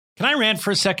Can I rant for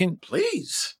a second?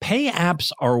 Please. Pay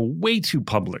apps are way too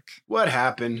public. What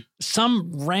happened?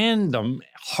 Some random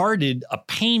hearted a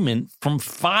payment from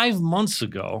 5 months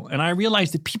ago, and I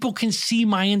realized that people can see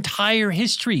my entire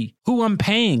history, who I'm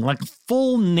paying, like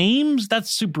full names.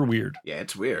 That's super weird. Yeah,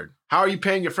 it's weird. How are you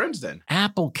paying your friends then?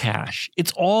 Apple Cash.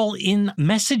 It's all in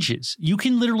messages. You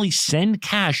can literally send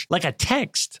cash like a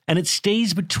text, and it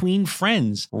stays between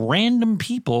friends. Random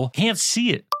people can't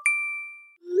see it.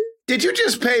 Did you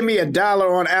just pay me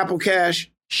 $1 on Apple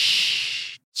Cash?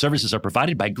 Shh. Services are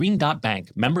provided by Green Dot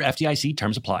Bank. Member FDIC.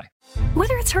 Terms apply.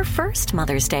 Whether it's her first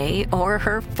Mother's Day or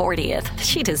her 40th,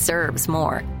 she deserves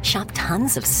more. Shop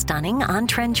tons of stunning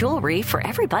on-trend jewelry for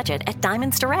every budget at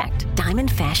Diamonds Direct. Diamond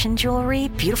fashion jewelry,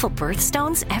 beautiful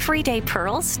birthstones, everyday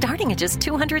pearls starting at just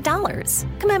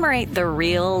 $200. Commemorate the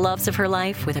real loves of her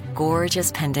life with a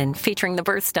gorgeous pendant featuring the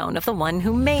birthstone of the one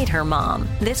who made her mom.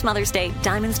 This Mother's Day,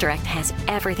 Diamonds Direct has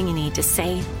everything you need to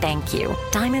say thank you.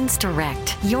 Diamonds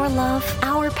Direct. Your love,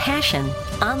 our passion.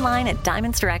 Online at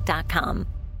diamondsdirect.com.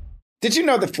 Did you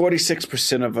know that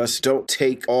 46% of us don't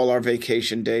take all our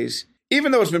vacation days?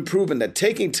 Even though it's been proven that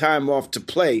taking time off to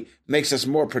play makes us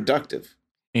more productive.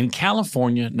 In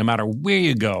California, no matter where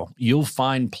you go, you'll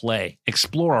find play.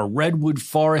 Explore a redwood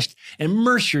forest,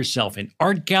 immerse yourself in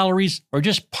art galleries, or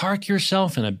just park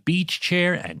yourself in a beach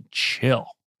chair and chill.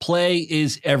 Play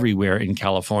is everywhere in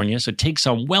California, so take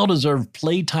some well-deserved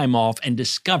playtime off and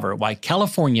discover why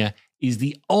California is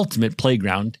the ultimate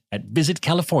playground at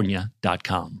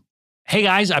visitcalifornia.com. Hey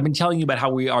guys, I've been telling you about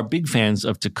how we are big fans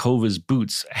of Tecovas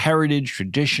boots. Heritage,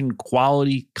 tradition,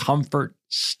 quality, comfort,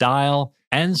 style,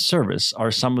 and service are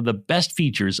some of the best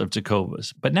features of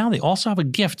Tecovas. But now they also have a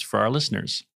gift for our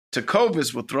listeners.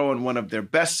 Tecovas will throw in one of their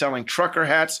best-selling trucker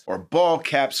hats or ball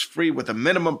caps free with a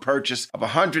minimum purchase of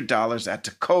 $100 at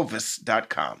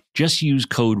tecovas.com. Just use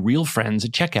code REALFRIENDS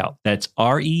at checkout. That's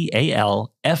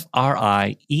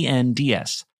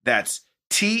REALFRIENDS. That's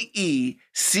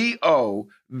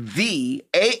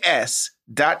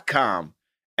TECOVAS.com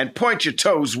and point your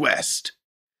toes west.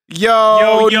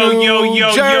 Yo,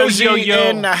 New Jersey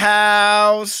in the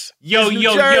house. New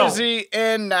Jersey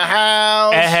in the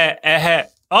house.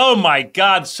 Oh my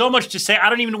God, so much to say. I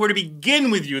don't even know where to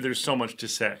begin with you. There's so much to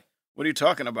say. What are you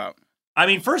talking about? I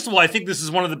mean, first of all, I think this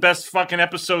is one of the best fucking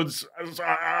episodes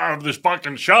of this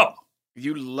fucking show.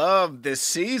 You love this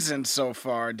season so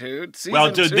far, dude. Season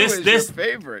well, dude, 2 this is your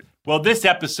favorite. Well, this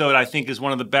episode I think is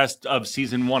one of the best of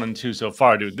season 1 and 2 so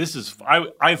far, dude. This is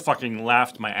I fucking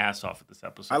laughed my ass off at this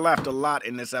episode. I laughed a lot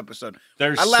in this episode.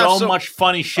 There's so much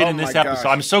funny shit in this episode.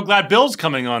 Gosh. I'm so glad Bill's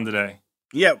coming on today.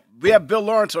 Yeah, we have Bill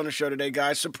Lawrence on the show today,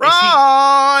 guys.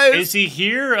 Surprise! Is he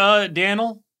here,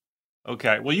 Daniel?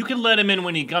 Okay, well, you can let him in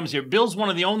when he comes here. Bill's one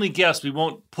of the only guests we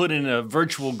won't put in a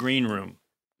virtual green room.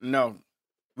 No,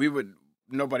 we would.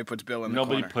 Nobody puts Bill in the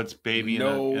corner. Nobody puts Baby in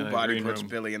a green room. Nobody puts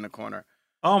Billy in the corner.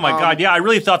 Oh my God! Yeah, I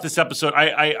really thought this episode.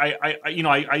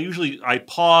 I usually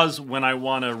pause when I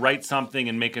want to write something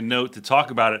and make a note to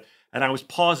talk about it, and I was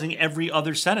pausing every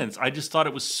other sentence. I just thought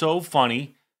it was so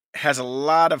funny. Has a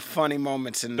lot of funny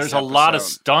moments in this There's a lot of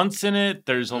stunts in it.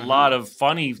 There's a lot of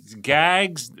funny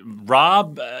gags.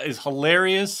 Rob is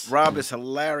hilarious. Rob is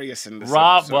hilarious in this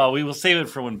episode. Well, we will save it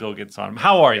for when Bill gets on.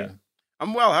 How are you?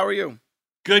 I'm well. How are you?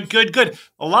 Good.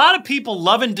 A lot of people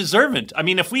love and deserving. I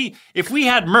mean, if we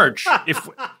had merch, if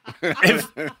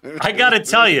I gotta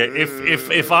tell you,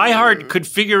 if iHeart could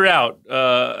figure out,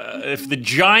 if the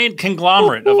giant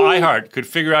conglomerate of iHeart could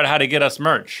figure out how to get us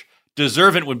merch,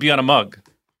 Deservant would be on a mug.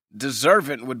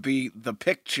 Deservant would be the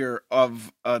picture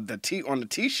of on the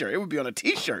T-shirt. It would be on a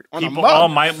T-shirt on a mug. Oh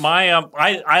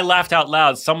I laughed out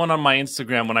loud. Someone on my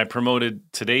Instagram when I promoted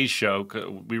today's show.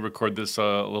 We record this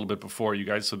a little bit before you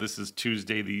guys, so this is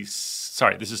Thursday the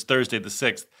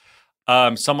 6th.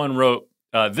 Someone wrote,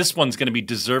 "This one's going to be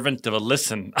deserving of a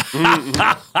listen."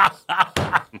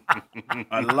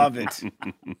 I love it.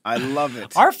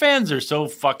 Our fans are so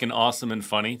fucking awesome and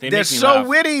funny. They're so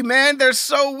witty, man. They're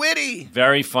so witty.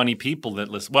 Very funny people that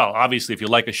listen. Well, obviously, if you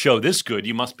like a show this good,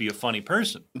 you must be a funny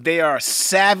person. They are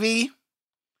savvy.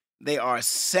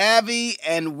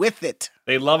 And with it.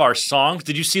 They love our songs.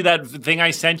 Did you see that thing I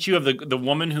sent you of the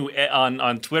woman who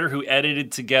on Twitter who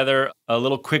edited together a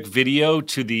little quick video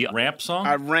to the ramp song?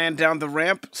 I ran down the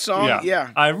ramp song? Yeah.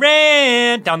 I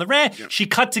ran down the ramp. Yeah. She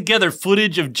cut together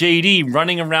footage of JD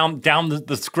running around down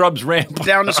the Scrubs ramp.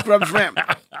 Down the Scrubs ramp.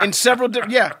 In several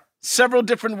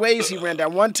different ways he ran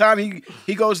down. One time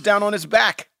he goes down on his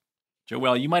back.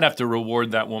 Joel, you might have to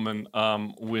reward that woman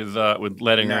with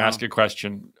letting her ask a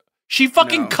question. She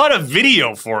fucking cut a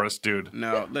video for us, dude.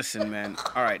 No, listen, man.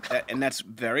 All right, and that's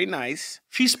very nice.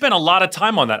 She spent a lot of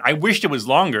time on that. I wished it was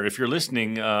longer. If you're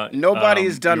listening, nobody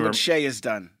has done what Shay has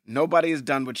done. Nobody has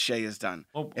done what Shay has done.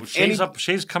 Well,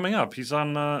 Shay's coming up. He's on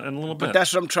in a little bit. But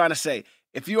that's what I'm trying to say.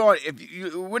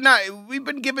 We've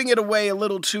been giving it away a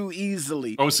little too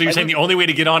easily. Oh, so you're saying the only way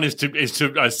to get on is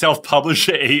to self-publish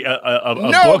a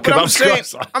book about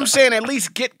Scrubs? I'm saying at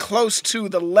least get close to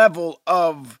the level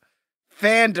of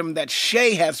fandom that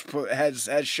Shay has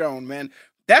shown, man.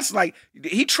 That's like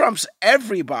he trumps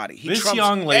everybody. This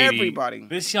young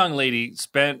lady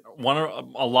spent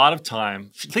a lot of time.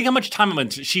 Think how much time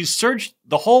she searched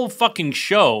the whole fucking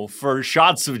show for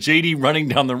shots of JD running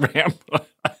down the ramp.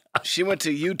 She went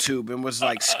to YouTube and was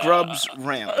like Scrubs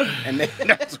ramp, and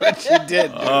that's what she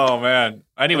did. Dude. Oh man.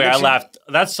 Anyway, I laughed.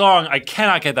 That song, I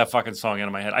cannot get that fucking song out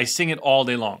of my head. I sing it all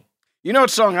day long. You know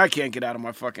what song I can't get out of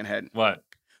my fucking head? What?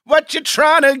 What you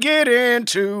trying to get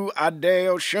into,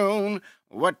 Adele Shun?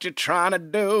 What you trying to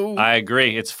do? I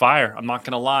agree. It's fire. I'm not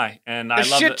going to lie. And I love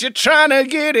shit it. You're trying to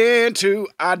get into,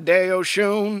 Adele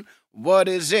Shun. What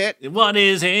is it? What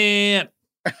is it?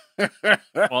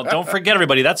 Well, don't forget,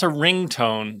 everybody, that's a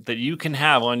ringtone that you can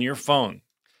have on your phone.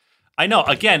 I know.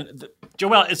 Again,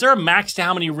 Joel, is there a max to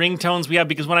how many ringtones we have?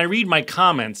 Because when I read my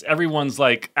comments, everyone's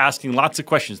like asking lots of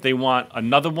questions. They want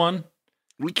another one.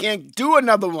 We can't do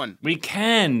another one. We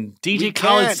can. DJ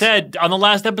Khaled said, on the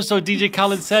last episode, DJ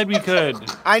Khaled said we could.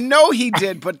 I know he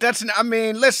did, but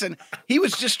listen, he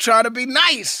was just trying to be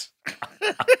nice.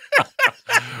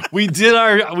 We did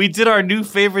our new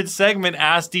favorite segment,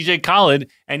 Ask DJ Khaled,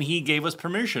 and he gave us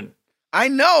permission. I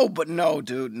know, but no,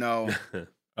 dude, no.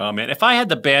 Oh man, if I had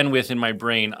the bandwidth in my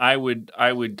brain, I would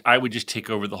just take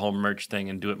over the whole merch thing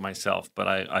and do it myself. But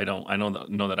I don't. I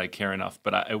know that I care enough.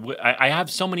 But I have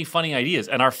so many funny ideas,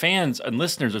 and our fans and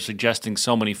listeners are suggesting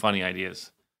so many funny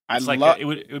ideas. It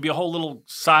would be a whole little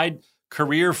side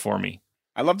career for me.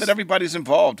 I love that everybody's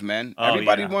involved, man.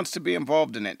 Everybody wants to be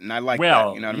involved in it, and I like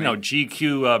that. You know what I mean?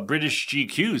 GQ, British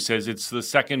GQ says it's the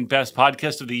second best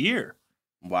podcast of the year.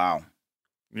 Wow.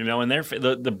 You know, and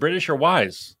the British are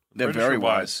wise. They're very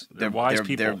wise. They're wise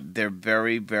people. They're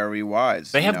very, very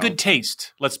wise. They have good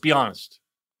taste. Let's be honest.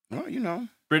 Well, you know,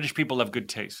 British people have good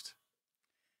taste.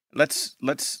 Let's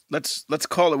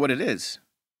call it what it is.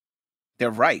 They're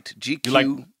right.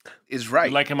 GQ is right.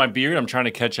 You liking my beard? I'm trying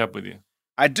to catch up with you.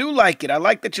 I do like it. I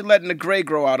like that you're letting the gray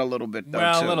grow out a little bit, though.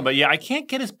 Well, a little bit. Yeah, I can't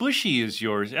get as bushy as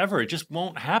yours ever. It just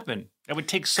won't happen. It would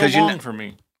take so long for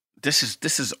me. This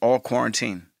is all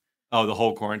quarantine. Oh, the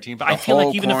whole quarantine. But I feel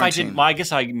like even if I did, I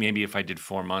guess maybe if I did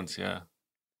 4 months, yeah.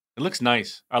 It looks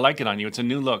nice. I like it on you. It's a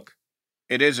new look.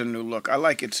 It is a new look. I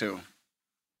like it too.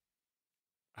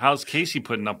 How's Casey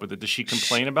putting up with it? Does she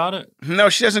complain about it? No,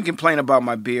 she doesn't complain about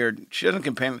my beard. She doesn't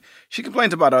complain. She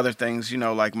complains about other things, you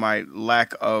know, like my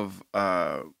lack of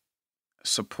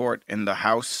support in the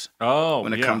house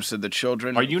when it comes to the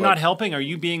children. Are you not helping? Are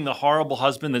you being the horrible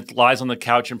husband that lies on the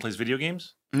couch and plays video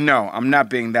games? No, I'm not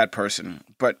being that person.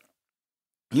 But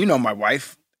you know my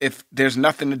wife. If there's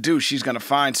nothing to do, she's going to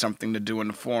find something to do in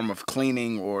the form of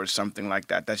cleaning or something like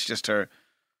that. That's just her.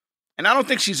 And I don't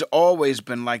think she's always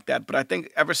been like that, but I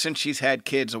think ever since she's had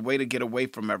kids, a way to get away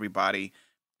from everybody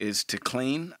is to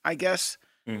clean, I guess.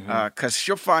 Because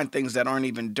she'll find things that aren't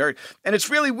even dirt. And it's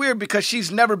really weird because she's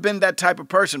never been that type of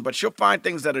person, but she'll find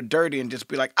things that are dirty and just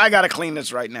be like, I got to clean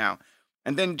this right now.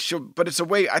 And then but it's a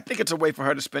way, I think it's a way for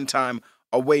her to spend time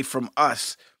away from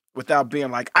us without being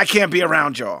like, I can't be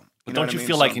around y'all. But don't you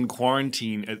feel like in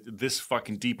quarantine, this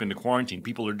fucking deep into quarantine,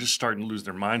 people are just starting to lose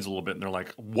their minds a little bit, and they're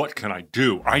like, "What can I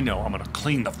do? I know I'm going to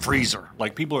clean the freezer."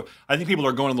 Like I think people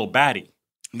are going a little batty.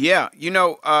 Yeah, you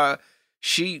know,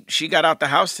 she got out the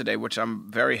house today, which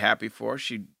I'm very happy for.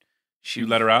 She You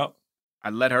let her out?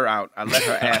 I let her out. I let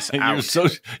her ass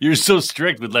out. You're so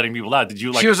strict with letting people out. Did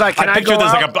you like? She was like, "Can I go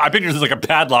out?" I picture there's like a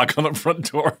padlock on the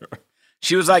front door.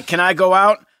 She was like, "Can I go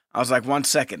out?" I was like, 1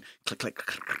 second. Click, click,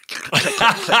 click, click, click,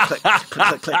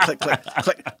 click, click, click, click,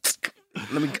 click.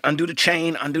 Let me undo the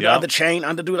chain, undo the other chain,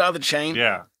 undo the other chain.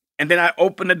 Yeah. And then I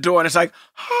open the door and it's like,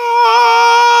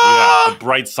 yeah, the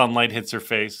bright sunlight hits her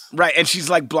face. Right. And she's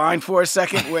like blind for a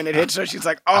second. When it hits her, she's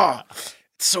like, oh, it's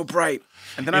so bright.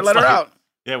 And then I let her out.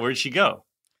 Yeah. Where'd she go?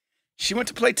 She went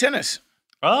to play tennis.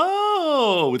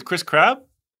 Oh, with Chris Crabb?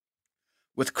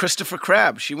 With Christopher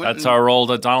Crabb. That's our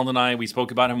old Donald and I. We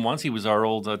spoke about him once. He was our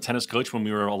old tennis coach when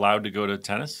we were allowed to go to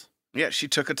tennis. Yeah, she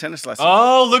took a tennis lesson.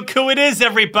 Oh, look who it is,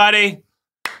 everybody.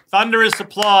 Thunderous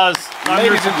applause.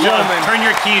 Ladies and gentlemen. Turn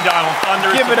your key, Donald.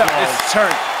 Thunderous applause. Give it up. It's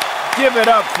turn. Give it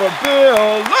up for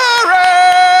Bill Laurie.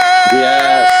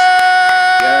 Yes.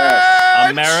 I'm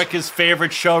America's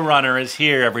favorite showrunner is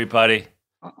here, everybody.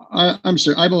 I'm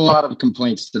sure. I have a lot of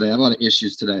complaints today. I have a lot of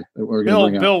issues today that we're going to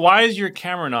bring up. Bill, why is your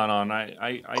camera not on?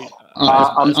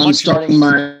 I'm starting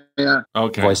my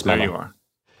okay. Voice there memo. you are.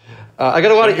 I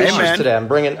got a lot of issues today. I'm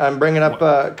bringing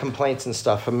up complaints and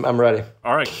stuff. I'm ready.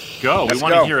 All right, go. We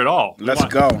want to hear it all. Let's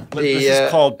go. This is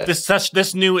called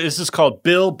This is called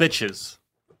Bill Bitches.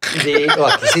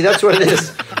 Look, see, that's what it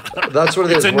is. That's what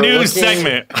it is. It's a new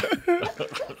segment.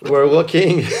 We're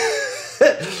looking.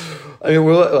 I mean,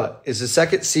 it's the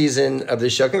second season of the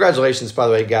show. Congratulations, by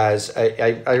the way, guys.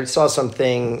 I saw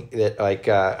something that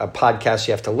a podcast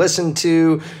you have to listen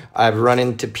to. I've run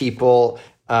into people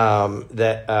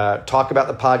that talk about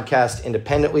the podcast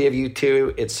independently of you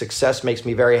two. Its success makes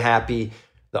me very happy.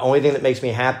 The only thing that makes me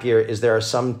happier is there are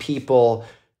some people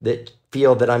that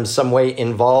feel that I'm some way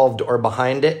involved or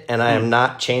behind it, and I am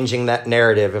not changing that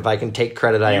narrative. If I can take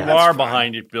credit, I am. You are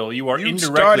behind it, Bill. You are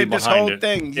indirectly behind this whole it.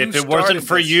 Thing. If it wasn't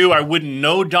for you, I wouldn't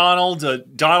know Donald.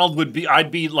 Donald would be. I'd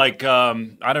be like,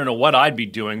 I don't know what I'd be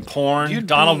doing. Porn.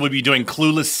 Donald would be doing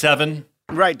Clueless 7.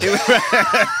 Right, dude.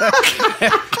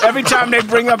 Every time they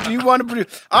bring up, do you want to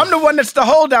produce? I'm the one that's the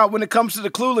holdout when it comes to the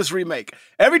Clueless remake.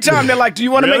 Every time they're like, do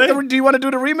you want to do you want to do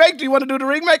the remake? Do you want to do the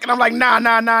remake? And I'm like, nah.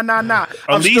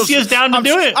 Alicia's down to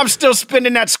do it. I'm still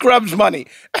spending that Scrubs money.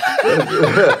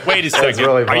 Wait a second.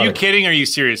 Really are you kidding? Are you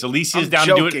serious? Alicia's down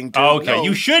to do it? Dude. Oh, okay, No.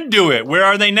 you should do it. Where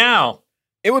are they now?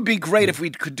 It would be great if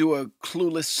we could do a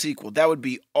Clueless sequel. That would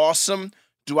be awesome.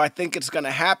 Do I think it's going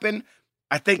to happen?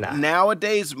 I think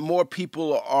nowadays more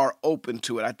people are open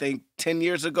to it. I think 10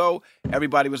 years ago,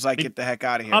 everybody was like, get the heck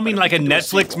out of here. I mean, like a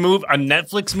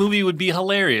Netflix movie would be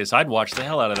hilarious. I'd watch the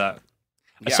hell out of that.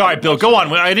 Yeah, Sorry, Bill, go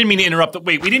on. I didn't mean to interrupt.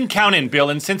 Wait, we didn't count in, Bill.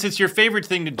 And since it's your favorite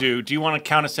thing to do you want to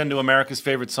count us into America's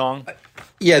favorite song?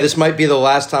 Yeah, this might be the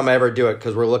last time I ever do it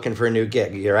because we're looking for a new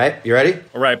gig. You right? You ready?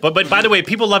 All right. But by the way,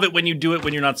 people love it when you do it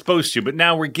when you're not supposed to. But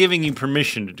now we're giving you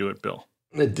permission to do it, Bill.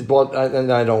 Well,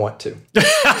 I don't want to.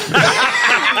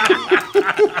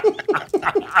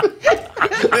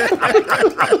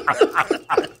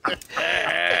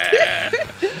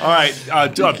 All right,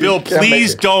 Bill,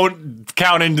 please don't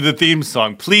count into the theme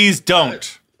song. Please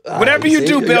don't. Whatever you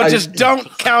do, Bill, just don't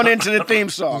count into the theme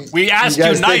song. We asked you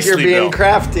nicely, think you're being Bill.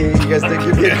 crafty. You guys think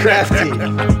you're being crafty.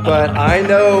 But I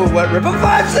know what Ripple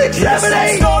 5, 6, 7,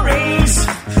 8. Stories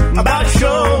about a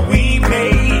show we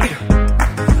made.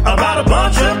 About a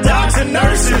bunch of docs and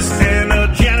nurses and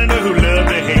a janitor who loved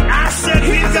to hate. I said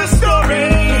he's got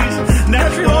stories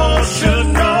that you all should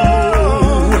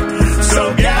know.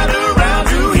 So gather round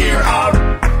to hear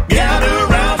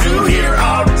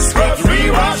our Scrubs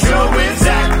Rewatch show with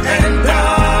Zach and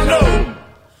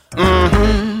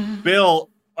Donald. Bill,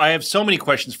 I have so many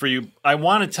questions for you. I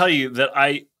want to tell you that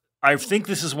I think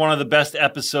this is one of the best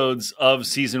episodes of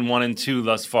season 1 and 2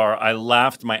 thus far. I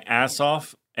laughed my ass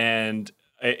off, and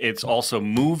it's also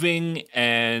moving,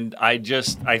 and I'm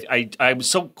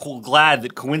so glad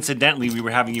that coincidentally we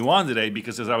were having you on today,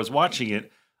 because as I was watching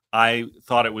it, I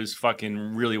thought it was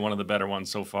fucking really one of the better ones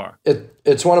so far.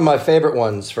 It's one of my favorite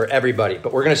ones for everybody,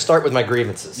 but we're going to start with my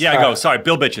grievances. Yeah, go. Sorry,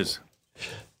 Bill Bitches.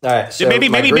 All right, so maybe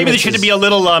there should be a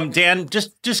little Dan.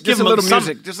 Just give him a little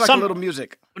music, just like a little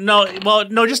music. No,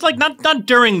 just like not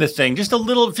during the thing. Just a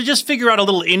little. Just figure out a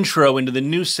little intro into the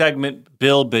new segment,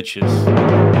 Bill Bitches.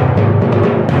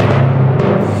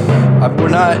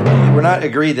 We're not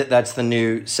agreed that that's the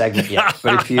new segment yet.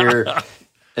 But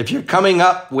if you're coming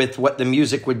up with what the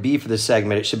music would be for the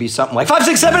segment, it should be something like 5,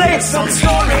 6, 7, 8. No,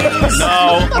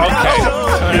 okay,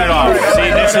 turn it off.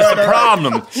 See, this is the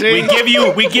problem. See? We give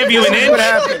you an inch,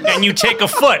 and you take a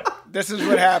foot. This is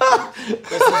what happened.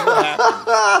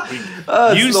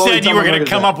 You said you were going to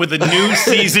come up with a new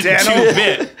season 2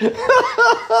 bit.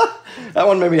 That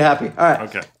one made me happy. All right.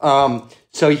 Okay.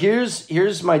 So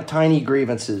here's my tiny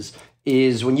grievances.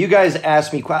 Is when you guys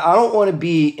ask me, I don't want to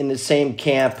be in the same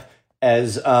camp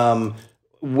as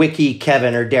Wiki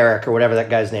Kevin or Derek or whatever that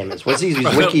guy's name is. What's he?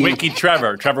 Wiki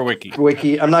Trevor Wiki.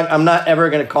 Wiki. I'm not ever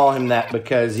going to call him that,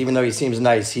 because even though he seems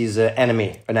nice, he's an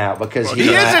enemy now, because he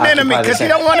is an enemy because he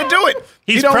don't want to do it.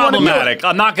 He's problematic.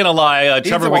 I'm not going to lie.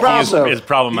 Trevor Wiki is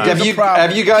problematic.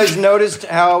 Have you guys noticed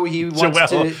how he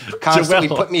wants to constantly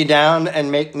put me down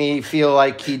and make me feel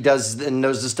like he does and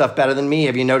knows the stuff better than me?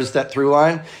 Have you noticed that through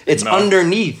line? It's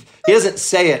underneath. He doesn't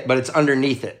say it, but it's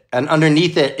underneath it. And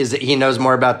underneath it is that he knows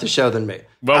more about the show than me.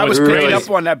 Well, I was picking up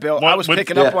on that, Bill. I was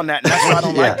picking up on that, and that's why I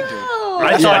don't like to do it.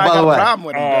 I got a problem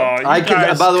with him, Bill.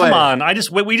 By the way, come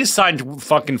on. We just signed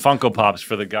fucking Funko Pops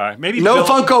for the guy. Maybe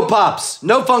Funko Pops.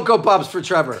 No Funko Pops for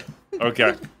Trevor.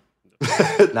 Okay.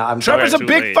 No, I'm Trevor's a too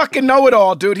big late. fucking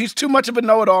know-it-all, dude. He's too much of a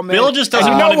know-it-all, man. Bill just And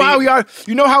doesn't you know want to how be- we are.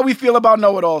 You know how we feel about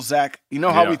know-it-alls, Zach. You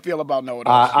know how Yeah. we feel about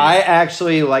know-it-alls. I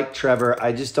actually like Trevor.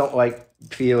 I just don't like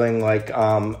feeling like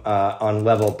on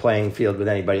level playing field with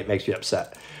anybody. It makes me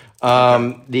upset.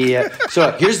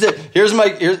 So here's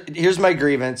my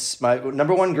grievance. My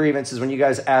number one grievance is when you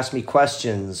guys ask me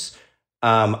questions,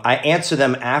 I answer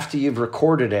them after you've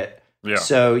recorded it. Yeah.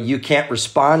 So you can't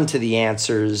respond to the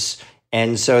answers,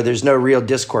 and so there's no real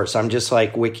discourse. I'm just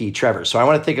like Wiki Trevor. So I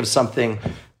want to think of something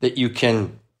that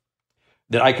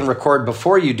I can record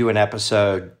before you do an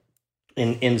episode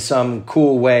in some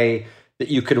cool way that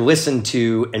you could listen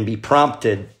to and be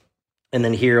prompted and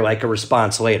then hear like a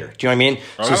response later. Do you know what I mean?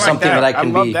 So I like something that I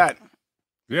can love be. that.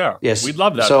 Yeah. Yes. We'd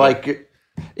love that. So but like,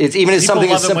 it's even as People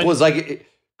something as love it simple when- as like,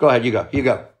 go ahead, you go.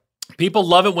 people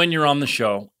love it when you're on the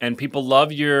show, and people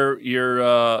love your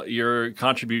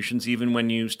contributions even when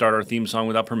you start our theme song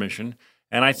without permission.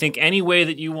 And I think any way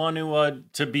that you want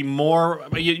to be more,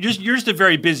 you're just a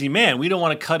very busy man. We don't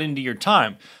want to cut into your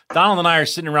time. Donald and I are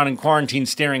sitting around in quarantine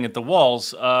staring at the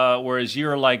walls, whereas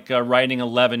you're like writing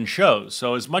 11 shows.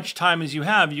 So as much time as you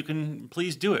have, you can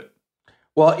please do it.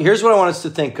 Well, here's what I want us to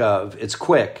think of. It's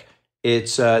quick.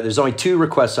 It's there's only two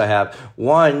requests I have.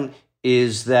 One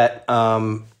is that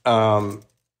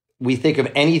we think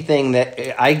of anything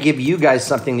that I give you guys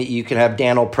something that you can have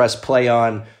Daniel press play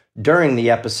on during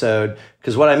the episode.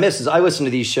 Because what I miss is I listen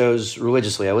to these shows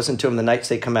religiously. I listen to them the nights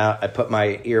they come out. I put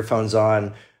my earphones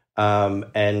on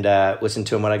and listen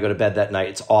to them when I go to bed that night.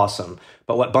 It's awesome.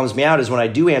 But what bums me out is when I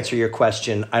do answer your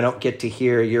question, I don't get to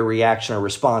hear your reaction or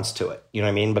response to it. You know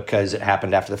what I mean? Because it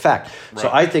happened after the fact. Right. So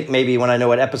I think maybe when I know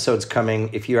what episode's coming,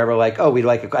 if you're ever like,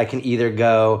 I can either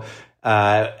go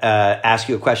ask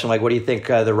you a question like, what do you think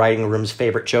the writing room's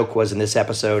favorite joke was in this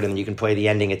episode? And you can play the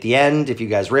ending at the end if you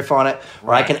guys riff on it.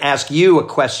 Or I can ask you a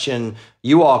question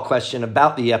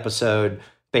about the episode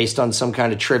based on some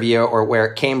kind of trivia or where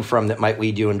it came from that might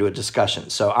lead you into a discussion.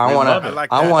 So I want to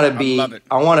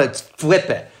flip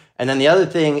it. And then the other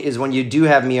thing is when you do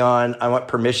have me on, I want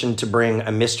permission to bring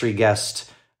a mystery guest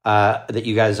that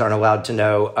you guys aren't allowed to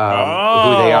know who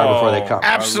they are before they come.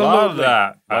 Absolutely.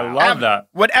 I love that.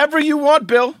 Whatever you want,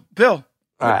 Bill. All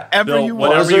right. Whatever Bill, you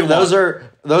want. whatever you want.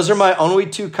 Those are my only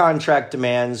two contract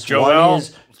demands. Joel,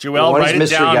 write it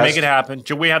mystery down, guest. make it happen.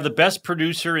 We have the best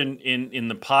producer in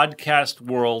the podcast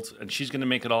world, and she's going to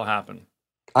make it all happen.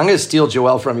 I'm going to steal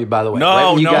Joelle from you, by the way. No.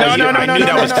 I knew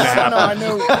that was going to happen.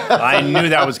 I knew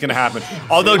that was going to happen.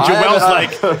 Although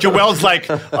Joelle's like,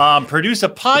 produce a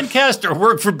podcast or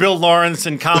work for Bill Lawrence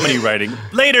in comedy writing.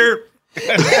 Later. The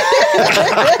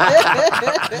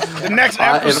next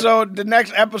episode,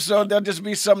 there'll just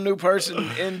be some new person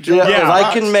in Joelle. Yeah, if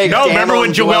I can make. No, remember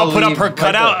when Joelle put up her leave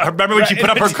cutout? Remember when she put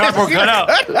up her cardboard cutout?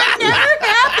 Never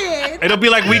happened. It'll be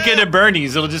like Weekend at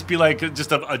Bernie's. It'll just be like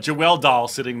just a Joelle doll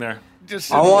sitting there.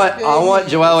 I want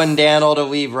Joelle and Daniel to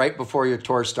leave right before your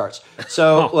tour starts.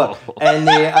 So look,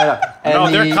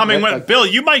 they're coming. Bill,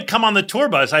 you might come on the tour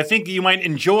bus. I think you might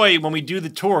enjoy when we do the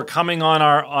tour coming on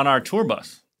our tour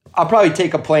bus. I'll probably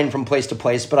take a plane from place to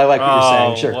place, but I like what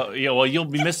you're saying. Sure. Well, you'll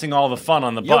be missing all the fun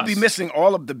on the bus. You'll be missing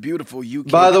all of the beautiful UK.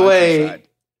 By the way,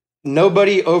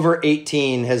 nobody over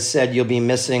 18 has said you'll be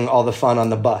missing all the fun on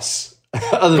the bus.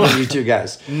 Other than you two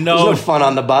guys. No. There's no fun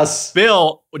on the bus.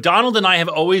 Bill, Donald and I have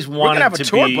always wanted have a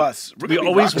tour bus. We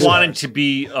always wanted to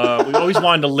be. We always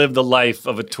wanted to live the life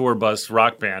of a tour bus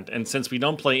rock band, and since we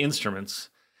don't play instruments,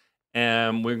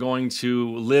 we're going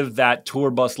to live that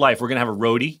tour bus life. We're going to have a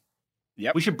roadie.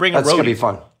 Yep. We should bring That's a roadie. That's going to be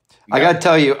fun. I got to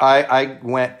tell you, I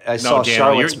saw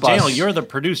Charlotte's bus. Daniel, you're the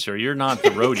producer. You're not the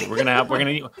roadie.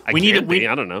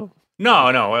 I don't know. No.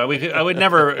 I would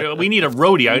never. We need a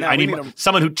roadie. I need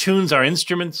someone who tunes our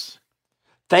instruments.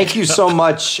 Thank you so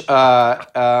much, by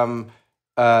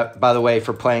the way,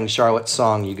 for playing Charlotte's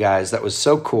song, you guys. That was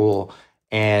so cool.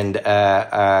 And,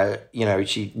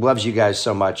 she loves you guys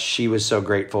so much. She was so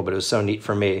grateful, but it was so neat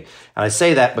for me. And I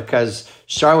say that because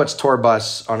Charlotte's tour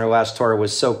bus on her last tour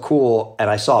was so cool. And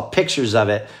I saw pictures of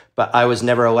it, but I was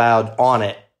never allowed on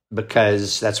it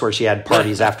because that's where she had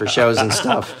parties after shows and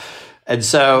stuff. And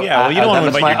so, you don't want to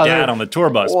invite your dad on the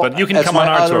tour bus, but you can come on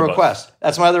our tour bus.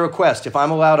 That's my other request. If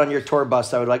I'm allowed on your tour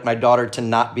bus, I would like my daughter to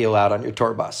not be allowed on your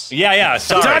tour bus. Yeah.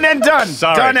 Sorry. Done and done.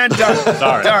 Sorry. Done and done.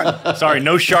 Sorry. Done. Sorry.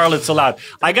 No Charlotte's allowed.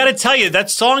 I got to tell you,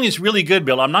 that song is really good,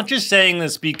 Bill. I'm not just saying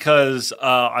this because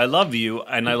I love you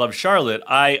and I love Charlotte.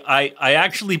 I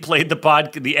actually played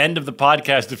the end of the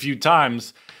podcast a few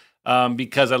times.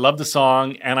 Because I love the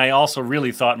song, and I also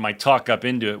really thought my talk up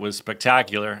into it was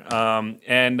spectacular. But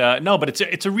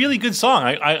it's a really good song.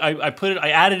 I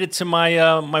added it to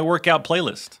my my workout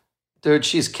playlist. Dude,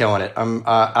 she's killing it.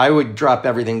 I would drop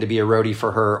everything to be a roadie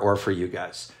for her or for you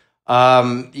guys.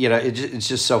 It's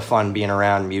just so fun being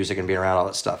around music and being around all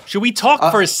that stuff. Should we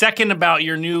talk for a second about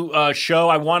your new show?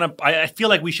 I feel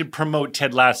like we should promote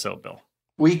Ted Lasso, Bill.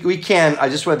 We can. I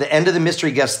just want the end of the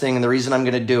mystery guest thing, and the reason I'm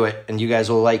going to do it, and you guys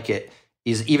will like it,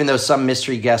 is even though some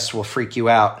mystery guests will freak you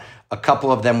out, a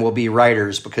couple of them will be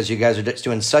writers because you guys are just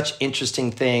doing such interesting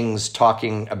things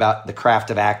talking about the craft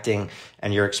of acting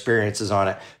and your experiences on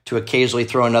it. To occasionally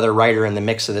throw another writer in the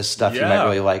mix of this stuff, you might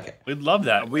really like it. We'd love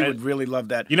that. We would really love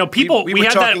that. You know, people. We were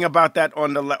talking about that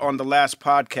on the last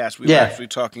podcast. We were actually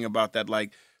talking about that.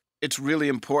 Like, it's really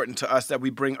important to us that we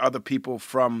bring other people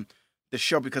from the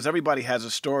show because everybody has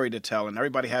a story to tell, and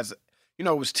everybody has. You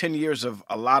know, it was 10 years of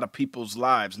a lot of people's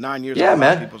lives, 9 years of a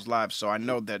lot of people's lives. So I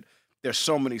know that there's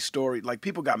so many stories. Like,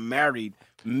 people got married.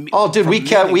 Oh, dude, we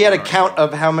had a count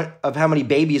of how many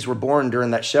babies were born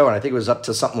during that show, and I think it was up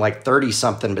to something like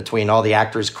 30-something between all the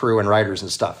actors, crew, and writers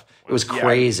and stuff. It was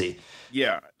crazy.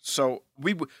 Yeah. So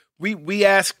we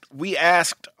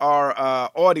asked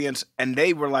our audience, and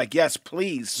they were like, "Yes,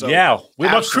 please." So we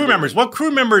love crew members. What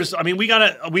crew members? I mean,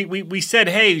 we said,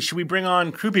 "Hey, should we bring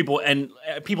on crew people?" And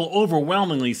people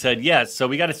overwhelmingly said yes. So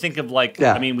we got to think of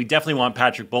I mean, we definitely want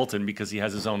Patrick Bolton because he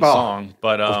has his own song.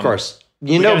 But of course,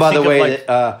 by the way,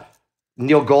 that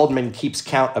Neil Goldman keeps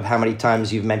count of how many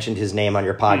times you've mentioned his name on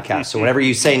your podcast. So whenever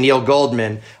you say Neil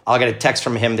Goldman, I'll get a text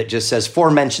from him that just says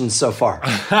 4 mentions so far.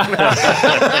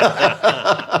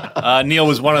 Neil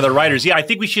was one of the writers. Yeah, I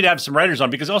think we should have some writers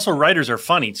on because also writers are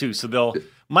funny too. So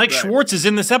Mike Schwartz is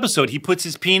in this episode. He puts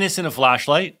his penis in a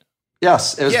flashlight.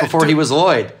 Yes, it was before he was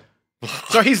Lloyd.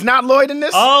 So he's not Lloyd in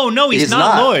this? Oh, no, he's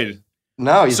not Lloyd.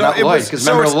 No, he's not Lloyd because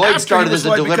remember Lloyd started as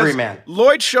a delivery man.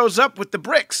 Lloyd shows up with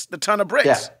the ton of bricks.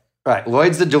 Yeah. Right,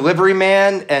 Lloyd's the delivery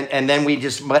man, and then we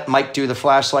just let Mike do the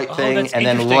flashlight thing, and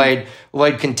then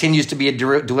Lloyd continues to be a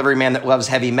delivery man that loves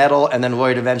heavy metal, and then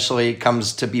Lloyd eventually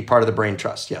comes to be part of the Brain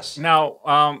Trust. Yes.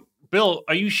 Now, Bill,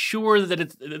 are you sure that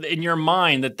it's in your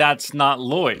mind that that's not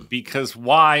Lloyd? Because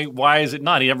why is it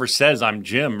not? He never says I'm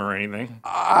Jim or anything.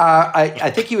 I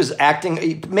think he was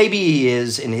acting. Maybe he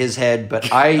is in his head,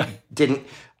 but I didn't.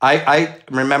 I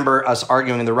remember us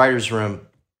arguing in the writers' room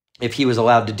if he was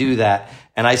allowed to do that.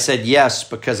 And I said yes,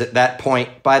 because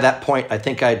by that point, I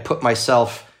think I had put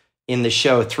myself in the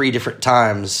show 3 different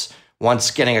times.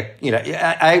 Once getting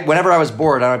whenever I was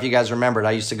bored, I don't know if you guys remembered,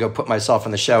 I used to go put myself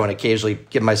in the show and occasionally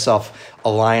give myself a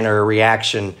line or a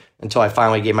reaction until I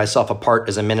finally gave myself a part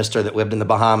as a minister that lived in the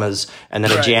Bahamas and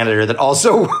then a janitor that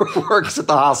also works at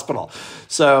the hospital.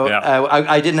 So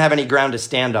I didn't have any ground to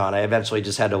stand on. I eventually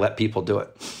just had to let people do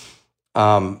it.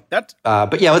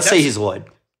 But let's say he's Lloyd.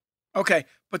 Okay.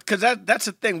 But because that's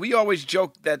the thing. We always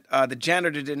joke that the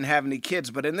janitor didn't have any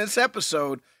kids. But in this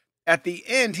episode, at the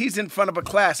end, he's in front of a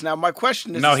class. Now, my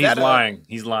question is... No, he's lying.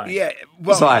 He's lying. Yeah.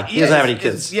 Well, he's lying. He doesn't have any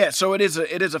kids. Yeah, so it is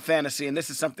a fantasy. And this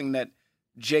is something that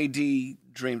JD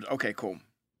dreamed. Okay, cool.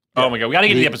 Oh, my God. We got to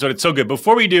get to the episode. It's so good.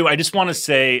 Before we do, I just want to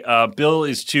say Bill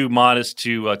is too modest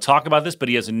to talk about this, but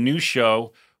he has a new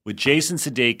show with Jason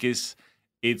Sudeikis.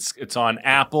 It's on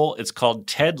Apple. It's called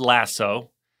Ted Lasso.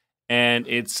 And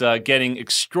it's getting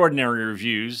extraordinary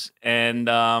reviews. And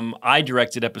I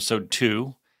directed episode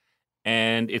 2,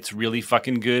 and it's really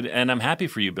fucking good. And I'm happy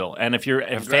for you, Bill. And if you're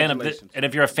a fan of this,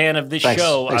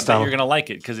 show, I bet you're gonna like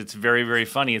it because it's very, very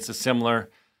funny. It's a similar.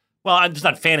 Well, it's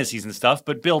not fantasies and stuff,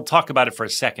 but Bill, talk about it for a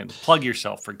second. Plug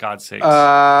yourself, for God's sakes.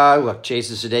 Look,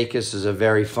 Jason Sudeikis is a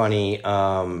very funny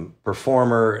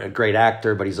performer, a great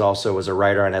actor, but he's also was a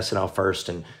writer on SNL first,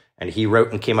 and he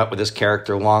wrote and came up with this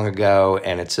character long ago,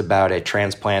 and it's about a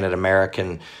transplanted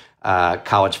American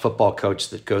college football coach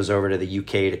that goes over to the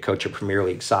UK to coach a Premier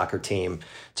League soccer team.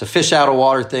 It's a fish out of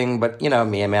water thing, but you know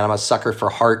me, man, I'm a sucker for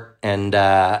heart and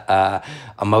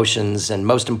emotions. And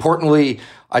most importantly,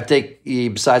 I think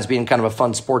besides being kind of a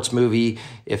fun sports movie,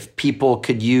 if people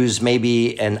could use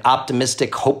maybe an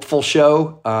optimistic, hopeful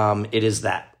show, it is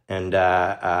that. And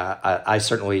I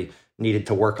certainly needed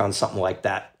to work on something like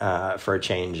that for a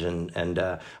change. And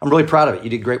I'm really proud of it. You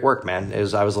did great work, man.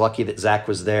 I was lucky that Zach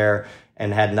was there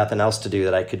and had nothing else to do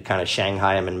that I could kind of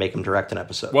Shanghai him and make him direct an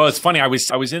episode. Well, it's funny. I was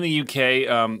in the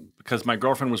UK because my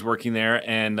girlfriend was working there,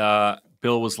 and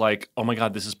Bill was like, oh my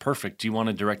God, this is perfect. Do you want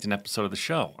to direct an episode of the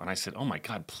show? And I said, oh my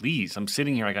God, please. I'm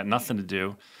sitting here. I got nothing to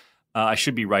do. I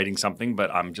should be writing something, but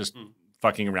I'm just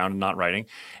fucking around and not writing.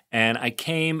 And I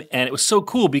came, and it was so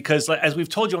cool because, as we've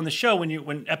told you on the show,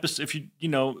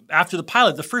 after the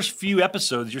pilot, the first few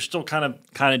episodes, you're still kind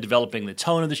of developing the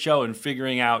tone of the show and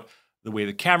figuring out the way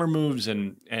the camera moves,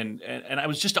 and it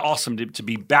was just awesome to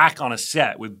be back on a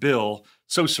set with Bill.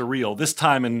 So surreal. This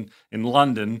time in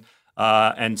London,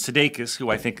 and Sudeikis, who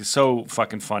I think is so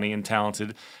fucking funny and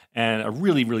talented, and a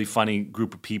really, really funny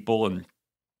group of people.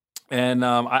 And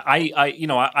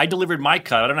I delivered my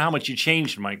cut. I don't know how much you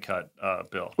changed my cut,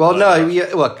 Bill. Well,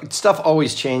 look, stuff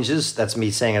always changes. That's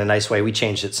me saying it in a nice way. We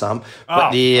changed it some,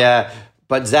 but you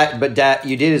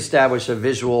did establish a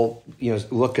visual,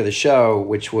 look of the show,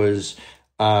 which was,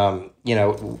 and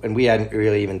we hadn't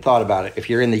really even thought about it. If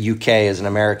you're in the UK as an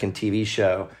American TV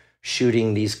show,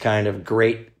 shooting these kind of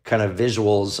great kind of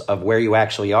visuals of where you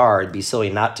actually are, it'd be silly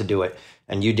not to do it.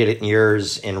 And you did it in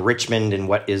yours in Richmond, in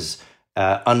what is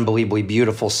unbelievably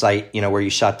beautiful site, where you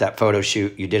shot that photo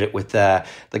shoot. You did it with the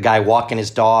guy walking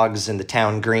his dogs in the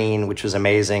town green, which was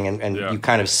amazing. And you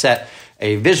kind of set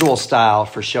a visual style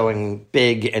for showing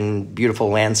big and beautiful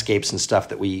landscapes and stuff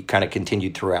that we kind of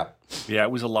continued throughout. Yeah,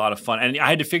 it was a lot of fun. And I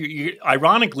had to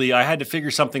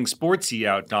figure something sportsy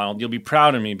out, Donald. You'll be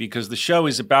proud of me, because the show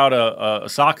is about a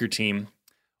soccer team,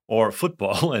 or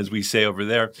football, as we say over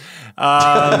there.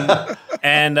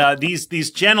 And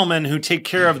these gentlemen who take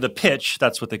care of the pitch,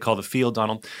 that's what they call the field,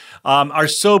 Donald, are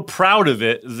so proud of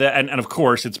it that, and of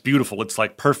course it's beautiful, it's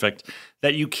like perfect,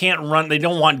 that you can't run. They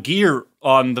don't want gear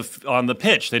on the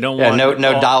pitch. They don't want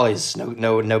no dollies, no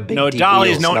big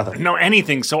dollies, wheels, no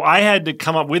anything. So I had to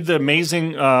come up with the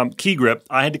amazing key grip.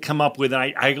 I had to come up with,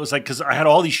 and I was like, because I had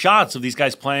all these shots of these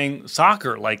guys playing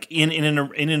soccer, like in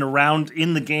and around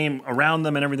in the game, around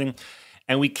them and everything,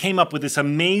 and we came up with this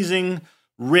amazing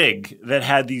rig that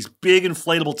had these big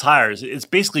inflatable tires. It's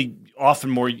basically often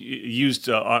more used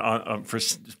for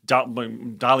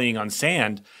dollying on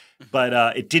sand,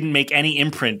 but it didn't make any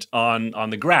imprint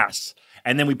on the grass.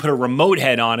 And then we put a remote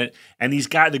head on it, and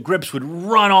the grips would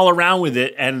run all around with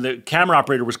it, and the camera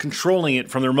operator was controlling it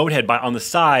from the remote head on the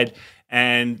side,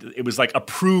 and it was like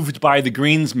approved by the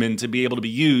greensman to be able to be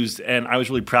used, and I was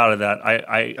really proud of that.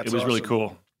 It was awesome. Really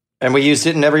cool. And we used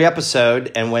it in every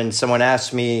episode, and when someone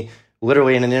asked me,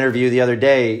 literally in an interview the other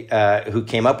day, who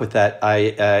came up with that, I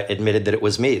admitted that it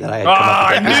was me, that I had come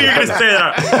up with that. I knew you were going to say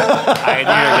that. I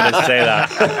knew you were going to say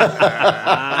that.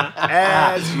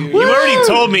 As you already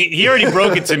told me, he already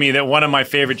broke it to me that one of my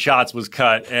favorite shots was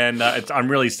cut, and I'm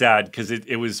really sad because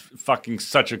it was fucking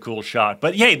such a cool shot.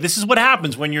 But hey, this is what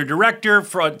happens when you're a director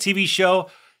for a TV show.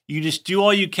 You just do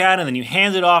all you can, and then you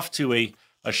hand it off to a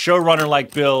showrunner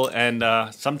like Bill,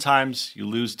 and sometimes you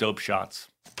lose dope shots.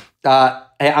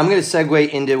 Hey, I'm going to segue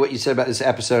into what you said about this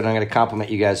episode, and I'm going to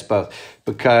compliment you guys both,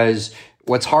 because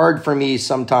what's hard for me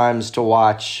sometimes to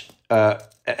watch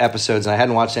episodes, and I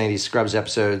hadn't watched any of these Scrubs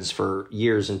episodes for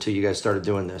years until you guys started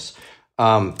doing this,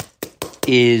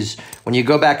 is when you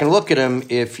go back and look at them,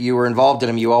 if you were involved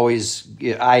in them,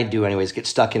 I do anyways, get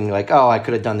stuck in like, oh, I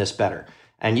could have done this better.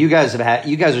 And you guys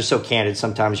are so candid.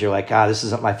 Sometimes you're like, this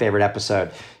isn't my favorite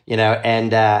episode,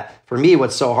 and for me,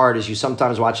 what's so hard is you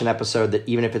sometimes watch an episode that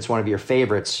even if it's one of your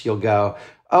favorites, you'll go,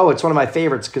 oh, it's one of my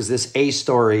favorites because this A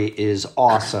story is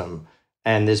awesome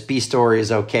and this B story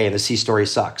is okay and the C story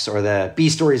sucks, or the B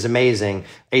story is amazing,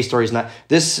 A story is not.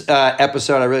 This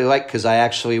episode I really liked because I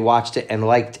actually watched it and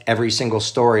liked every single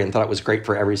story and thought it was great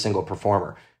for every single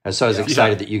performer. And so I was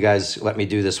excited that you guys let me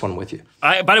do this one with you.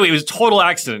 By the way, it was a total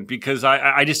accident because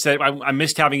I just said I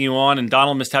missed having you on, and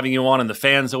Donald missed having you on, and the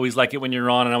fans always like it when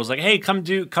you're on. And I was like, hey, come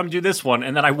do this one.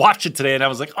 And then I watched it today, and I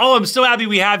was like, oh, I'm so happy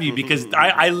we have you, because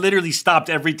I literally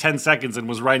stopped every 10 seconds and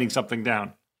was writing something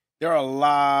down. There are a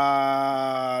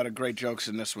lot of great jokes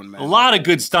in this one, man. A lot of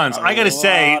good stunts. I got to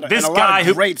say, this guy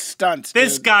who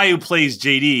plays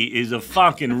JD is a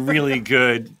fucking really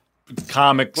good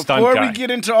comic stunt guy. Before we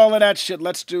get into all of that shit,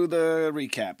 let's do the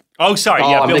recap. Oh, sorry.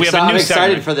 Yeah, Bill, we have a new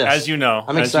segment. For this. As you know,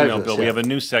 I'm excited for this, Bill, we have a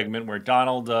new segment where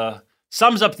Donald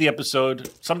sums up the episode,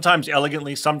 sometimes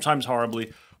elegantly, sometimes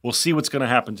horribly. We'll see what's going to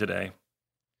happen today.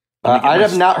 I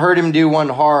have not heard him do one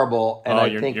horrible, and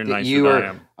I think that you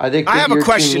are. I think that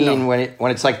you're too mean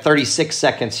when it's like 36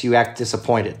 seconds. You act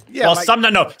disappointed. Yeah,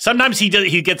 well, sometimes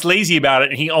he gets lazy about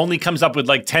it, and he only comes up with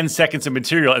like 10 seconds of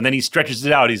material, and then he stretches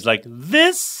it out. He's like,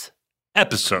 this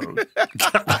episode. That's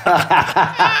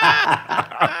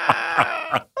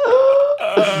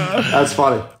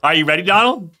funny. Are you ready,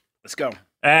 Donald? Let's go.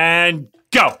 And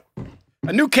go.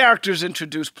 A new character is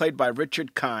introduced, played by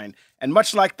Richard Kind, and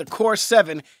much like the Core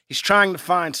 7, he's trying to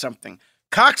find something.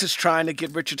 Cox is trying to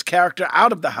get Richard's character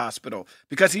out of the hospital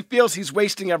because he feels he's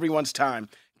wasting everyone's time.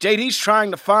 JD's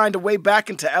trying to find a way back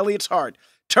into Elliot's heart.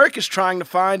 Turk is trying to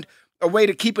find a way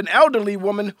to keep an elderly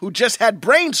woman who just had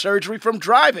brain surgery from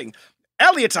driving.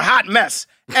 Elliot's a hot mess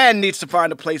and needs to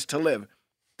find a place to live.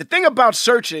 The thing about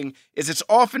searching is it's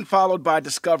often followed by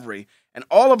discovery, and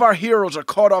all of our heroes are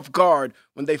caught off guard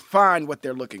when they find what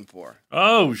they're looking for.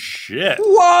 Oh, shit.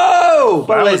 Whoa!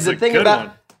 By the way, the thing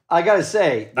about... I gotta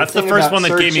say, that's the first one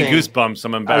that gave me goosebumps.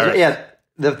 I'm embarrassed.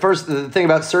 The thing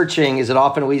about searching is it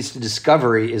often leads to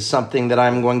discovery is something that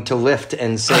I'm going to lift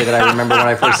and say that I remember when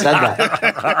I first said that.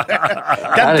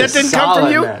 that didn't come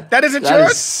from you? Man. That isn't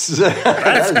yours?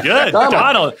 That's good.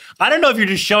 Donald, I don't know if you're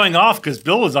just showing off because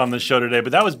Bill was on the show today,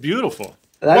 but that was beautiful.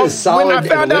 That is solid. When I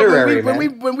found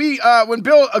out when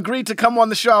Bill agreed to come on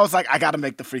the show, I was like, I got to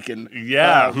make the freaking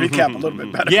recap a little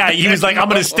bit better. Yeah, he was like, I'm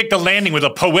going to stick the landing with a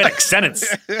poetic sentence.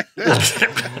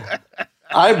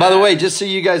 By the way, just so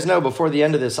you guys know, before the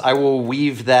end of this, I will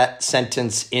weave that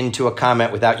sentence into a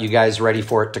comment without you guys ready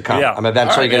for it to come. Yeah. I'm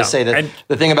eventually going to say that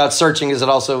the thing about searching is it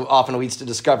also often leads to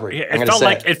discovery. Yeah,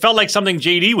 it felt like something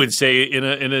JD would say in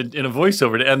a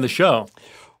voiceover to end the show.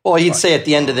 Well, he'd say at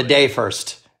the end of the day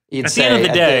first. At the end of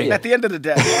the day. At the end of the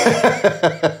day.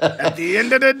 At the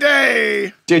end of the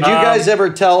day. Did you guys ever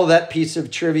tell that piece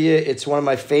of trivia? It's one of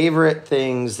my favorite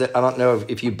things that I don't know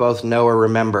if you both know or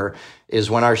remember, is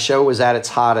when our show was at its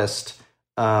hottest,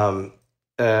 a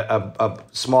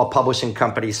small publishing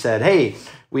company said, hey,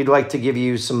 we'd like to give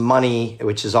you some money,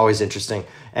 which is always interesting,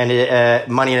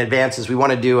 and money in advances. We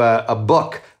want to do a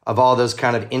book of all those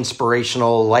kind of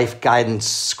inspirational life guidance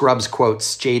Scrubs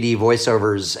quotes, JD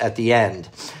voiceovers at the end.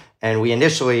 And we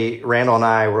initially, Randall and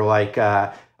I were like,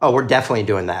 we're definitely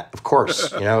doing that. Of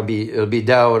course, it'll be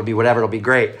dough, it'll be whatever, it'll be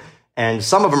great. And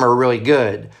some of them are really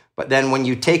good. But then when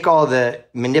you take all the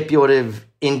manipulative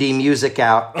indie music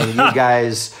out and you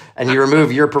guys, and you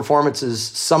remove your performances,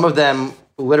 some of them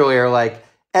literally are like,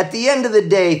 at the end of the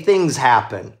day, things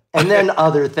happen. And then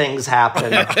other things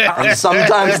happen. And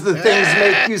sometimes the things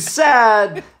make you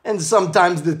sad, and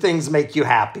sometimes the things make you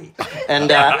happy. And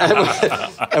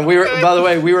we were, by the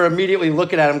way, we were immediately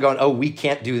looking at him going, oh, we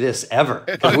can't do this ever.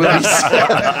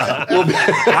 I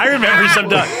remember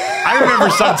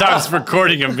sometimes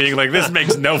recording him being like, this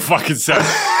makes no fucking sense.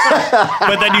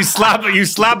 But then you slap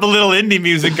a little indie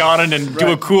music on it and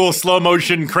do a cool slow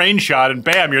motion crane shot, and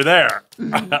bam, you're there.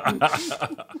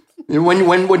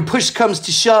 When push comes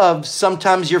to shove,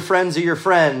 sometimes your friends are your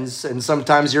friends, and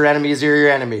sometimes your enemies are your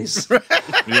enemies.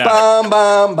 Yeah. Bum,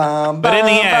 bum, bum, but in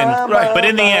the end,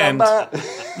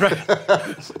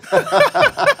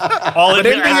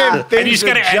 things you just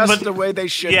gotta end with the way they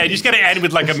should. Yeah, you just got to end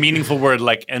with like a meaningful word,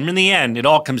 like, and in the end, it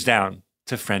all comes down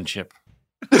to friendship.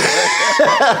 do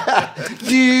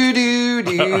do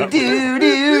do do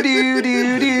do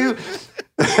do do.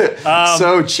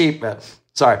 So cheap, man.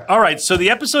 Sorry. All right. So the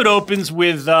episode opens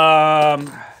with JD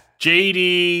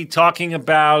talking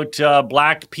about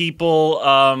black people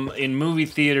in movie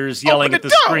theaters yelling at the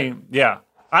screen. Yeah.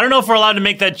 I don't know if we're allowed to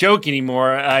make that joke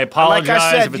anymore. I apologize like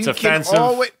I said, if it's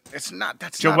offensive. It's not.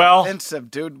 That's Joelle? Not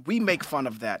offensive, dude. We make fun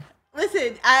of that.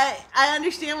 Listen, I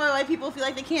understand why white people feel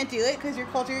like they can't do it because your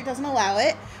culture doesn't allow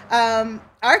it.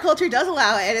 Our culture does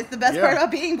allow it, and it's the best part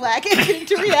about being black and getting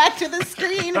to react to the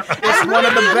screen. It's one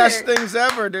of the best things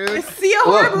ever, dude. See a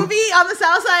horror movie on the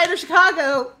south side of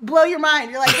Chicago, blow your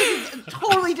mind. You're like, this is a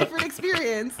totally different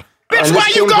experience. Bitch,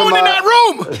 why you going in that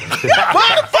room?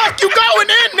 Why the fuck you going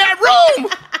in that room?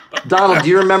 Donald, do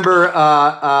you remember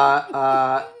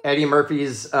Eddie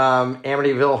Murphy's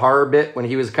Amityville Horror bit when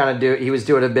he was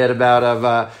doing a bit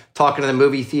about talking to the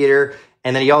movie theater,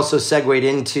 and then he also segued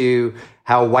into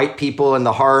how white people in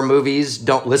the horror movies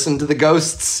don't listen to the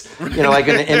ghosts. Like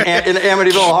in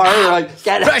Amityville Horror, they're like,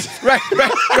 get it. Right.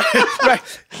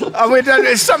 I mean,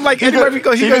 it's something like Eddie Murphy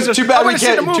goes, too bad we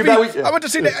can't. I went to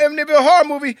see the Amityville Horror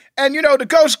movie, and the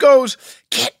ghost goes,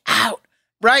 get out,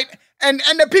 right? And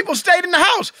the people stayed in the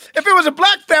house. If it was a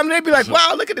black family, they'd be like,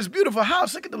 wow, look at this beautiful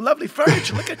house. Look at the lovely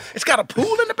furniture. It's got a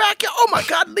pool in the backyard. Oh, my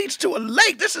God, it leads to a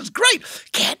lake. This is great.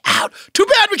 Get out. Too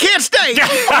bad we can't stay.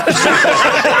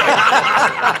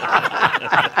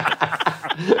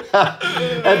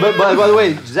 But by the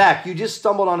way, Zach, you just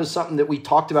stumbled onto something that we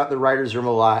talked about in the writer's room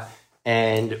a lot,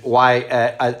 and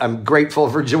why I'm grateful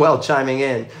for Joelle chiming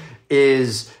in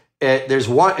is... there's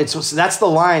one. That's the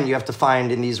line you have to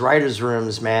find in these writers'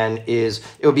 rooms, man. It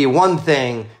would be one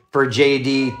thing for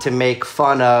JD to make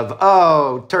fun of,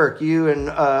 oh, Turk, you and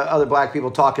other black people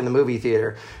talk in the movie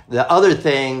theater. The other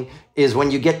thing is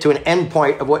when you get to an end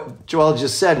point of what Joelle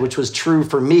just said, which was true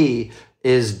for me,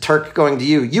 is Turk going to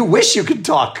you. You wish you could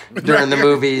talk during the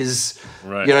movies.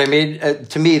 Right. You know what I mean?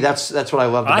 To me, that's what I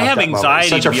loved about that moment. Anxiety.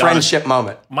 Such a friendship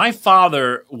moment. My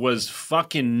father was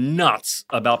fucking nuts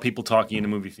about people talking in a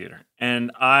movie theater.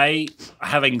 And I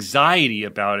have anxiety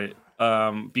about it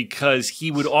because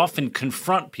he would often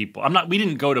confront people. We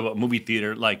didn't go to a movie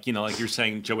theater like you're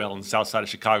saying, Joelle, in the south side of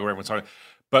Chicago, where everyone's talking.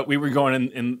 But we were going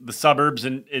in the suburbs,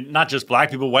 and not just black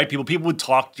people, white people. People would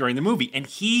talk during the movie. And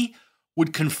he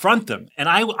would confront them. And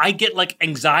I get like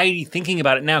anxiety thinking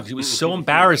about it now because it was so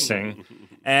embarrassing.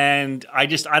 And I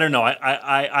don't know.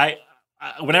 I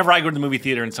whenever I go to the movie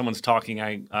theater and someone's talking,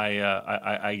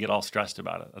 I get all stressed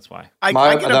about it. That's why.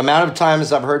 The amount of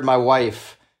times I've heard my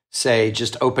wife say,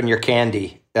 just open your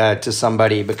candy to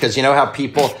somebody, because you know how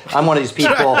I'm one of these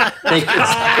people think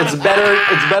it's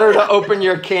better to open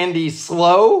your candy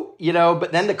slow,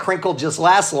 but then the crinkle just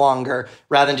lasts longer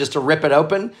rather than just to rip it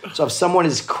open. So if someone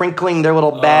is crinkling their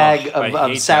little bag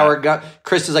of sour gum,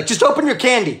 Chris is like, just open your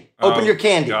candy. Open your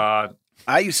candy. God.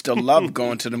 I used to love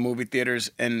going to the movie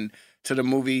theaters and to the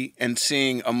movie and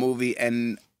seeing a movie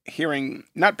and hearing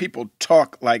not people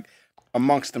talk like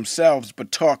amongst themselves,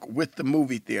 but talk with the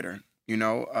movie theater.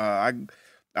 I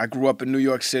grew up in New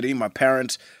York City. My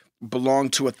parents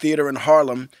belonged to a theater in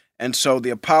Harlem, and so the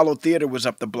Apollo Theater was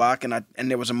up the block, and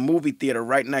there was a movie theater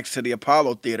right next to the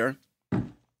Apollo Theater.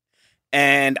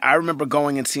 And I remember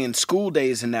going and seeing School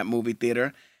Days in that movie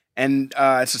theater, and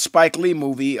it's a Spike Lee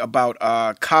movie about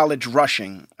college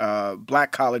rushing,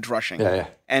 black college rushing. Yeah.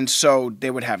 And so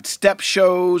they would have step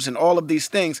shows and all of these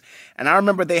things. And I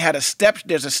remember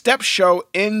there's a step show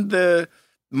in the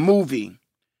movie,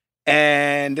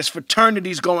 and this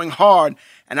fraternity's going hard.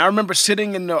 And I remember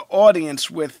sitting in the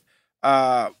audience with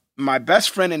my best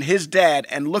friend and his dad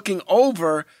and looking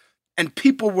over, and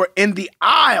people were in the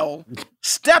aisle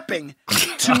stepping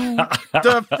to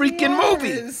the freaking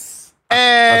movie.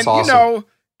 And, awesome.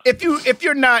 if you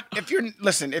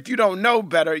don't know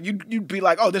better, you'd be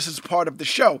like, oh, this is part of the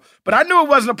show. But I knew it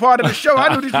wasn't a part of the show.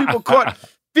 I knew these people caught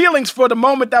feelings for the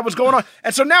moment that was going on.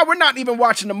 And so now we're not even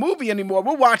watching the movie anymore.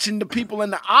 We're watching the people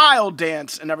in the aisle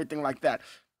dance and everything like that.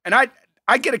 And I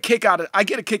get a kick out of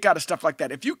stuff like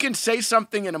that. If you can say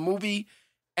something in a movie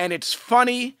and it's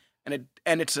funny and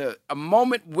it's a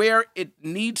moment where it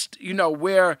needs,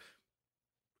 where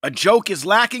a joke is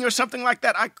lacking or something like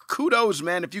that, kudos,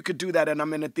 man, if you could do that and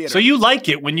I'm in a theater. So you like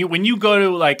it when you go to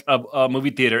like a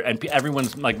movie theater and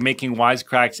everyone's like making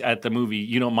wisecracks at the movie,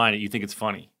 you don't mind it, you think it's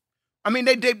funny. I mean,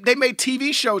 they made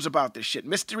TV shows about this shit,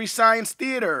 Mystery Science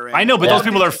Theater. I know, but those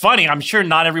people are funny. I'm sure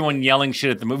not everyone yelling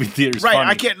shit at the movie theater is right, funny.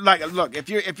 I can't look.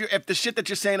 If the shit that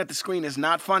you're saying at the screen is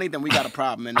not funny, then we got a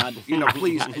problem. And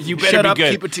please, you better shut be up,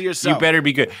 good. Keep it to yourself. You better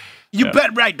be good.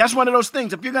 Right. That's one of those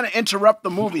things. If you're gonna interrupt the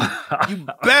movie, you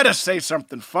better say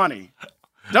something funny.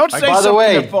 Don't say something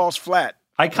that falls flat.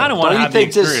 I kind of want to have the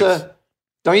experience.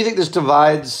 Don't you think this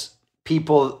divides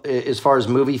people as far as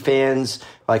movie fans?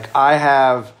 Like, I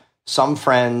have some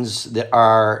friends that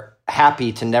are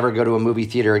happy to never go to a movie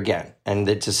theater again, and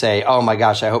that to say, oh my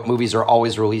gosh, I hope movies are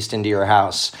always released into your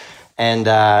house. And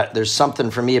there's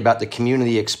something for me about the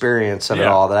community experience of it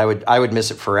all that I would miss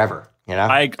it forever.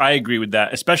 I agree with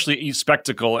that, especially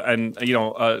spectacle, and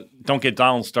don't get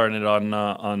Donald started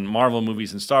on Marvel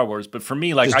movies and Star Wars. But for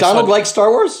me, like, does Donald like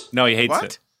Star Wars? No, he hates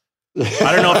it.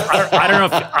 I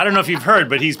don't know if you've heard,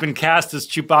 but he's been cast as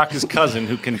Chewbacca's cousin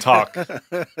who can talk.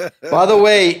 By the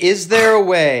way, is there a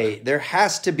way? There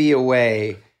has to be a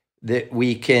way that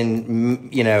we can,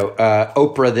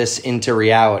 Oprah this into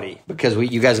reality, because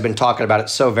you guys have been talking about it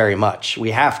so very much.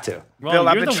 We have to. Well,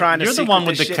 Bill, you're the one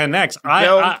with the connects.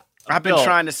 I've been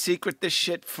trying to secret this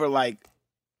shit for like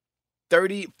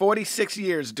 46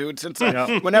 years, dude. Since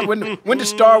when did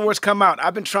Star Wars come out?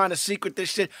 I've been trying to secret this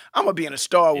shit. I'm gonna be in a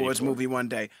Star Wars movie one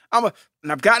day. And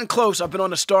I've gotten close. I've been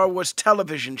on a Star Wars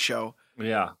television show.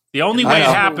 Yeah. The only way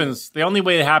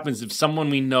it happens if someone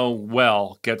we know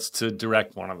well gets to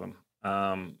direct one of them.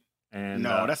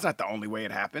 That's not the only way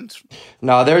it happens.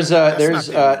 No, there's 3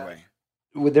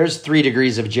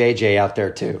 degrees of JJ out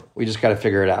there too. We just got to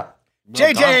figure it out.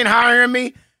 JJ ain't hiring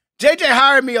me. JJ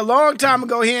hired me a long time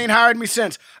ago. He ain't hired me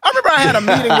since. I remember I had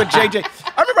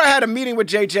a meeting with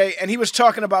JJ. And he was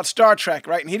talking about Star Trek,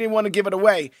 right? And he didn't want to give it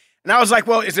away. And I was like,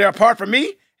 well, is there a part for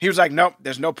me? He was like, nope,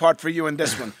 there's no part for you in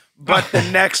this one. But the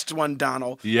next one,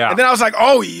 Donald. Yeah. And then I was like,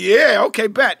 oh, yeah, okay,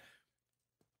 bet.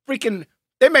 Freaking,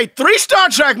 they made 3 Star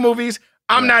Trek movies.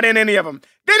 I'm not in any of them.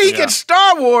 Then he gets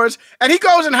Star Wars, and he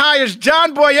goes and hires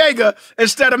John Boyega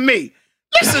instead of me.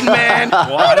 Listen, man,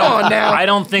 hold on now. I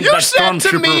don't think that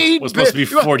Stormtrooper was supposed to be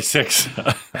 46.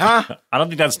 Huh? I don't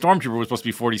think that Stormtrooper was supposed to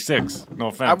be 46. No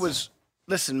offense.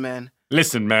 Listen, man. By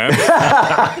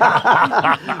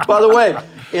the way,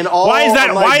 why is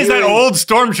that old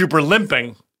Stormtrooper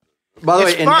limping? By the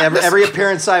way, in every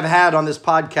appearance I've had on this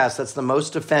podcast, that's the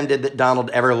most offended that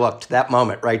Donald ever looked. That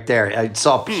moment right there. I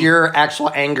saw pure actual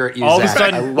anger at you, all Zach. Of a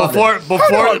sudden, before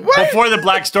the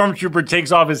black Stormtrooper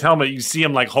takes off his helmet, you see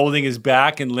him like holding his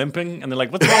back and limping, and they're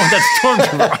like, what's wrong with that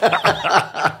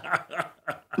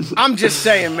Stormtrooper? I'm just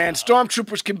saying, man.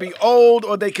 Stormtroopers can be old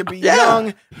or they can be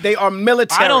young. They are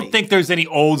military. I don't think there's any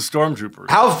old stormtroopers.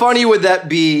 How funny would that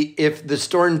be if the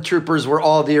stormtroopers were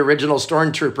all the original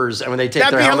stormtroopers, and when they take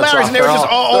their helmets off, and they were just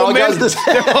all old men.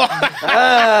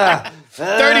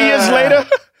 30 years later.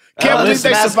 Can't believe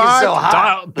they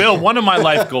survived. Bill, one of my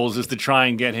life goals is to try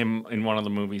and get him in one of the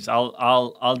movies.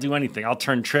 I'll do anything. I'll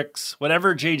turn tricks,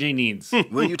 whatever JJ needs.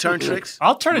 Will you turn tricks?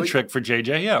 I'll turn a trick for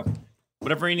JJ. Yeah,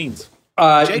 whatever he needs.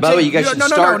 JJ, by the way, you guys should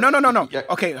start. No. Yeah.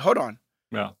 Okay, hold on.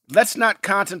 Yeah. Let's not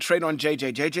concentrate on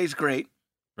JJ. JJ's great.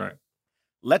 Right.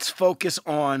 Let's focus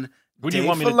on Dave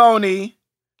Filoni.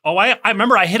 Oh, I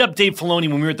remember I hit up Dave Filoni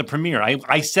when we were at the premiere.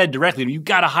 I said directly, you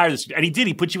got to hire this. And he did.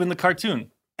 He put you in the cartoon.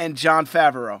 And Jon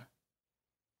Favreau.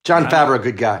 Jon Favreau,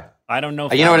 good guy. I don't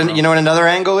know. You know what another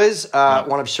angle is?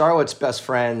 One of Charlotte's best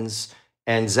friends,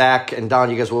 and Zach and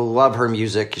Don, you guys will love her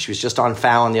music. She was just on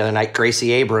Fallon the other night.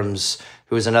 Gracie Abrams,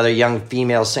 who is another young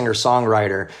female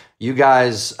singer-songwriter. You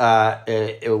guys,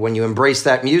 when you embrace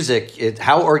that music,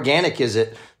 how organic is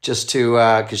it just to,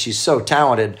 because she's so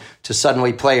talented, to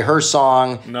suddenly play her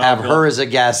song, her as a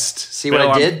guest. See what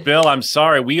I did? Bill, I'm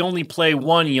sorry. We only play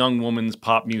one young woman's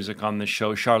pop music on this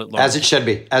show, Charlotte Lawrence. As it should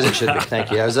be. Thank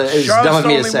you. It was dumb of me to say. Charlotte's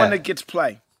the only one that gets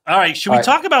play. All right. Should we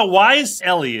talk about why is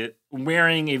Elliot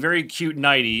wearing a very cute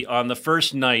nightie on the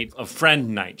first night of Friend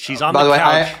Night? She's on the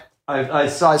couch. I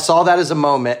saw that as a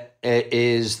moment.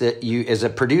 Is that you, as a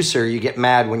producer, you get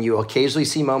mad when you occasionally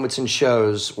see moments in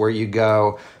shows where you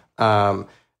go,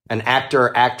 an actor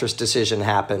or actress decision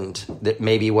happened that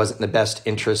maybe wasn't in the best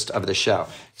interest of the show.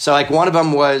 So like one of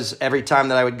them was every time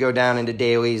that I would go down into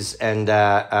dailies and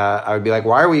I would be like,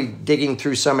 why are we digging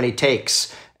through so many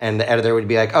takes? And the editor would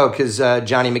be like, oh, because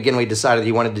Johnny McGinley decided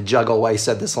he wanted to juggle while he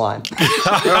said this line.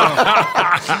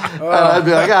 I'd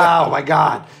be like, oh my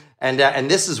God. And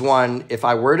this is one, if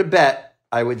I were to bet,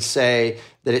 I would say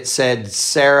that it said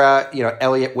Sarah,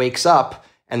 Elliot wakes up,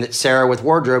 and that Sarah with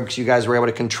wardrobe, because you guys were able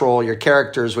to control your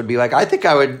characters, would be like, I think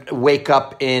I would wake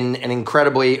up in an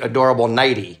incredibly adorable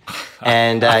nightie.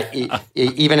 And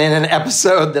even in an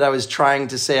episode that I was trying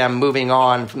to say I'm moving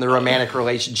on from the romantic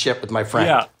relationship with my friend.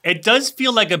 Yeah, it does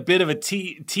feel like a bit of a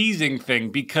teasing thing,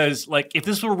 because like if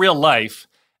this were real life,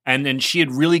 and then she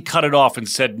had really cut it off and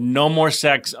said, no more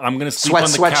sex, I'm going to sleep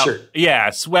on the couch. Sweatshirt. Yeah,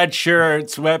 sweatshirt,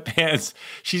 sweatpants.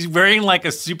 She's wearing like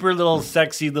a super little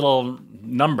sexy little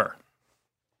number.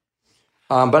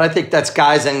 But I think that's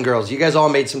guys and girls. You guys all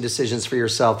made some decisions for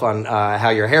yourself on how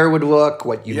your hair would look,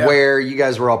 what you'd wear. You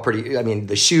guys were all pretty,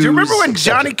 the shoes. Do you remember when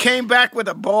Johnny came back with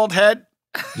a bald head?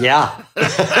 Yeah.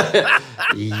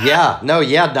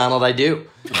 Donald, I do.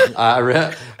 I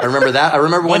remember that. I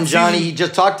remember when Johnny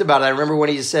just talked about it. I remember when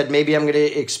he said, maybe I'm going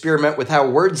to experiment with how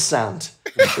words sound.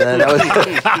 That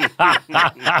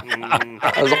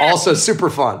was also super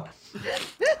fun.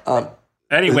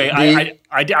 Anyway, I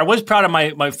was proud of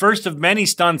my first of many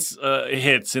stunts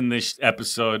hits in this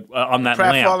episode on that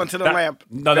lamp. Fall into the lamp.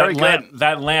 No,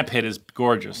 that lamp hit is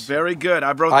gorgeous. Very good.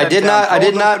 I wrote that down. I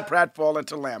did not. Pratt fall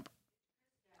into lamp.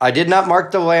 I did not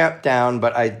mark the lamp down,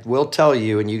 but I will tell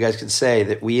you, and you guys could say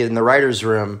that we in the writers'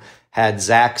 room had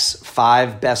Zach's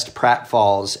 5 best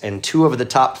pratfalls, and 2 of the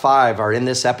top 5 are in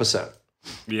this episode.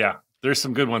 Yeah, there's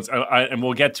some good ones, and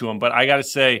we'll get to them. But I got to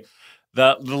say,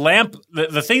 the lamp,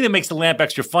 the thing that makes the lamp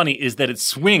extra funny is that it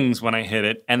swings when I hit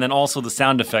it, and then also the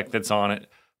sound effect that's on it.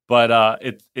 But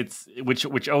it's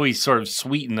which always sort of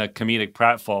sweeten a comedic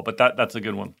pratfall. But that's a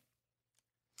good one.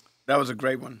 That was a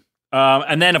great one.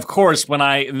 And then, of course,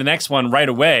 the next one right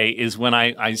away is when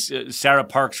Sarah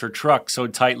parks her truck so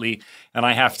tightly, and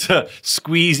I have to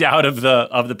squeeze out of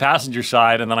the passenger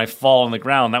side, and then I fall on the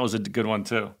ground. That was a good one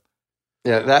too.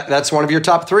 Yeah, that's one of your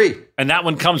top 3, and that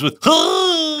one comes with.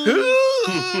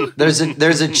 There's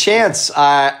a chance.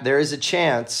 There is a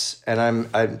chance, and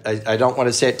I don't want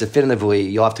to say it definitively.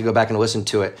 You'll have to go back and listen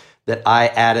to it. That I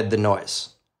added the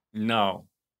noise. No.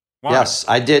 Why? Yes,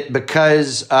 I did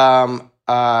because.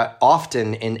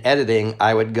 Often in editing,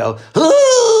 I would go,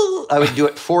 I would do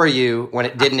it for you when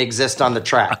it didn't exist on the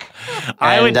track.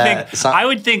 I would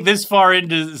think this far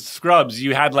into Scrubs,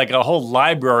 you had like a whole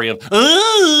library of.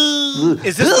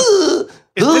 This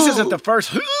isn't the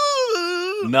first.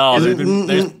 No,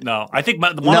 no. I think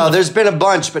there's been a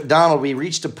bunch, but Donald, we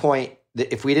reached a point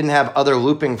that if we didn't have other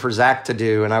looping for Zach to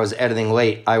do, and I was editing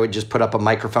late, I would just put up a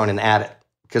microphone and add it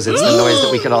because it's the noise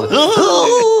that we could all.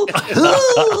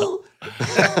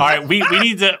 All right, we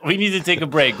need to take a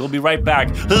break. We'll be right back.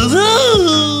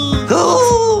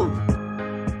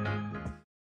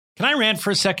 Can I rant for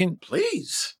a second?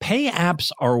 Please. Pay apps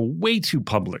are way too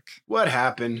public. What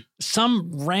happened?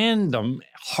 Some random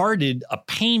hearted a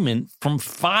payment from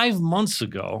 5 months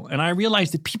ago, and I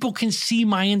realized that people can see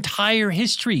my entire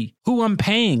history, who I'm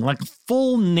paying, like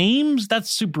full names.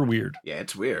 That's super weird. Yeah,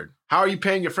 it's weird. How are you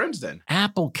paying your friends then?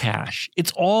 Apple Cash.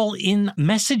 It's all in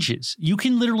messages. You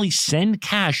can literally send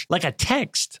cash like a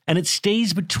text, and it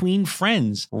stays between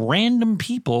friends. Random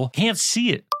people can't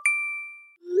see it.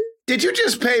 Did you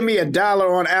just pay me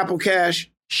 $1 on Apple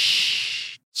Cash?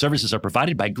 Shh. Services are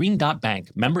provided by Green Dot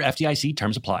Bank. Member FDIC.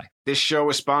 Terms apply. This show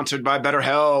is sponsored by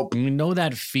BetterHelp. You know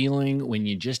that feeling when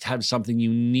you just have something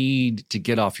you need to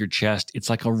get off your chest? It's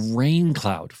like a rain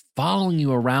cloud following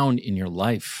you around in your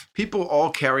life. People all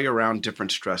carry around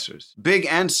different stressors, big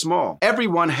and small.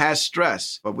 Everyone has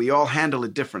stress, but we all handle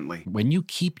it differently. When you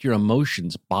keep your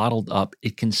emotions bottled up,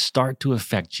 it can start to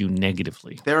affect you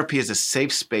negatively. Therapy is a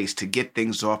safe space to get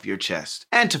things off your chest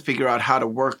and to figure out how to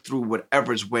work through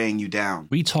whatever's weighing you down.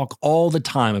 We talk all the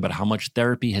time about how much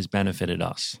therapy has benefited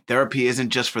us. Therapy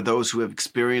isn't just for those who have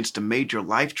experienced a major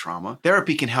life trauma.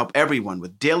 Therapy can help everyone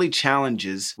with daily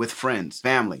challenges with friends,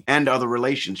 family, and other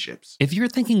relationships. If you're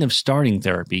thinking of starting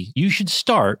therapy, you should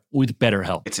start with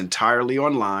BetterHelp. It's entirely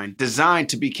online, designed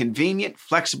to be convenient,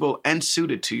 flexible, and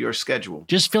suited to your schedule.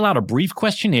 Just fill out a brief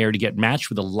questionnaire to get matched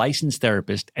with a licensed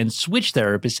therapist and switch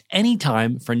therapists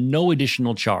anytime for no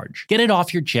additional charge. Get it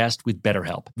off your chest with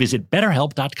BetterHelp. Visit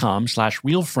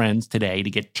BetterHelp.com/realfriends today to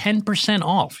get 10%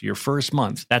 off your first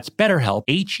month. That's BetterHelp,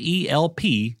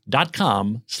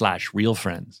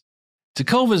 HELP.com/realfriends.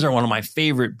 Tecovas are one of my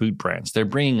favorite boot brands. They're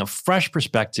bringing a fresh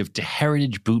perspective to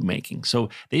heritage boot making. So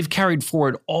they've carried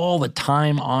forward all the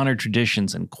time-honored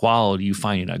traditions and quality you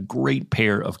find in a great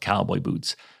pair of cowboy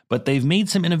boots. But they've made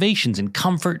some innovations in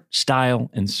comfort,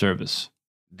 style, and service.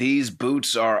 These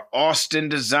boots are Austin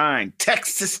designed,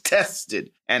 Texas tested,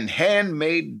 and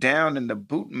handmade down in the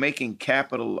boot-making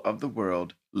capital of the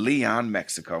world, Leon,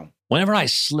 Mexico. Whenever I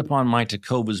slip on my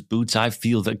Tecovas boots, I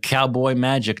feel the cowboy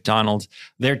magic, Donald.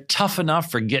 They're tough enough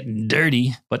for getting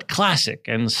dirty, but classic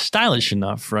and stylish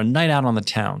enough for a night out on the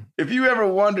town. If you ever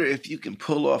wonder if you can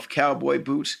pull off cowboy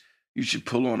boots, you should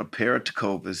pull on a pair of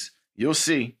Tecovas. You'll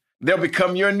see. They'll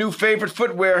become your new favorite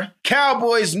footwear.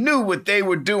 Cowboys knew what they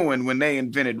were doing when they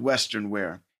invented Western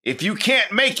wear. If you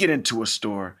can't make it into a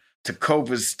store,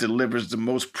 Tecovas delivers the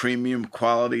most premium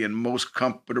quality and most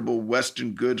comfortable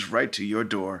Western goods right to your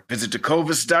door. Visit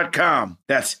Tecovas.com.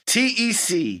 That's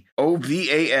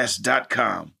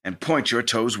TECOVAS.com and point your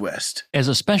toes west. As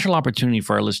a special opportunity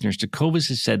for our listeners, Tecovas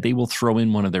has said they will throw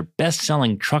in one of their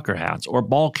best-selling trucker hats or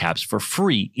ball caps for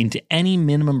free into any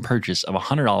minimum purchase of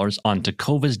 $100 on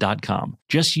Tecovas.com.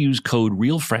 Just use code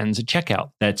REALFRIENDS at checkout.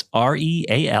 That's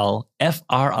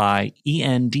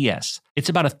REALFRIENDS. It's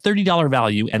about a $30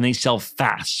 value, and they sell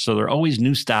fast, so there are always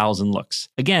new styles and looks.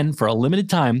 Again, for a limited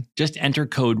time, just enter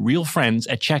code REALFRIENDS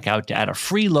at checkout to add a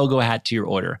free logo hat to your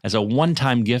order as a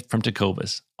one-time gift from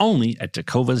Tecovas, only at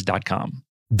Tecovas.com.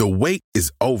 The wait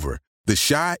is over. The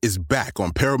Chi is back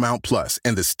on Paramount Plus,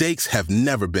 and the stakes have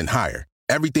never been higher.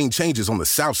 Everything changes on the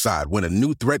South Side when a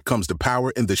new threat comes to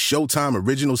power in the Showtime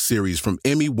original series from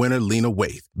Emmy winner Lena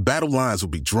Waithe. Battle lines will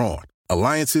be drawn,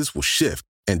 alliances will shift,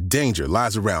 and danger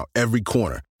lies around every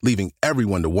corner, leaving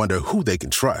everyone to wonder who they can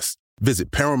trust.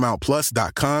 Visit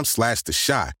ParamountPlus.com/The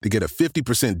Chi to get a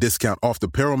 50% discount off the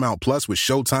Paramount Plus with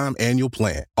Showtime annual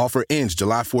plan. Offer ends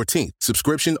July 14th.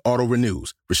 Subscription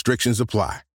auto-renews. Restrictions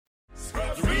apply.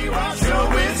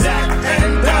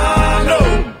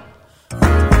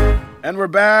 And we're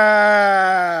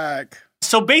back.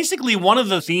 So basically, one of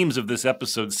the themes of this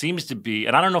episode seems to be,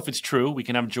 and I don't know if it's true, we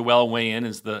can have Joelle weigh in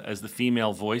as the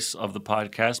female voice of the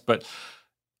podcast, but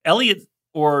Elliot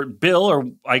or Bill,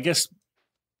 or I guess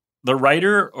the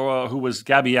writer, who was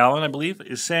Gabby Allen, I believe,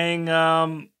 is saying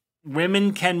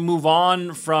women can move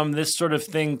on from this sort of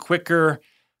thing quicker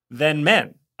than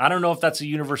men. I don't know if that's a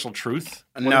universal truth.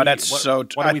 No, that's so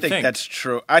true. I think that's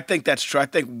true. I think that's true. I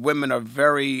think women are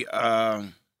very,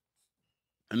 and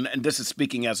this is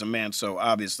speaking as a man, so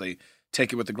obviously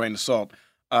take it with a grain of salt.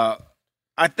 I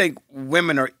think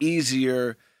women are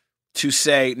easier to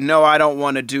say, no, I don't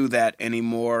want to do that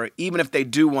anymore, even if they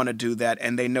do want to do that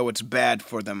and they know it's bad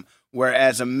for them.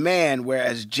 Whereas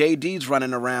JD's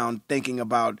running around thinking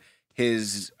about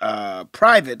his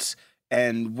privates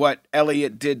and what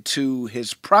Elliot did to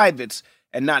his privates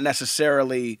and not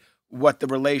necessarily what the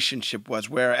relationship was.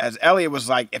 Whereas Elliot was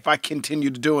like, if I continue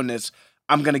doing this,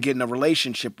 I'm going to get in a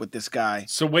relationship with this guy.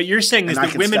 So what you're saying is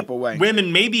that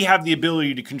women maybe have the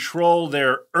ability to control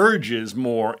their urges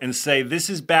more and say, this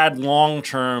is bad long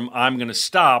term, I'm going to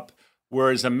stop.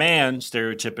 Whereas a man,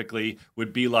 stereotypically,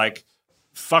 would be like,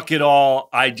 fuck it all.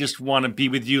 I just want to be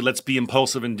with you. Let's be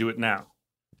impulsive and do it now.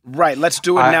 Right. Let's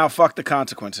do it now. Fuck the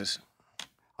consequences.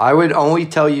 I would only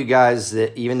tell you guys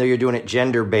that even though you're doing it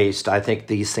gender-based, I think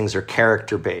these things are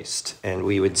character-based. And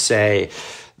we would say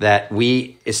that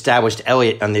we established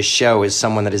Elliot on this show as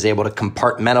someone that is able to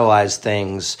compartmentalize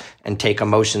things and take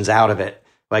emotions out of it.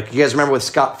 Like, you guys remember with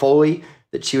Scott Foley,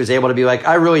 that she was able to be like,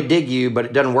 I really dig you, but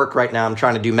it doesn't work right now. I'm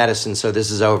trying to do medicine, so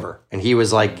this is over. And he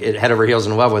was like head over heels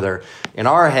in love with her. In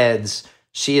our heads,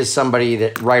 she is somebody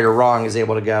that, right or wrong, is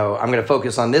able to go, I'm going to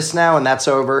focus on this now and that's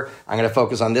over. I'm going to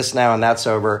focus on this now and that's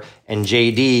over. And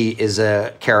JD is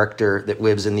a character that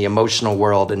lives in the emotional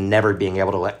world and never being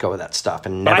able to let go of that stuff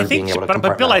and never being able to compartmentalize.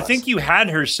 But Bill, I think you had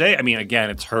her say, I mean, again,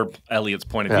 it's Elliot's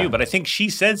point of view, but I think she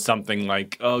said something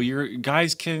like, oh,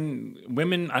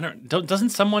 doesn't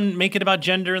someone make it about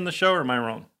gender in the show, or am I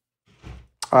wrong?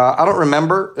 I don't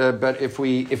remember, but if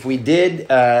we did,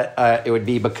 it would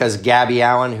be because Gabby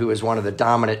Allen, who is one of the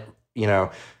dominant,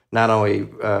 not only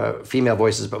female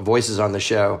voices but voices on the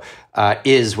show,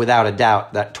 is without a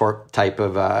doubt that type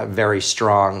of very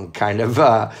strong kind of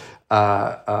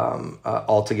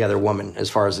altogether woman as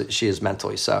far as she is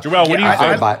mentally. So, Joel, what do you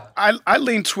think? I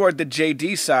lean toward the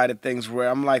JD side of things, where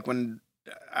I'm like and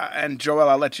Joel,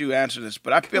 I'll let you answer this,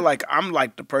 but I feel like I'm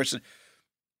like the person.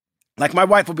 Like, my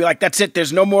wife will be like, that's it.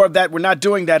 There's no more of that. We're not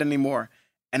doing that anymore.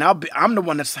 And I'm the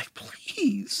one that's like,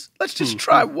 please, let's just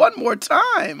try one more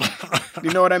time.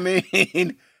 You know what I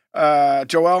mean?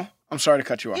 Joel, I'm sorry to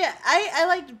cut you off. Yeah, I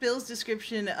liked Bill's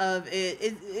description of it.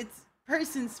 It's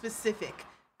person specific,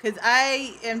 because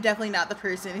I am definitely not the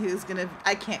person who's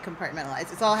I can't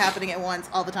compartmentalize. It's all happening at once,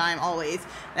 all the time, always.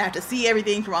 And I have to see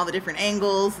everything from all the different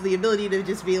angles. The ability to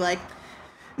just be like,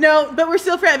 no, but we're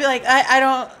still friends. I'd be like,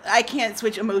 I can't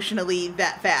switch emotionally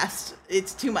that fast.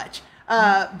 It's too much.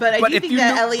 But I do think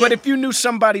that Elliot. But if you knew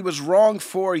somebody was wrong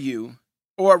for you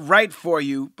or right for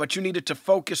you, but you needed to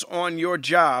focus on your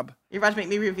job. You're about to make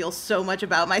me reveal so much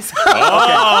about myself.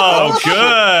 Oh,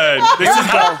 good.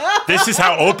 This is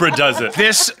how Oprah does it.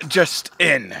 This just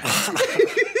in.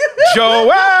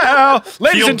 Joel,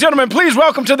 ladies and gentlemen, please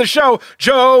welcome to the show,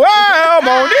 Joel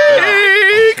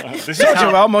Monique.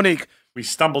 Joel Monique. We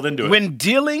stumbled into it. When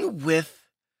dealing with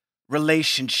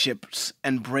relationships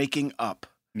and breaking up,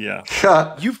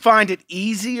 you find it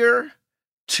easier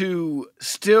to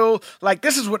still, like,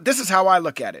 this is how I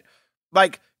look at it.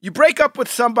 Like, you break up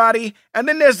with somebody, and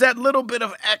then there's that little bit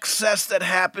of excess that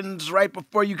happens right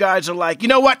before you guys are like, you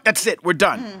know what? That's it. We're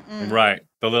done. Mm-hmm. Right.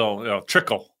 The little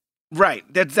trickle. Right.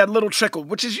 That's that little trickle,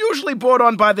 which is usually brought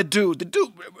on by the dude. The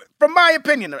dude, from my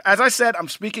opinion, as I said, I'm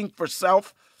speaking for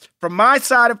self. From my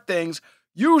side of things,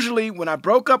 usually when I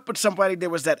broke up with somebody, there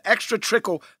was that extra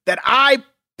trickle that I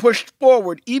pushed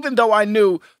forward, even though I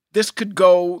knew this could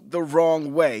go the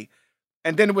wrong way.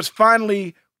 And then it was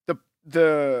finally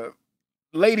the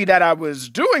lady that I was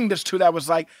doing this to that was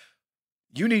like,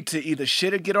 you need to either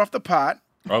shit or get off the pot.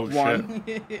 Oh, one.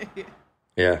 shit.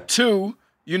 Yeah. Two,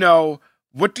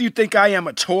 what do you think I am,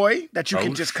 a toy that you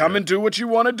can just come and do what you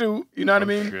want to do? You know what I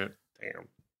mean? Shit. Damn.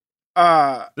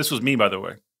 This was me, by the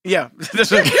way. Yeah.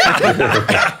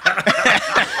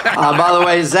 By the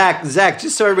way, Zach,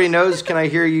 just so everybody knows, can I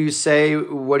hear you say,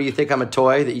 what do you think, I'm a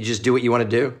toy, that you just do what you want to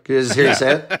do? Can I just hear you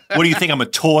say it? What do you think, I'm a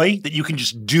toy that you can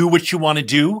just do what you want to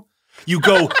do? You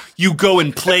go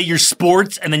and play your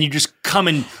sports, and then you just come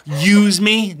and use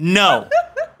me? No.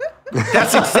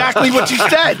 That's exactly what you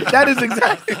said. That is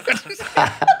exactly what you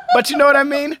said. But you know what I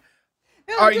mean?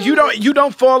 You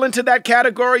don't fall into that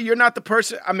category. You're not the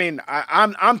person. I mean,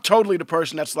 I'm totally the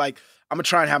person that's like, I'm gonna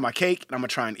try and have my cake and I'm gonna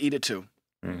try and eat it too.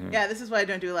 Mm-hmm. Yeah, this is why I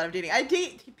don't do a lot of dating. I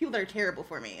date people that are terrible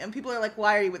for me, and people are like,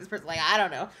 "Why are you with this person?" Like, I don't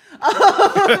know.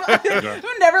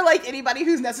 I've never liked anybody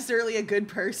who's necessarily a good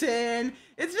person.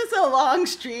 It's just a long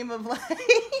stream of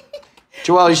like.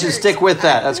 Joel, you should stick with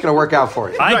that. That's going to work out for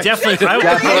you. I definitely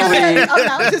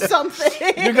amount to something.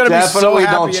 You're going to be so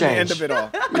happy at the end of it all.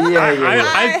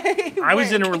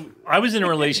 I was in a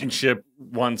relationship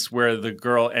once where the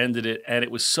girl ended it, and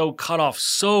it was so cut off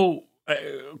so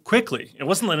quickly. It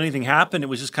wasn't letting anything happen. It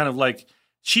was just kind of like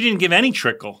she didn't give any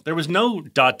trickle. There was no ...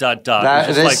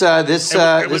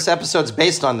 This episode's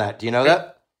based on that. Do you know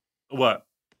that? What?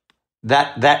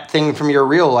 That thing from your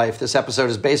real life. This episode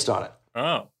is based on it.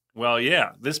 Oh. Well,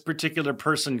 yeah. This particular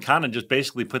person kind of just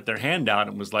basically put their hand out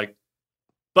and was like,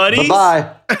 buddies?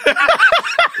 Bye-bye.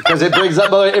 Because it brings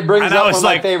up one of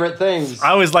my favorite things.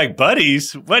 I was like,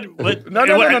 buddies? What? No.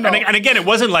 And again, it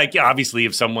wasn't like, obviously,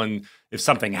 if someone if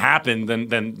something happened,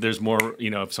 then there's more,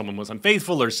 if someone was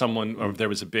unfaithful or if there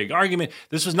was a big argument.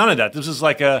 This was none of that. This was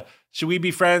like should we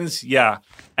be friends? Yeah.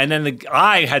 And then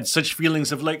I had such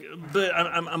feelings of like, but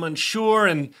I'm unsure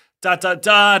and ...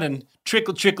 and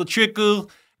trickle, trickle, trickle.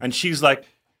 And she's like,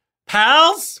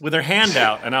 pals, with her hand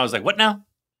out. And I was like, what now?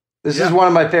 This is one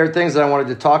of my favorite things that I wanted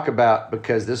to talk about,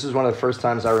 because this is one of the first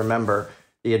times I remember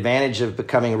the advantage of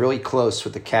becoming really close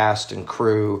with the cast and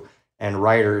crew and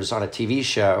writers on a TV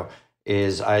show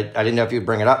is I didn't know if you'd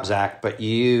bring it up, Zach, but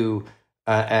you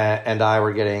and I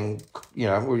were getting, we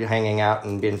were hanging out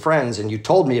and being friends, and you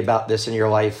told me about this in your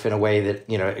life in a way that,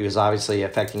 it was obviously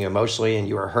affecting you emotionally and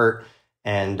you were hurt.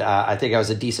 And I think I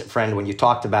was a decent friend when you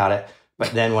talked about it.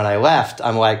 But then when I left,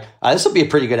 I'm like, this will be a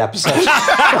pretty good episode.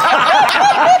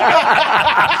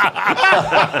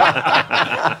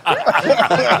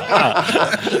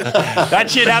 That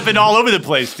shit happened all over the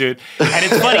place, dude. And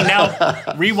it's funny now,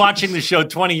 rewatching the show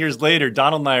 20 years later,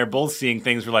 Donald and I are both seeing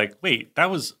things. We're like, wait, that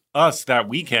was us that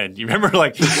weekend. You remember?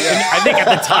 Like, I think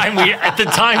at the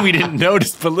time we didn't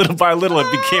notice, but little by little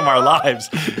it became our lives.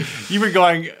 You were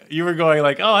going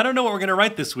like, oh, I don't know what we're gonna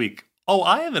write this week. Oh,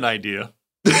 I have an idea.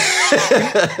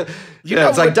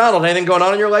 It's like, Donald, anything going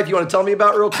on in your life you want to tell me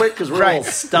about real quick? Because we're all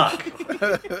stuck.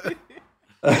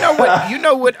 You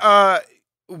know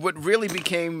what really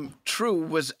became true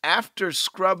was after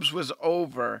Scrubs was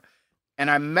over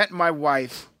and I met my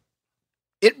wife,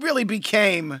 it really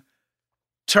became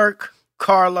Turk,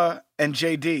 Carla, and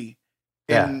JD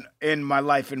in my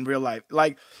life, in real life.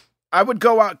 Like, I would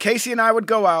go out, Casey and I would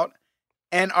go out,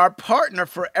 and our partner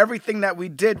for everything that we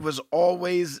did was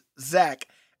always Zach.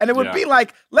 And it would be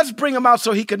like, let's bring him out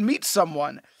so he could meet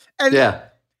someone. And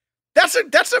that's a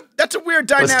weird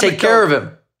dynamic. Let's take care of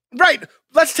him. Right.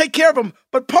 Let's take care of him.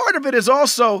 But part of it is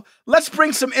also, let's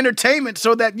bring some entertainment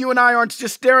so that you and I aren't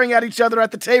just staring at each other at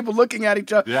the table, looking at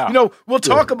each other. Yeah. We'll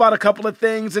talk about a couple of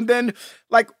things, and then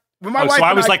like when my wife. So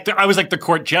I was like the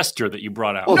court jester that you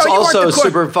brought out. Well, it's also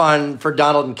super fun for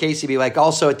Donald and Casey to be like,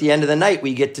 also at the end of the night,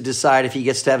 we get to decide if he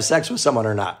gets to have sex with someone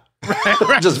or not.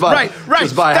 Right. Just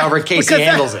by however Casey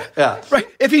handles it. Yeah. Right.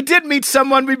 If he did meet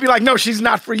someone, we'd be like, no, she's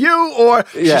not for you, or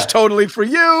she's totally for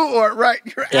you, or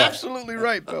You're absolutely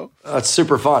right, Bill. It's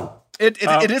super fun. It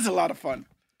is a lot of fun.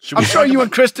 I'm sure you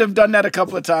and Krista have done that a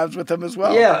couple of times with him as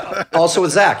well. Yeah. Also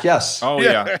with Zach, yes. Oh,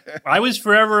 yeah. I was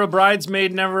forever a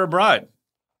bridesmaid, never a bride.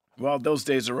 Well, those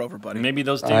days are over, buddy. Maybe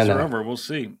those days are over. We'll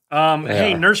see.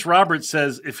 Hey, Nurse Roberts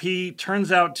says, if he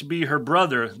turns out to be her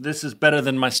brother, this is better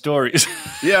than my stories.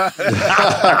 Yeah.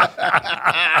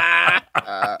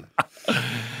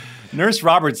 Nurse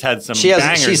Roberts had some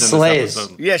bangers she slays. In this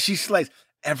episode. Yeah, she slays.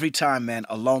 Every time, man.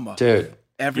 Aloma. Dude.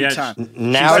 Every time.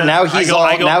 Now he's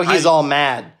all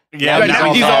mad. Yeah,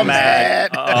 now he's all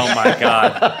mad. Oh my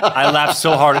God. I laughed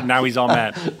so hard at Now He's All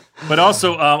Mad. But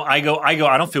also, I go, I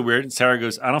don't feel weird. And Sarah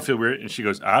goes, I don't feel weird. And she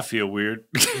goes, I feel weird.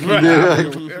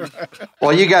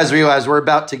 Well, you guys realize we're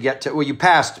about to get to, you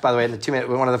passed, by the way, in the 2 minutes.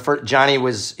 One of the first, Johnny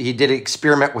he did an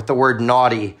experiment with the word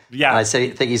naughty. Yeah. And I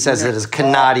think he says it as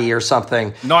kanati or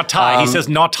something. Naughty. He says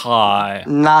naughty.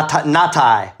 Naughty.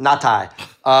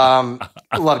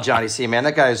 Love Johnny C, man.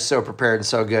 That guy is so prepared and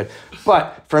so good.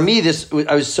 But for me,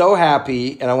 I was so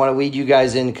happy, and I want to lead you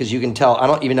guys in because you can tell, I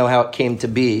don't even know how it came to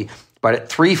be, but at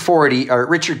 3:40,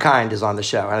 Richard Kind is on the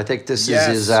show, and I think this is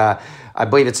his, I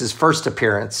believe it's his first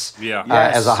appearance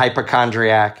as a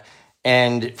hypochondriac.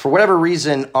 And for whatever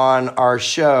reason on our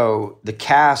show, the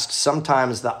cast,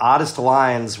 sometimes the oddest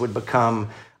lines would become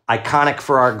iconic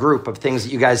for our group of things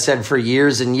that you guys said for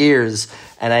years and years,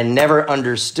 and I never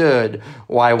understood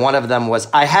why one of them was,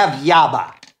 I have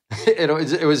yaba.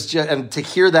 It was just, and to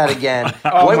hear that again,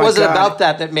 what was it about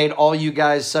that made all you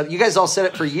guys all said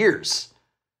it for years?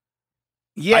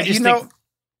 Yeah,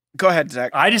 go ahead,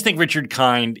 Zach. I just think Richard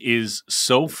Kind is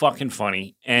so fucking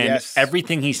funny, and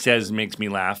everything he says makes me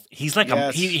laugh. He's like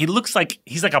he looks like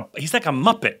he's like a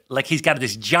Muppet. Like he's got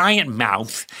this giant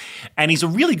mouth, and he's a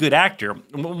really good actor.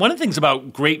 One of the things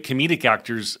about great comedic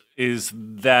actors is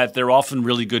that they're often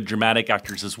really good dramatic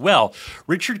actors as well.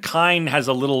 Richard Kind has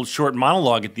a little short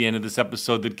monologue at the end of this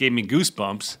episode that gave me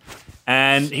goosebumps.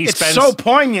 And it's so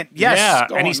poignant. Yes. Yeah.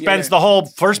 And he spends the whole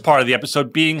first part of the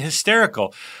episode being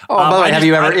hysterical. Oh, by the way,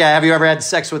 have you ever had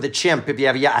sex with a chimp? If you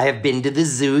have, I have been to the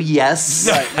zoo. Yes.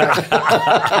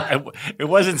 It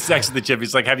wasn't sex with the chimp.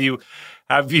 It's like, have you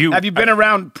been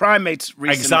around primates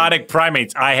recently? Exotic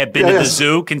primates. I have been to the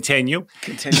zoo. Continue.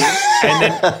 And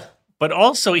then, but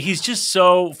also, he's just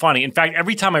so funny. In fact,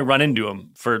 every time I run into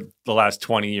him for the last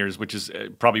 20 years, which is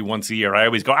probably once a year, I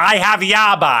always go, I have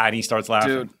yaba. And he starts laughing.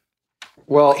 Dude.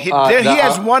 Well, he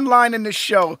has one line in the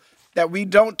show that we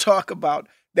don't talk about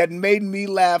that made me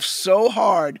laugh so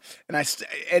hard. And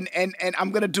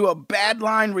I'm going to do a bad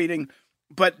line reading,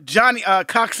 but Johnny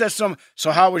Cox says to him,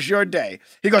 "So how was your day?"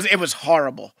 He goes, "It was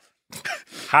horrible."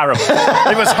 Horrible.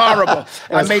 It was horrible.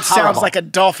 I made sounds like a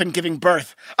dolphin giving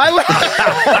birth. I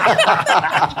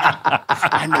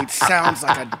made sounds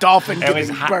like a dolphin giving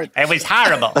birth. It was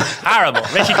horrible. Horrible.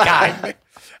 Richard Kind.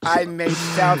 I made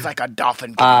sounds like a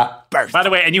dolphin giving birth. By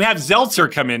the way, and you have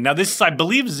Zeltzer come in. Now, this is, I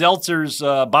believe, Zeltzer's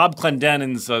Bob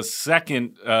Clendenin's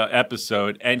second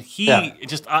episode. And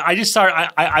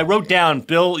I wrote down,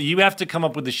 Bill, you have to come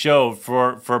up with a show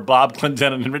for Bob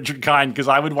Clendenin and Richard Kind, because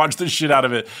I would watch the shit out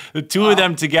of it. The two of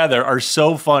them together are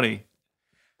so funny.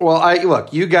 Well,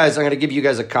 look, you guys, I'm going to give you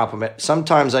guys a compliment.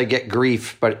 Sometimes I get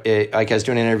grief, but like I was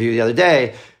doing an interview the other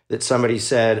day that somebody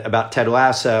said about Ted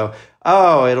Lasso,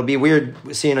 "Oh, it'll be weird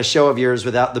seeing a show of yours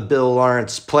without the Bill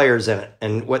Lawrence players in it."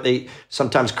 And what they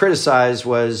sometimes criticized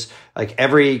was like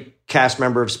every cast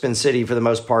member of Spin City, for the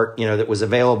most part, that was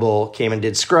available, came and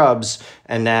did Scrubs.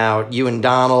 And now you and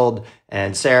Donald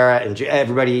and Sarah and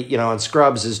everybody, on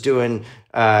Scrubs is doing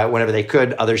whenever they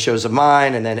could other shows of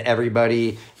mine. And then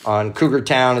everybody on Cougar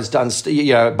Town has done,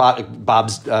 Bob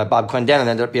Clendenin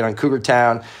ended up being on Cougar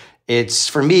Town. It's,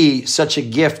 for me, such a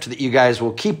gift that you guys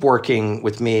will keep working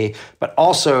with me, but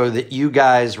also that you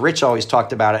guys, Rich always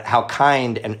talked about it, how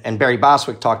kind, and Barry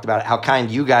Bostwick talked about it, how kind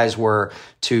you guys were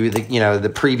to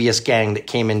the previous gang that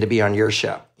came in to be on your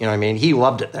show. You know what I mean? He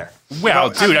loved it there. Well,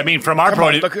 dude, from our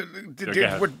point of view,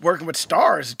 we're working with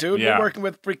stars, dude. Yeah. We're working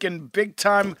with freaking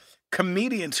big-time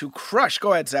comedians who crush.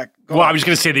 Go ahead, Zach. I was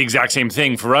going to say the exact same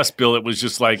thing. For us, Bill, it was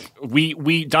just like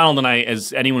we Donald and I,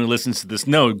 as anyone who listens to this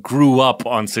know, grew up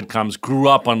on sitcoms, grew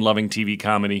up on loving TV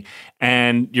comedy,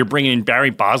 and you're bringing in Barry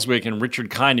Bostwick and Richard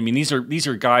Kind. I mean, these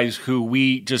are guys who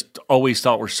we just always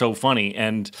thought were so funny,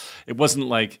 and it wasn't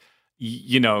like,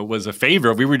 it was a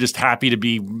favor. We were just happy to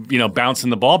be, bouncing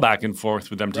the ball back and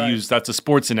forth with them. That's a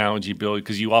sports analogy, Bill,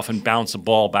 because you often bounce a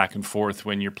ball back and forth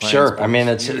when you're playing. Sure. Sports. I mean,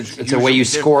 it's a way you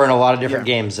score in a lot of different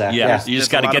games, Zach. Yeah. You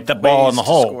just got to get the ball in the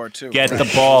hole. Get the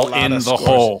ball in the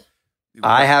hole.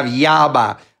 I have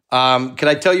Yaba. Could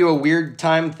I tell you a weird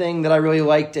time thing that I really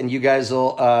liked, and you guys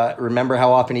will remember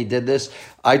how often he did this?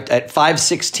 At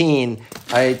 5:16,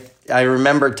 I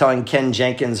remember telling Ken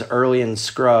Jenkins early in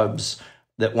Scrubs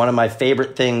that one of my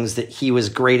favorite things that he was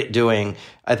great at doing,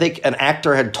 I think an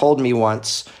actor had told me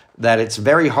once that it's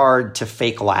very hard to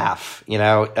fake laugh,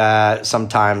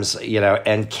 sometimes,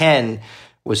 and Ken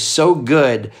was so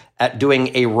good at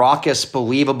doing a raucous,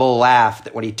 believable laugh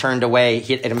that when he turned away,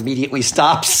 it immediately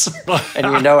stops. And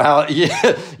you know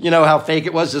how fake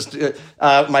it was. Just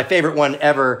my favorite one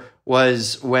ever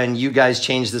was when you guys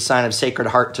changed the sign of Sacred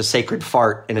Heart to Sacred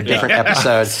Fart in a different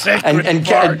episode. and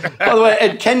Ken, by the way,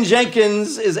 and Ken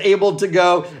Jenkins is able to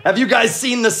go, "Have you guys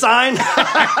seen the sign?"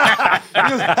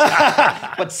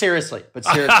 But seriously, we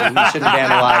shouldn't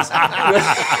vandalize.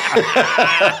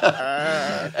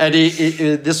 And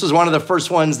this was one of the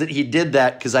first ones that he did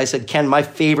that, because I said, "Ken, my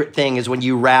favorite thing is when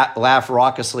you laugh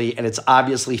raucously and it's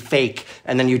obviously fake,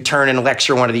 and then you turn and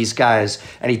lecture one of these guys."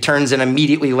 And he turns and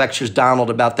immediately lectures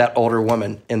Donald about that older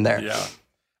woman in there. Yeah.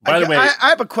 By the way, I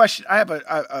have a question. I have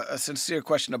a sincere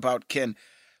question about Ken.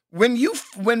 When you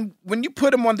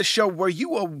put him on the show, were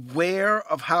you aware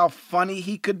of how funny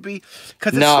he could be?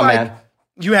 Because man,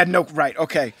 you had no right.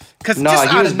 Okay, because he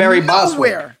was Barry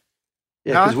Bostwick.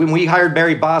 Yeah, because when we hired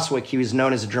Barry Bostwick, he was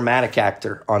known as a dramatic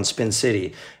actor on Spin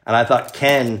City, and I thought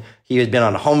Ken, he had been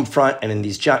on Homefront and in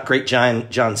these great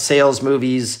John Sayles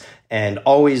movies, and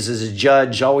always as a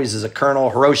judge, always as a colonel,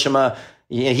 Hiroshima.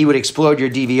 He would explode your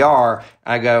DVR.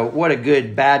 I go, what a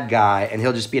good bad guy. And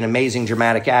he'll just be an amazing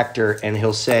dramatic actor. And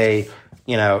he'll say,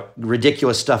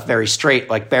 ridiculous stuff very straight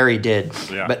like Barry did.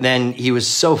 Yeah. But then he was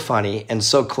so funny and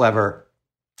so clever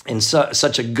and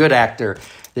such a good actor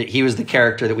that he was the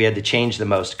character that we had to change the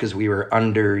most because we were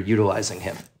underutilizing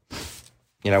him.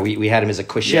 We had him as a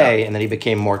cliche, and then he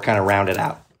became more kind of rounded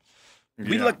out.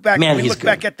 We look back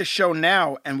at the show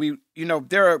now, and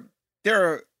there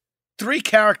are three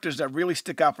characters that really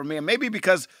stick out for me, and maybe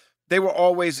because they were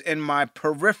always in my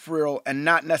peripheral and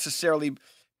not necessarily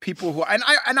people who. And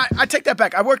I take that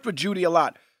back. I worked with Judy a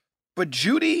lot, but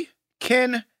Judy,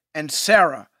 Ken, and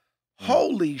Sarah,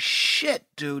 holy shit,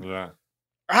 dude! Yeah.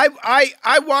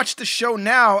 I watch the show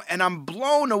now, and I'm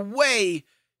blown away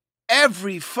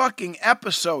every fucking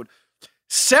episode.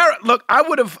 Sarah, look,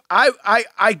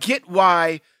 I get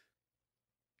why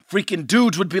freaking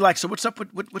dudes would be like, so what's up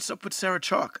with Sarah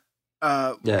Chalk?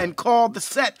 and call the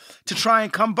set to try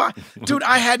and come by. Dude,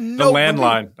 I had no the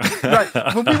landline.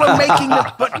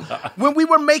 When we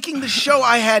were making the show,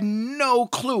 I had no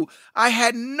clue. I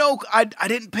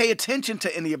didn't pay attention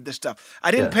to any of this stuff.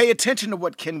 I didn't pay attention to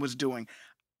what Ken was doing.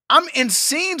 I'm in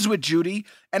scenes with Judy,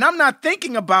 and I'm not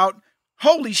thinking about,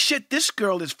 holy shit, this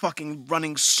girl is fucking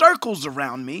running circles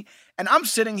around me. And I'm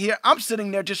sitting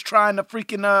there just trying to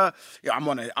freaking,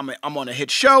 I'm on a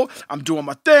hit show. I'm doing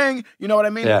my thing. You know what I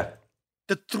mean? Yeah.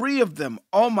 The three of them,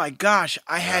 oh my gosh,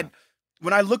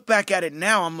 when I look back at it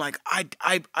now, I'm like,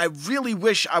 I really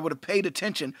wish I would have paid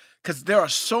attention, because there are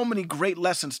so many great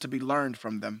lessons to be learned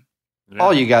from them. Yeah.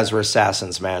 All you guys were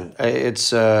assassins, man.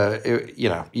 It's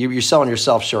you're selling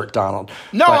yourself short, Donald.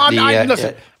 No,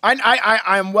 listen.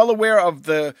 I am well aware of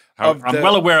I'm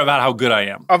well aware about how good I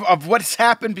am of what's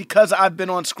happened because I've been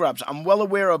on Scrubs. I'm well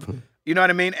aware of, you know what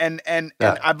I mean, and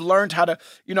I've learned how to,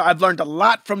 I've learned a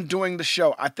lot from doing the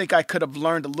show. I think I could have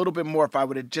learned a little bit more if I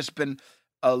would have just been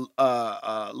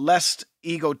less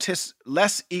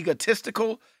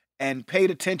egotistical and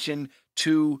paid attention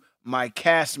to my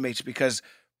castmates, because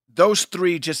those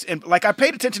three I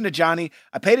paid attention to Johnny,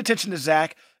 I paid attention to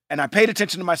Zach, and I paid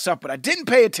attention to myself, but I didn't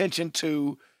pay attention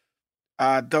to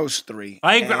those three.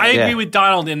 I agree with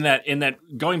Donald in that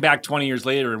going back 20 years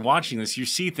later and watching this, you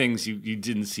see things you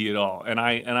didn't see at all, and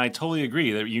I totally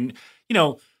agree that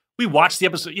we watched the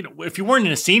episode. If you weren't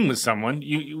in a scene with someone,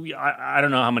 I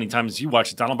don't know how many times you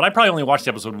watched it, Donald, but I probably only watched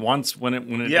the episode once when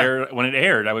it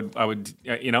aired. I would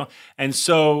and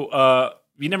so.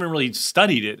 You never really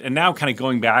studied it, and now kind of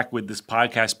going back with this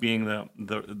podcast being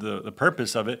the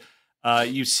purpose of it,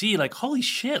 you see like, holy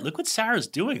shit, look what Sarah's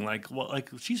doing.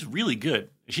 She's really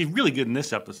good. She's really good in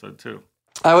this episode too.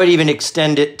 I would even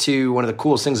extend it to one of the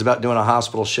coolest things about doing a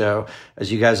hospital show,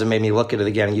 as you guys have made me look at it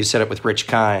again, and you said it with Rich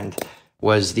Kind,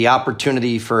 was the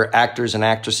opportunity for actors and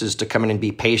actresses to come in and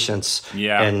be patients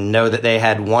and know that they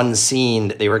had one scene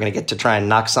that they were going to get to try and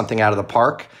knock something out of the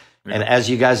park. Yeah. And as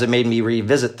you guys have made me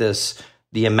revisit this,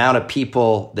 the amount of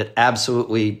people that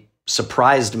absolutely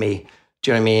surprised me,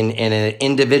 do you know what I mean, in an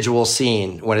individual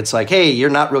scene when it's like, hey, you're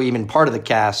not really even part of the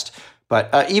cast.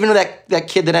 But even that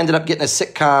kid that ended up getting a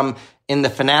sitcom in the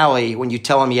finale, when you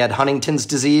tell him he had Huntington's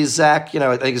disease, Zach,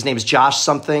 I think his name is Josh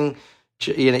something,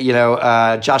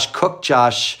 Josh Cook,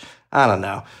 I don't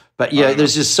know. But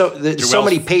there's just so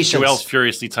many patients. Joel's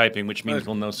furiously typing, which means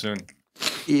we'll know soon.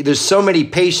 There's so many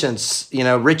patients,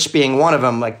 Rich being one of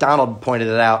them, like Donald pointed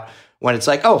it out, when it's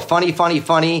like, oh, funny.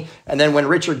 And then when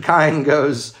Richard Kind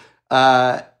goes,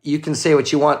 you can say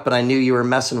what you want, but I knew you were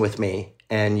messing with me.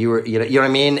 And you were, you know what I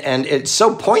mean? And it's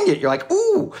so poignant. You're like,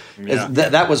 ooh. Yeah.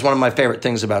 That was one of my favorite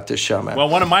things about this show, man. Well,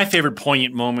 one of my favorite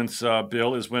poignant moments,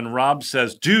 Bill, is when Rob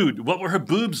says, dude, what were her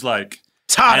boobs like?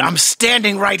 Todd, I'm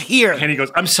standing right here. And he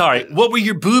goes, I'm sorry, what were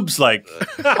your boobs like?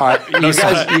 All right,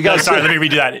 you guys. Sorry, let me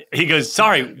redo that. He goes,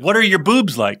 sorry, what are your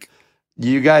boobs like?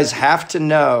 You guys have to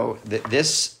know that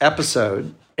this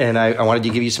episode, and I wanted to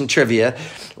give you some trivia,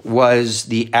 was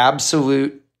the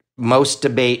absolute most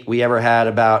debate we ever had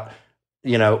about,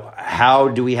 how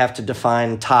do we have to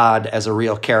define Todd as a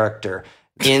real character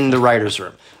in the writer's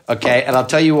room? Okay, and I'll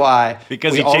tell you why.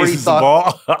 Because he chases the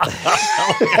ball?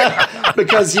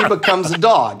 Because he becomes a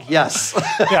dog, yes.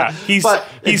 Yeah,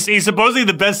 he's supposedly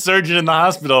the best surgeon in the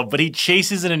hospital, but he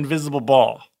chases an invisible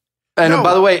ball. And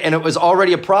by the way, and it was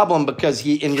already a problem because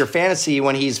in your fantasy,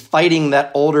 when he's fighting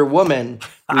that older woman,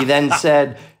 we then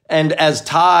said, and as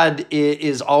Todd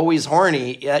is always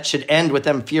horny, that should end with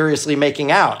them furiously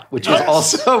making out, which was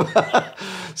also,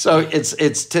 so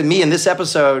it's to me in this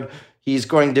episode, he's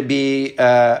going to be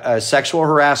a sexual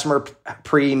harasser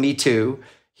pre-Me Too.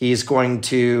 He's going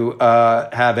to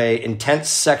have a intense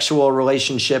sexual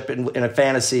relationship in a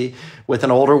fantasy with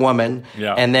an older woman.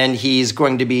 Yeah. And then he's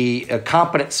going to be a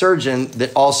competent surgeon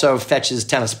that also fetches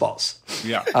tennis balls.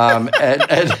 Yeah.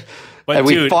 And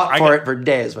we fought for it for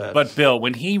days. But Bill,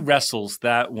 when he wrestles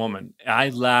that woman, I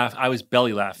laugh. I was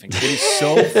belly laughing. It is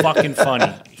so fucking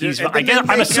funny.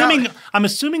 I'm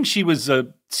assuming she was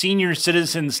a senior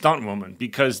citizen stunt woman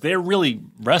because they're really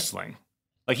wrestling.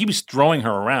 Like he was throwing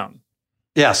her around.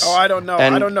 Yes. Oh, I don't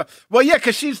know. Well, yeah,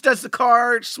 because she does the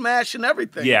car smash and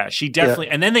everything. Yeah, she definitely.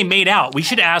 Yeah. And then they made out. We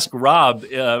should ask Rob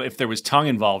if there was tongue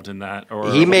involved in that. Or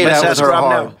he made out with her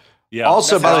hard. Now. Yeah.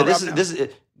 Also, by the way, this is.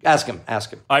 Ask him. All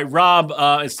right, Rob.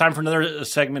 It's time for another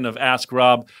segment of Ask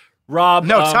Rob. Rob.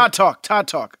 No, Todd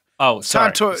Talk. Oh,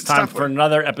 sorry. It's time for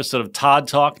another episode of Todd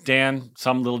Talk. Dan,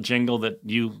 some little jingle that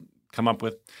you come up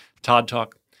with. Todd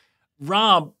Talk.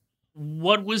 Rob,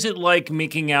 what was it like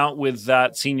making out with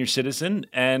that senior citizen?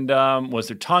 And was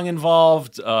there tongue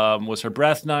involved? Was her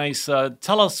breath nice?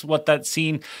 Tell us what that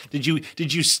scene. Did you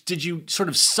sort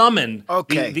of summon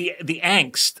the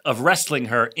angst of wrestling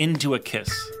her into a kiss?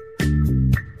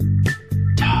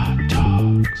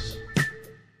 Dogs.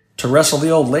 To wrestle the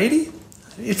old lady?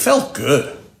 It felt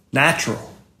good,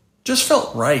 natural, just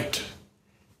felt right.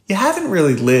 You haven't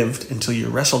really lived until you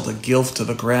wrestled a gilf to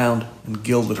the ground and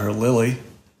gilded her lily.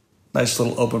 Nice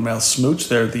little open mouth smooch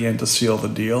there at the end to seal the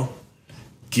deal.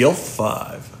 Gilf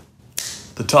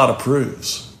 5. The Todd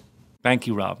approves. Thank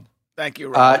you, Rob. Thank you,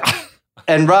 Rob.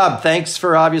 And Rob, thanks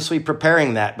for obviously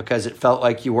preparing that, because it felt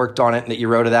like you worked on it and that you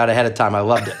wrote it out ahead of time. I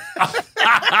loved it.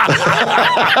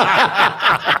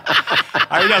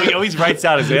 I know he always writes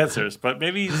out his answers, but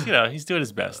maybe he's doing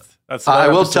his best. That's I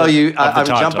will tell you, I'm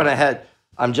jumping ahead.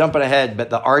 I'm jumping ahead, but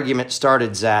the argument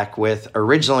started, Zach, with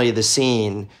originally the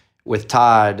scene with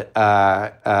Todd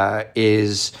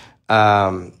is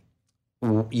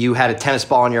you had a tennis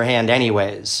ball in your hand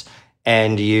anyways,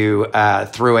 and you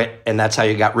threw it, and that's how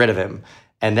you got rid of him.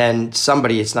 And then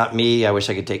somebody, it's not me, I wish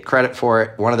I could take credit for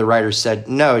it, one of the writers said,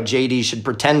 no, JD should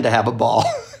pretend to have a ball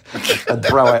and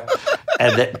throw it.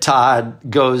 And that Todd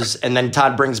goes, and then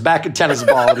Todd brings back a tennis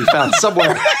ball that he found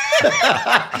somewhere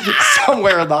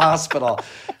in the hospital.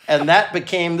 And that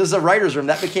became, this is a writer's room,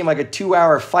 that became like a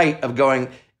 2-hour fight of going,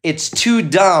 it's too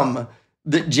dumb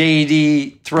that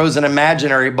JD throws an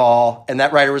imaginary ball. And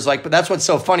that writer was like, but that's what's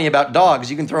so funny about dogs.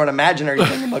 You can throw an imaginary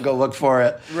thing and they'll go look for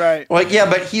it. Right. Like, yeah,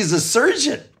 but he's a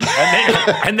surgeon.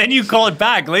 And then you call it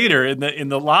back later in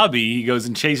the lobby. He goes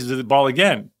and chases the ball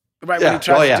again. Right, when he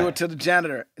tries to do it to the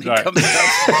janitor. And he comes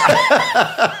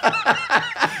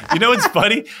You know what's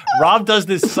funny? Rob does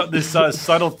this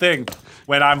subtle thing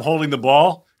when I'm holding the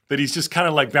ball that he's just kind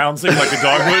of like bouncing like a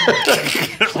dog would.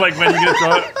 Like when you get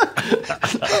throw it.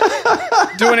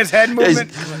 Doing his head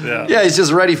movement. Yeah, he's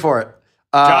just ready for it.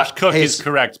 Josh Cook is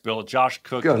correct, Bill. Josh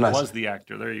Cook was the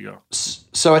actor. There you go.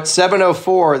 So at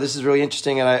 7:04, this is really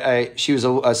interesting, and she was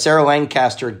a Sarah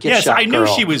Lancaster gift shop girl. Yes, I knew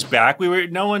she was back.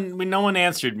 No one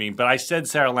answered me, but I said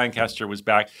Sarah Lancaster was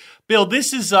back. Bill,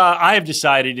 this is I have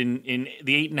decided in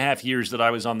the 8.5 years that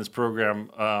I was on this program,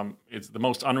 it's the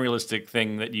most unrealistic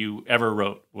thing that you ever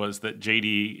wrote was that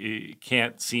JD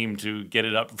can't seem to get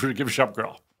it up for a gift shop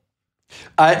girl.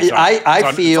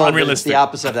 I feel it's the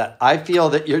opposite of that. I feel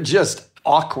that you're just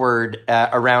awkward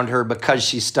around her because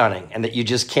she's stunning, and that you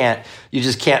just can't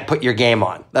put your game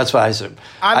on. That's what I assume.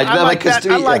 I like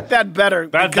that better.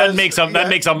 That makes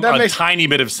a tiny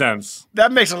bit of sense.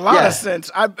 That makes a lot of sense.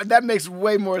 That makes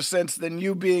way more sense than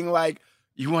you being like,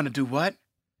 you want to do what?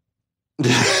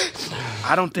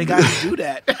 I don't think I can do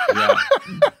that. Yeah.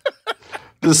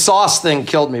 The sauce thing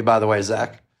killed me, by the way,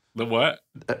 Zach. The what?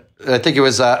 I think it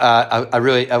was.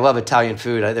 I love Italian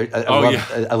food.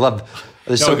 I love.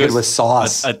 They're so good with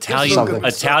sauce.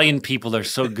 Italian people are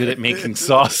so good at making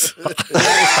sauce.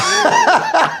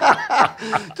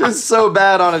 Just so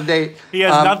bad on a date. He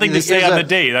has nothing to say on the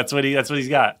date. That's what he's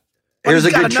got. Here's a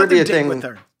good trivia thing.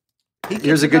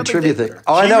 Here's a good trivia thing.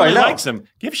 Oh, I know. Likes him.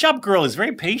 Gift shop girl is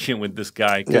very patient with this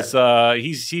guy because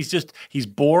he's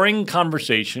boring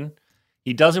conversation.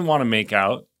 He doesn't want to make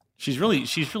out. She's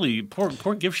really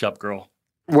poor gift shop girl.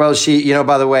 Well,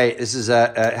 by the way, this is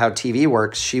how TV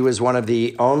works. She was one of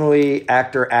the only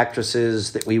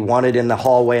actresses that we wanted in the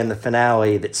hallway in the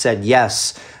finale that said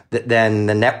yes, that then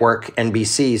the network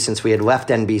NBC, since we had left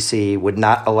NBC, would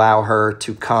not allow her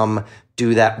to come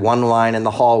do that one line in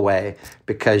the hallway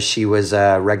because she was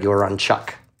a regular on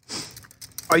Chuck.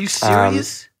 Are you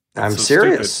serious? I'm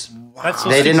serious. Wow.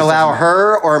 They didn't allow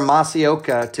her or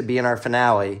Masioka to be in our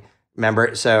finale.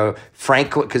 Remember, so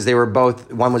Frank, because they were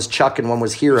both, one was Chuck and one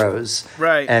was Heroes,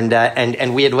 right?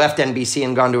 And we had left NBC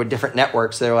and gone to a different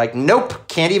network, so they were like, nope,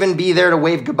 can't even be there to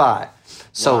wave goodbye.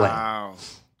 So lame.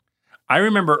 I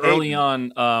remember early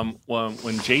on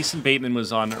when Jason Bateman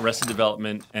was on Arrested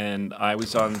Development and I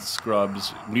was on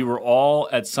Scrubs. We were all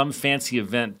at some fancy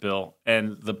event, Bill,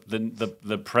 and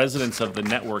the presidents of the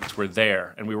networks were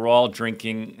there, and we were all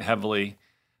drinking heavily.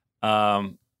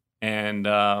 And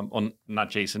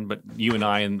not Jason, but you and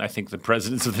I think the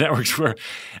presidents of the networks were,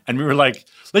 and we were like,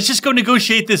 let's just go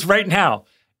negotiate this right now.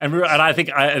 And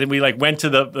we like went to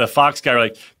the Fox guy. We're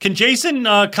like, can Jason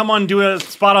come on do a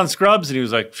spot on Scrubs? And he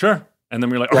was like, sure. And then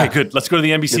we were like, okay, good. Let's go to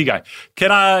the NBC guy.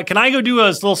 Can I go do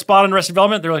a little spot on Arrested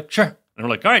Development? They're like, sure. And we're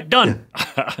like, all right, done.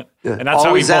 And that's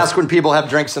always how we ask when people have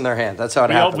drinks in their hand. That's how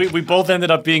it happens. We both ended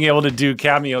up being able to do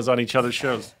cameos on each other's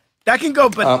shows. That can go,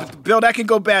 Bill, that can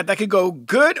go bad. That could go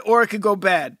good or it could go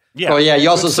bad. Yeah. Oh, yeah. You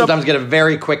also sometimes get a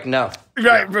very quick no.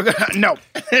 Right. No.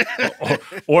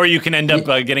 or you can end up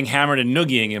getting hammered and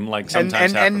noogieing him like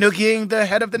sometimes and noogieing the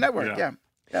head of the network. Yeah.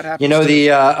 That happens. You know,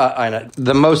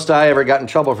 the most I ever got in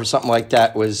trouble for something like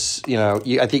that was,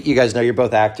 I think you guys know you're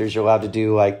both actors. You're allowed to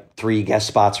do like 3 guest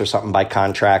spots or something by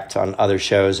contract on other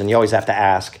shows, and you always have to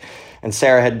ask. And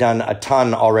Sarah had done a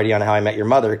ton already on How I Met Your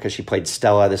Mother because she played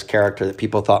Stella, this character that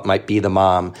people thought might be the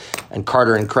mom. And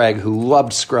Carter and Craig, who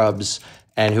loved Scrubs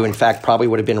and who in fact probably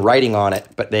would have been writing on it,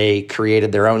 but they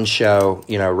created their own show,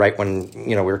 right when,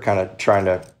 we were kind of trying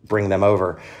to bring them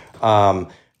over.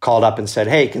 Called up and said,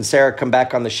 hey, can Sarah come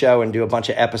back on the show and do a bunch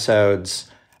of episodes?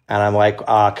 And I'm like,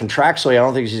 contractually, I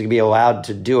don't think she's going to be allowed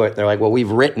to do it. They're like, well, we've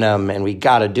written them and we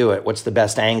got to do it. What's the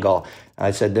best angle? And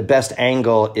I said, the best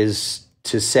angle is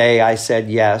to say I said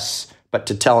yes, but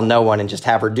to tell no one and just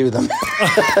have her do them.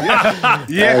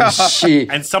 Yeah.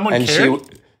 And someone cared?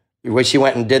 She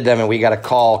went and did them, and we got a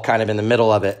call kind of in the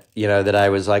middle of it, that I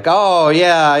was like, oh,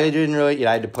 yeah, I didn't really,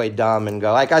 I had to play dumb and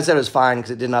go, like I said, it was fine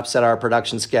because it didn't upset our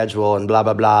production schedule and blah,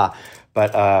 blah, blah.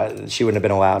 But she wouldn't have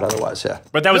been allowed otherwise, yeah.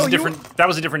 But that was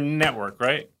a different network,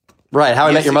 right? Right. How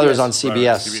I Met Your Mother was on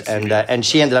CBS. CBS. And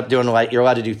she ended up doing, you're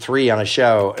allowed to do 3 on a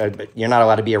show, but you're not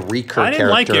allowed to be a recur character. I didn't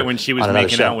like it when she was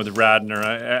making show. out with Radner.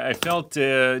 I felt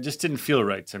just didn't feel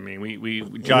right to me.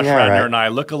 Josh Radner and I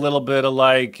look a little bit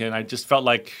alike, and I just felt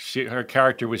like her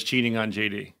character was cheating on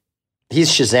JD. He's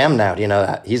Shazam now. Do you know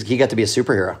that? He got to be a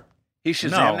superhero. He's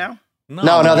Shazam now?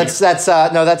 No, that's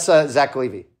Zach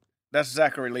Levy. That's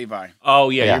Zachary Levi.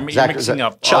 Oh, yeah. You're mixing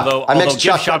up. Chuck. I mixed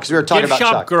Chuck because we were talking about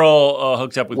Chuck. Shop Girl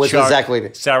hooked up with Chuck. Zach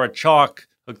Levy. Sarah Chalk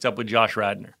hooked up with Josh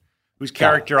Radner, whose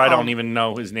character I don't even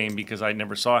know his name because I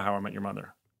never saw How I Met Your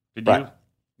Mother. Did you?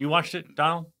 You watched it,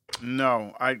 Donald?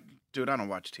 No. I don't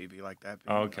watch TV like that.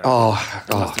 Oh, okay.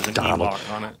 Donald.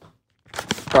 On it.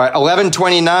 All right,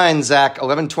 11:29, Zach.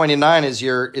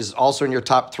 11:29 is also in your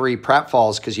top 3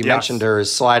 pratfalls because you mentioned her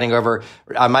as sliding over.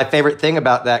 My favorite thing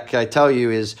about that, can I tell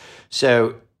you, is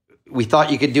so we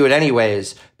thought you could do it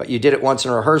anyways, but you did it once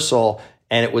in rehearsal,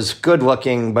 and it was good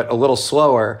looking but a little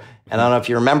slower. And I don't know if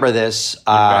you remember this.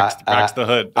 Wax the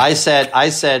hood. I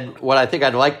said, what I think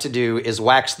I'd like to do is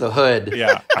wax the hood.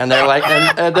 Yeah. And they're like,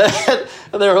 and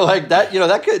they were like, that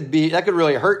that could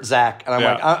really hurt Zach. And I'm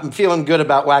like, I'm feeling good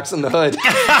about waxing the hood.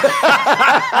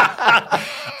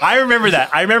 I remember that.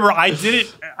 I did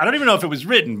it. I don't even know if it was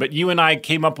written, but you and I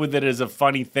came up with it as a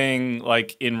funny thing,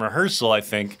 like in rehearsal, I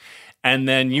think. And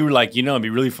then you were like, it'd be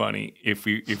really funny if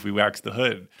we wax the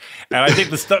hood. And I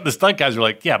think the stunt guys were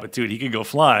like, yeah, but dude, he could go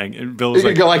flying. And Bill was he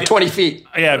could go like 20 feet.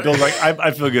 Yeah, Bill's like, I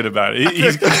feel good about it.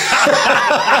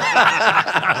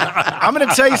 I'm going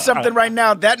to tell you something right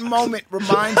now. That moment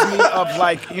reminds me of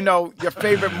your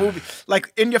favorite movie.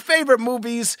 Like in your favorite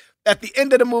movies, at the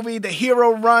end of the movie, the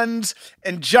hero runs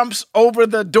and jumps over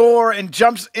the door and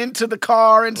jumps into the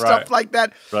car and stuff like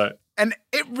that. Right. And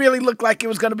it really looked like it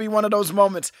was going to be one of those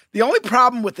moments. The only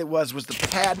problem with it was the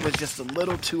pad was just a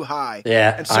little too high.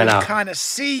 Yeah, and so I know. you kind of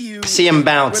see him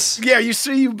bounce. You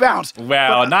see you bounce.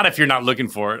 Well, not if you're not looking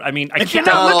for it. I mean, if you're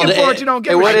not looking for it, you don't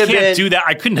get it. I can't do that.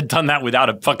 I couldn't have done that without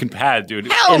a fucking pad,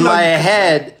 dude. In my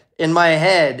head,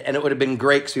 and it would have been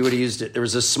great because we would have used it. There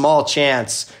was a small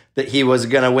chance that he was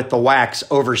going to, with the wax,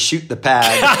 overshoot the pad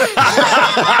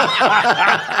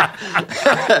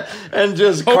and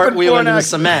just cartwheel into the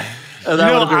cement. I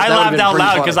laughed out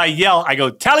loud because I yell. I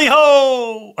go, tally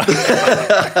ho!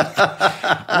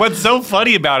 What's so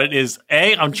funny about it is,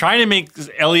 I'm trying to make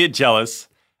Elliot jealous,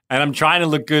 and I'm trying to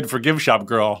look good for Gift Shop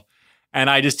Girl,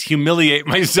 and I just humiliate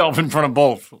myself in front of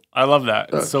both. I love that.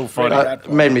 It's so funny.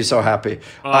 It made me so happy.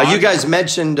 You guys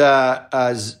mentioned, by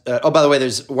the way,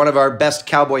 there's one of our best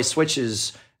cowboy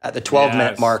switches at the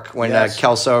 12-minute mark when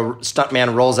Kelso,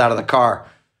 stuntman, rolls out of the car.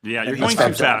 Yeah, you're going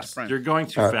too fast. You're going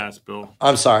too fast, Bill.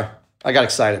 I'm sorry. I got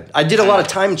excited. I did a lot of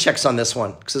time checks on this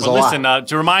one because there's a lot. Listen,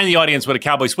 to remind the audience what a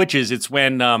cowboy switch is, it's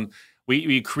when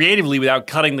we creatively, without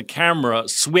cutting the camera,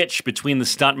 switch between the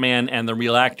stuntman and the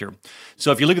real actor.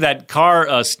 So if you look at that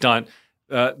car stunt,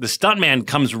 the stuntman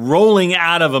comes rolling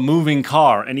out of a moving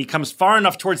car, and he comes far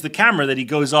enough towards the camera that he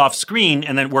goes off screen,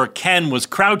 and then where Ken was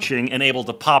crouching and able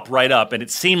to pop right up, and it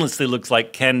seamlessly looks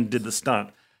like Ken did the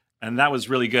stunt. And that was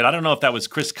really good. I don't know if that was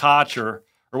Chris Koch or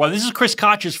this is Chris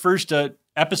Koch's first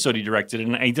episode he directed,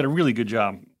 and he did a really good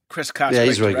job. Chris Koch,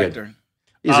 he's really director. Good.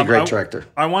 He's a great director.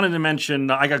 I wanted to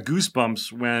mention, I got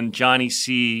goosebumps when Johnny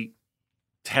C.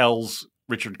 tells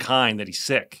Richard Kind that he's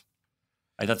sick.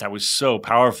 I thought that was so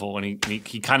powerful, and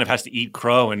he kind of has to eat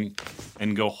crow and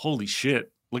go, holy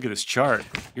shit, look at this chart.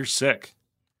 You're sick.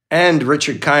 And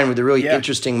Richard Kind with a really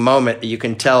interesting moment that you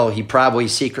can tell he probably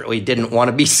secretly didn't want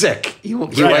to be sick. He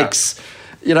likes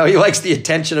He likes the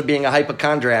attention of being a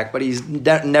hypochondriac, but he's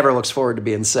never looks forward to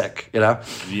being sick.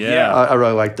 Yeah. I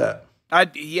really like that.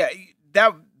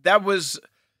 That was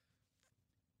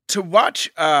to watch.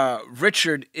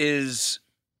 Richard is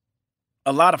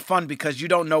a lot of fun because you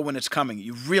don't know when it's coming.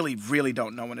 You really, really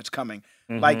don't know when it's coming.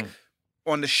 Mm-hmm. Like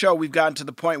on the show, we've gotten to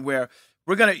the point where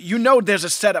there's a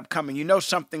setup coming.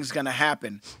 Something's gonna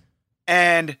happen,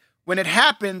 and when it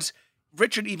happens,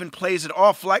 Richard even plays it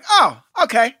off like, "Oh,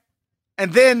 okay,"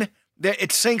 and then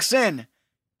it sinks in,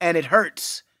 and it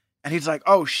hurts, and he's like,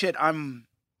 "Oh shit, I'm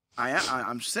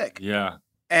sick." Yeah,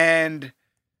 and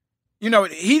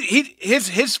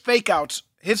his fake outs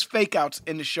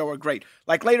in the show are great.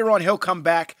 Like later on, he'll come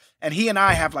back, and he and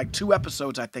I have like 2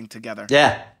 episodes, I think, together.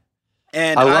 Yeah,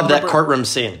 and I love that courtroom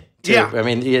scene too. Yeah,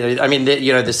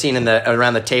 the scene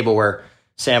around the table where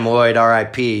Sam Lloyd,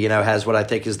 R.I.P., has what I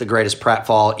think is the greatest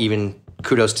pratfall. Even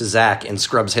kudos to Zach in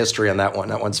Scrubs history on that one.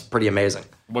 That one's pretty amazing.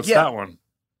 What's that one?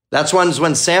 That's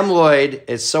when Sam Lloyd,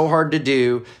 it's so hard to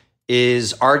do,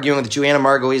 is arguing with Joanna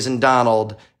Margulies and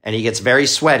Donald, and he gets very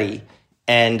sweaty.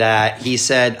 And he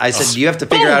said, you have to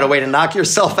figure out a way to knock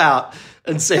yourself out.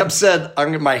 And Sam said,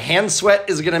 my hand sweat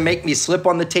is going to make me slip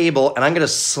on the table, and I'm going to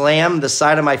slam the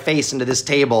side of my face into this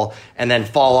table and then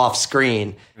fall off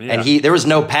screen. Yeah. And there was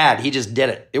no pad. He just did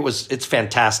it. It's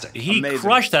fantastic. He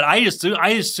crushed that. I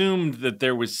assumed that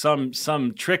there was some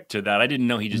trick to that. I didn't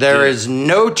know he just There is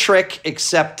no trick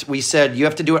except we said you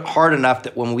have to do it hard enough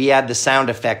that when we add the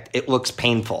sound effect, it looks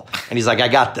painful. And he's like, I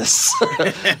got this.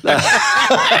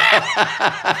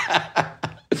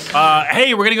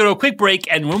 Hey, we're going to go to a quick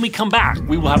break, and when we come back,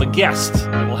 we will have a guest,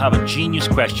 and we'll have a genius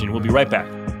question. We'll be right back.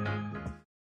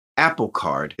 Apple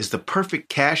Card is the perfect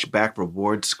cash back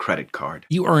rewards credit card.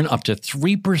 You earn up to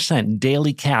 3%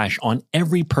 daily cash on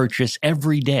every purchase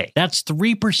every day. That's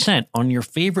 3% on your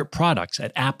favorite products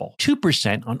at Apple,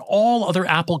 2% on all other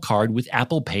Apple Card with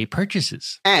Apple Pay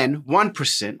purchases, and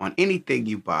 1% on anything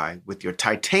you buy with your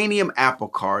titanium Apple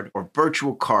Card or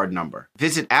virtual card number.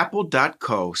 Visit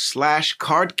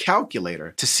apple.co/card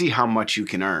calculator to see how much you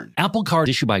can earn. Apple Card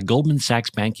issued by Goldman Sachs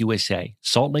Bank USA,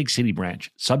 Salt Lake City branch,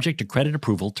 subject to credit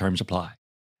approval. Terms apply.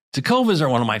 Tecovas are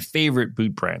one of my favorite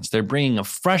boot brands. They're bringing a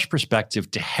fresh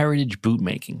perspective to heritage boot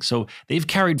making. So they've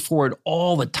carried forward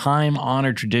all the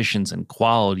time-honored traditions and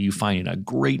quality you find in a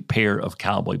great pair of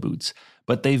cowboy boots.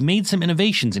 But they've made some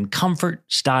innovations in comfort,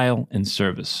 style, and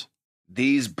service.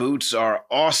 These boots are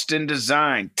Austin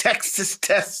designed, Texas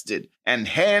tested, and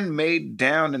handmade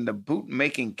down in the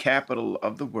boot-making capital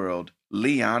of the world,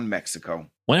 Leon, Mexico.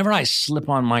 Whenever I slip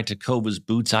on my Tecovas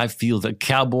boots, I feel the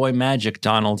cowboy magic,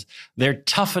 Donald. They're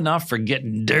tough enough for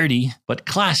getting dirty, but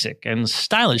classic and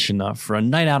stylish enough for a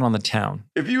night out on the town.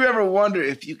 If you ever wonder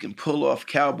if you can pull off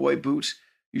cowboy boots,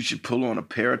 you should pull on a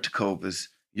pair of Tecovas.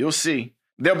 You'll see.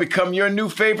 They'll become your new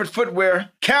favorite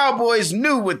footwear. Cowboys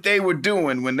knew what they were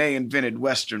doing when they invented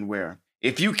Western wear.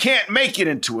 If you can't make it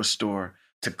into a store,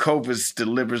 Tecovas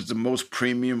delivers the most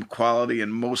premium quality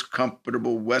and most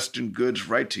comfortable Western goods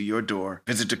right to your door.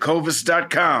 Visit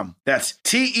Tecovas.com. That's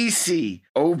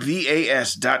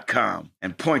TECOVAS.com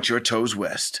and point your toes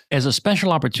west. As a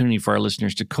special opportunity for our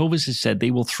listeners, Tecovas has said they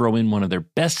will throw in one of their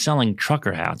best-selling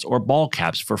trucker hats or ball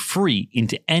caps for free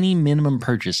into any minimum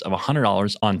purchase of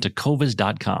 $100 on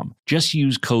Tecovas.com. Just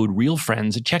use code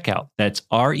REALFRIENDS at checkout. That's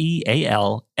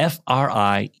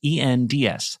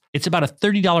REALFRIENDS. It's about a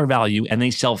 $30 value, and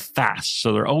they sell fast,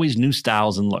 so there are always new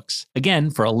styles and looks. Again,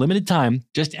 for a limited time,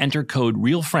 just enter code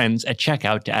REALFRIENDS at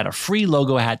checkout to add a free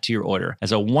logo hat to your order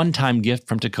as a one-time gift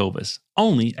from Tecovas,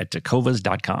 only at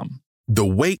Tecovas.com. The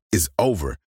wait is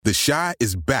over. The Chi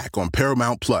is back on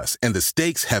Paramount Plus, and the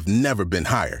stakes have never been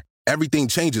higher. Everything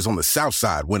changes on the South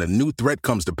Side when a new threat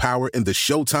comes to power in the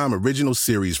Showtime original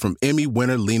series from Emmy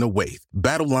winner Lena Waithe.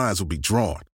 Battle lines will be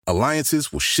drawn,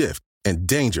 alliances will shift, and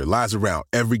danger lies around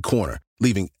every corner,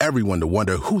 leaving everyone to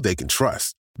wonder who they can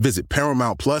trust. Visit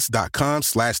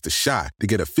ParamountPlus.com/The Chi to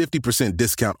get a 50%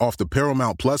 discount off the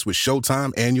Paramount Plus with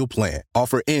Showtime annual plan.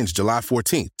 Offer ends July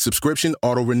 14th. Subscription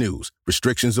auto-renews.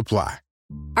 Restrictions apply.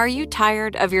 Are you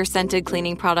tired of your scented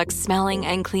cleaning products smelling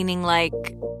and cleaning like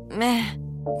meh?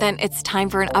 Then it's time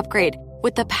for an upgrade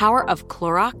with the power of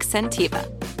Clorox Scentiva.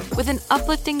 With an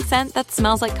uplifting scent that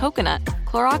smells like coconut,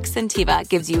 Clorox Scentiva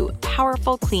gives you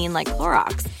powerful clean like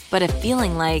Clorox, but a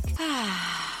feeling like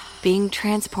being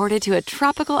transported to a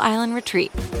tropical island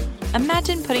retreat.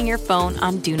 Imagine putting your phone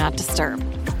on Do Not Disturb,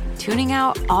 tuning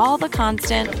out all the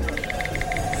constant,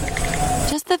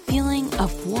 just the feeling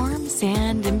of warm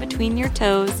sand in between your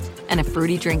toes and a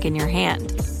fruity drink in your hand.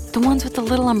 The ones with the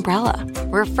little umbrella.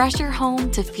 Refresh your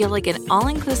home to feel like an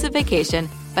all-inclusive vacation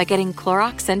by getting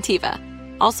Clorox Scentiva.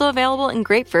 Also available in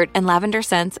grapefruit and lavender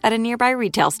scents at a nearby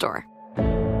retail store.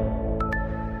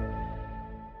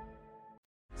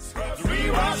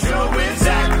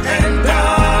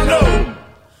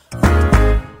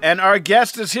 And our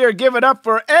guest is here. Give it up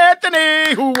for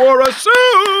Anthony, who wore a suit.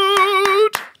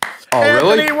 Oh,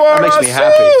 Anthony really? Wore That makes a me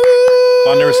happy. suit.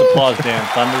 Thunderous applause, Dan.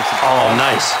 Thunderous applause. Oh,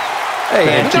 nice. Hey, You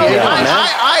know, Anthony.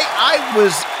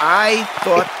 I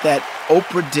thought that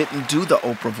Oprah didn't do the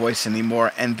Oprah voice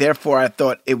anymore, and therefore I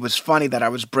thought it was funny that I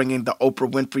was bringing the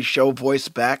Oprah Winfrey Show voice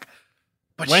back.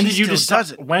 But When she did you still decide?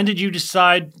 does it. When did you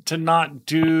decide to not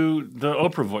do the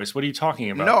Oprah voice? What are you talking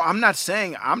about? No, I'm not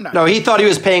saying I'm not. No, he thought he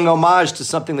was paying homage to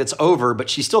something that's over, but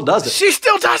she still does it. She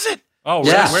still does it. Oh,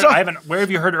 Yeah. where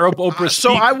have you heard Oprah speak?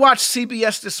 So I watched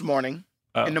CBS this morning.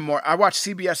 I watched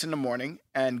CBS in the morning,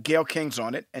 and Gayle King's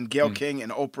on it, and Gayle King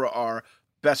and Oprah are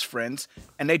best friends,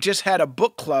 and they just had a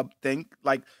book club thing.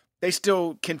 Like, they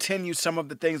still continue some of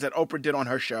the things that Oprah did on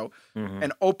her show,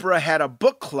 and Oprah had a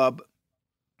book club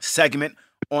segment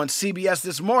on CBS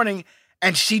this morning,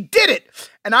 and she did it,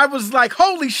 and I was like,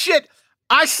 holy shit,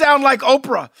 I sound like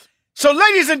Oprah. So,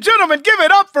 ladies and gentlemen, give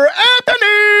it up for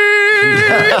Anthony!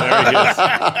 There he is.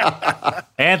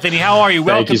 Anthony, how are you?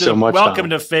 Thank you so much, Welcome Tom.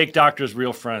 to Fake Doctors,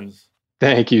 Real Friends.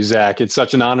 Thank you, Zach. It's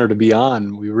such an honor to be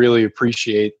on. We really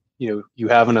appreciate you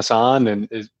having us on, and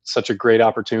it's such a great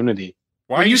opportunity.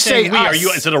 Why are you saying we? us?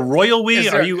 Is it a royal we?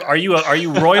 Are you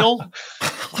royal?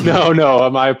 No,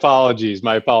 my apologies.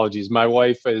 My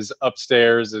wife is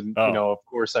upstairs, and Oh. of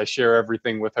course, I share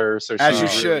everything with her. So As she's you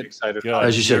really should. excited. Good.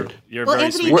 As you should. You're Well, very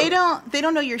Anthony, sweet. they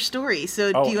don't know your story.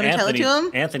 So Oh, do you want to tell it to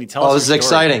them? Anthony, tell us. Oh, this is your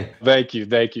story. exciting.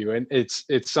 Thank you, and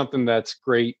it's something that's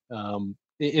great.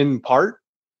 In part,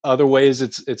 other ways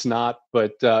it's not,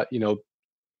 but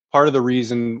part of the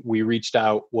reason we reached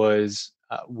out was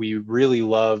we really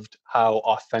loved how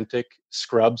authentic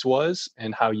Scrubs was,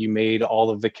 and how you made all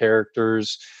of the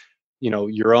characters,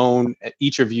 your own.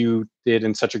 Each of you did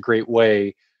in such a great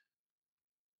way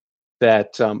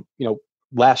that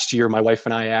last year my wife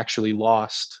and I actually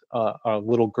lost a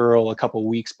little girl a couple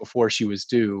weeks before she was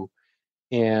due.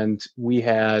 And we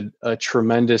had a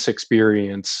tremendous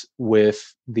experience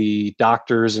with the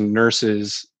doctors and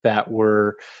nurses that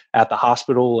were at the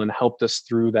hospital and helped us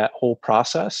through that whole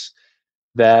process,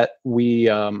 that we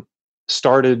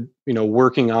started,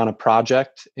 working on a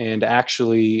project, and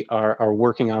actually are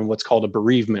working on what's called a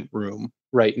bereavement room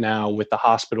right now with the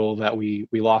hospital that we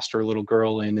lost our little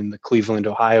girl in the Cleveland,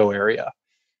 Ohio area.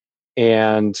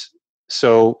 And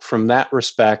so from that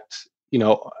respect,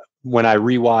 when I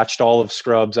rewatched all of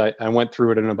Scrubs, I went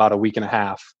through it in about a week and a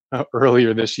half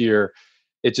earlier this year.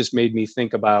 It just made me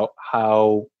think about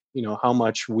how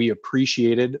much we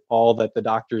appreciated all that the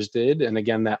doctors did. And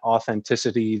again, that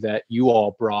authenticity that you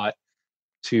all brought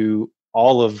to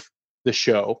all of the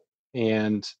show.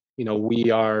 And,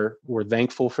 we're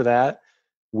thankful for that.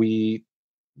 We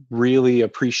really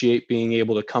appreciate being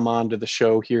able to come on to the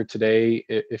show here today.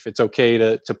 If it's okay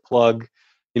to plug,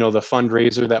 the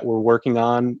fundraiser that we're working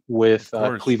on with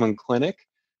Cleveland Clinic.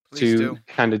 Please to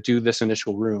kind of do this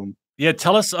initial room. Yeah,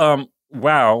 tell us.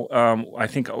 Wow, I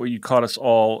think you caught us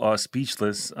all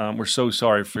speechless. We're so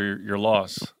sorry for your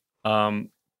loss.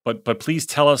 But please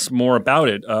tell us more about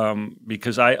it,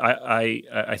 because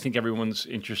I think everyone's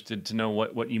interested to know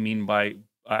what you mean by.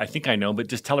 I think I know, but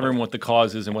just tell everyone what the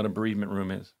cause is and what a bereavement room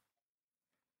is.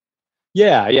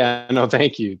 Yeah. No,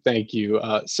 thank you.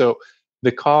 So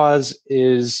the cause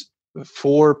is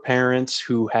for parents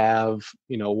who have,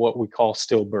 what we call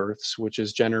stillbirths, which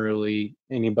is generally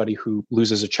anybody who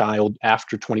loses a child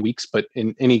after 20 weeks. But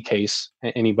in any case,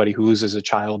 anybody who loses a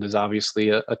child is obviously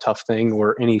a tough thing,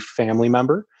 or any family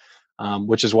member,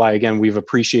 which is why, again, we've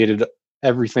appreciated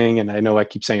everything. And I know I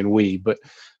keep saying we, but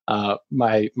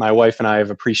my wife and I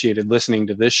have appreciated listening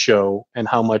to this show and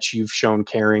how much you've shown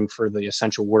caring for the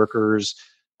essential workers,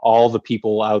 all the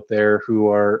people out there who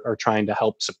are trying to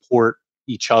help support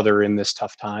each other in this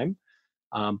tough time.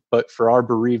 But for our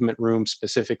bereavement room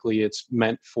specifically, it's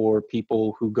meant for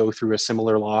people who go through a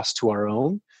similar loss to our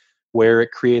own, where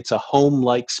it creates a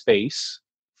home-like space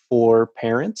for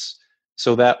parents.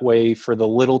 So that way, for the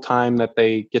little time that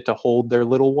they get to hold their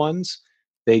little ones,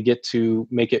 they get to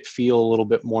make it feel a little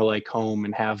bit more like home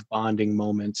and have bonding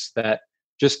moments that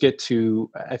just get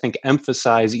to, I think,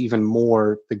 emphasize even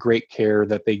more the great care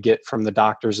that they get from the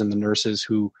doctors and the nurses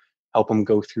who help them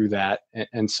go through that.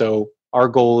 And so our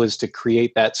goal is to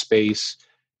create that space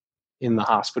in the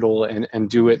hospital and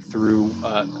do it through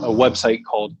a website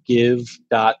called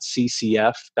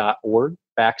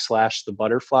give.ccf.org/the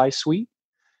Butterfly Suite.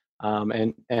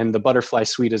 And the Butterfly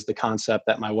Suite is the concept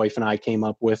that my wife and I came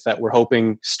up with, that we're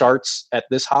hoping starts at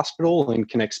this hospital and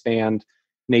can expand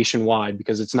nationwide,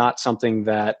 because it's not something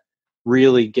that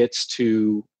really gets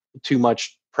to too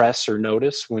much press or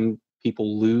notice when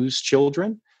people lose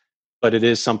children, but it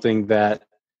is something that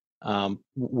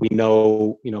we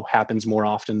know, happens more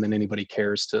often than anybody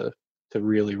cares to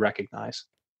really recognize.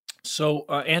 So,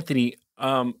 Anthony,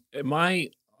 am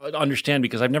I understand,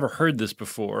 because I've never heard this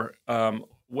before.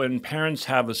 When parents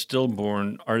have a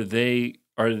stillborn, are they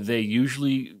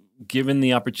usually given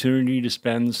the opportunity to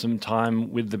spend some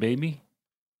time with the baby?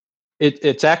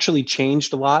 It's actually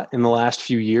changed a lot in the last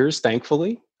few years,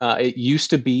 thankfully. It used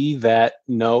to be that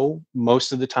no,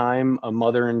 most of the time a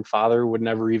mother and father would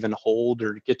never even hold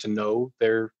or get to know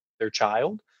their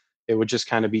child. It would just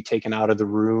kind of be taken out of the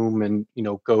room and,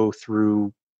 go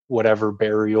through whatever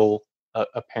burial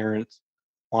a parent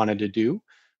wanted to do.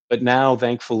 But now,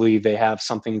 thankfully, they have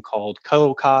something called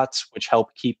cuddle cots, which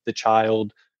help keep the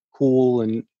child cool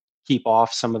and keep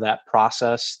off some of that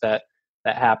process that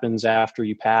happens after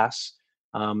you pass.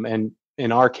 And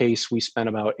in our case, we spent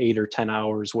about 8 or 10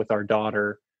 hours with our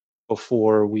daughter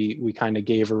before we kind of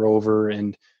gave her over,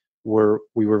 and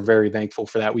we were very thankful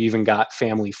for that. We even got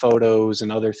family photos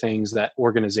and other things that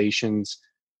organizations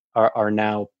are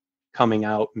now coming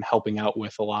out and helping out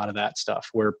with a lot of that stuff,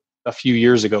 where a few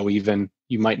years ago, even,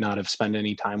 you might not have spent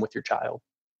any time with your child.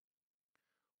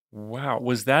 Wow.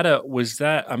 Was that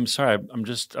I'm sorry.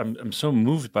 I'm so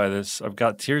moved by this. I've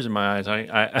got tears in my eyes.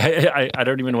 I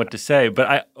don't even know what to say,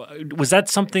 but was that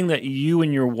something that you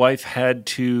and your wife had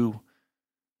to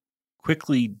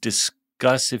quickly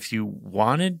discuss if you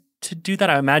wanted to do that?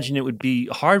 I imagine it would be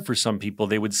hard for some people.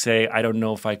 They would say, I don't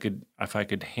know if I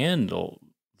could handle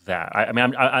that. I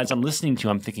mean, as I'm listening to you,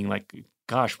 I'm thinking like,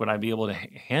 gosh, would I be able to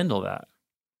handle that?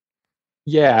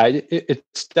 Yeah,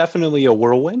 it's definitely a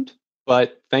whirlwind.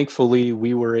 But thankfully,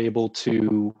 we were able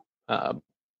to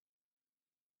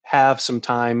have some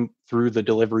time through the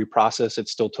delivery process. It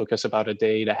still took us about a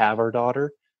day to have our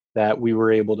daughter, that we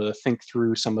were able to think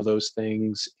through some of those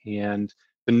things. And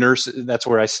the nurse, that's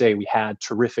where I say we had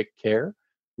terrific care,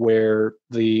 where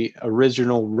the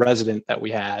original resident that we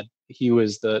had, he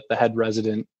was the head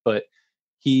resident, but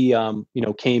he,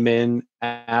 came in,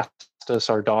 asked us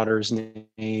our daughter's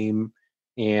name,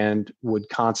 and would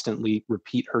constantly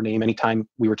repeat her name anytime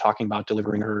we were talking about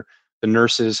delivering her. The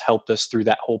nurses helped us through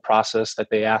that whole process, that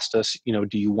they asked us,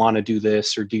 do you want to do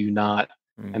this or do you not?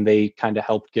 And they kind of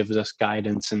helped give us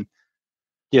guidance and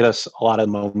get us a lot of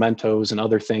mementos and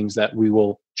other things that we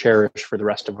will cherish for the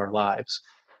rest of our lives.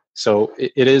 So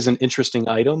it is an interesting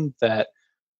item that,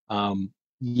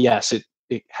 yes,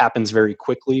 it happens very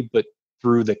quickly, but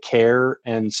through the care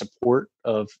and support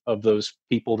of those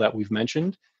people that we've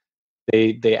mentioned,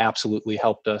 they absolutely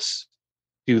helped us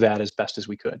do that as best as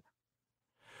we could.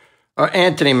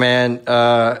 Anthony, man,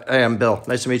 hey, I'm Bill.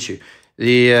 Nice to meet you.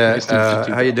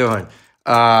 How you doing?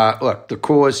 Look, the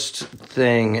coolest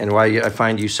thing and why I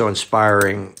find you so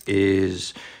inspiring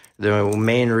is the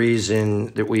main reason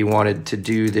that we wanted to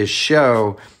do this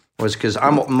show was because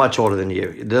I'm much older than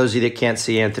you. Those of you that can't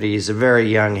see Anthony, he's a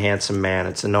very young, handsome man.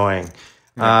 It's annoying.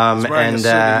 He's wearing a suit.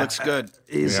 He looks good.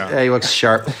 He looks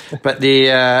sharp. But the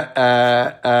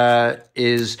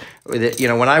is that,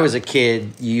 when I was a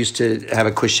kid, you used to have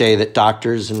a cliche that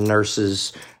doctors and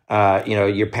nurses,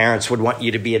 your parents would want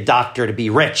you to be a doctor to be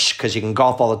rich because you can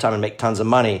golf all the time and make tons of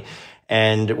money.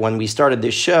 And when we started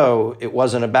this show, it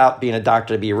wasn't about being a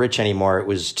doctor to be rich anymore. It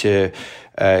was to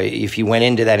if you went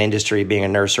into that industry being a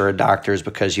nurse or a doctor is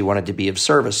because you wanted to be of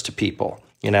service to people.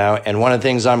 And one of the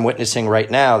things I'm witnessing right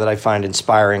now that I find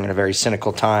inspiring in a very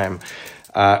cynical time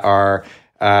are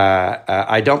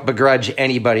I don't begrudge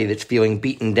anybody that's feeling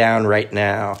beaten down right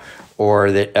now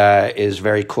or that is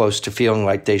very close to feeling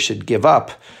like they should give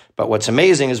up. But what's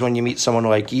amazing is when you meet someone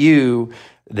like you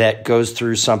that goes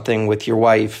through something with your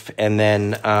wife and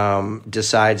then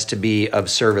decides to be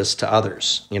of service to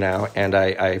others, and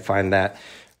I find that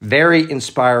very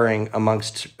inspiring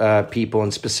amongst people,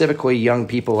 and specifically young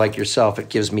people like yourself. It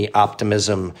gives me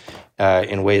optimism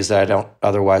in ways that I don't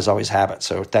otherwise always have it.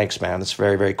 So thanks, man. That's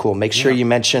very, very cool. Make sure you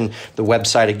mention the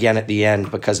website again at the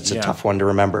end because it's a tough one to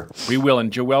remember. We will,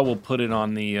 and Joelle will put it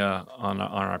on the on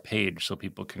our page so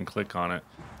people can click on it.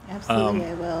 Absolutely,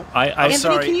 I will. I'm Anthony,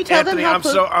 sorry. can you tell Anthony, them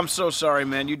how I'm so sorry,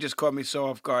 man. You just caught me so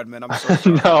off guard, man. I'm so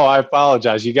sorry. No, I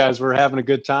apologize. You guys were having a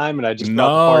good time, and I just brought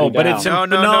the party but down. it's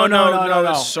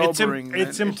no. It's sobering.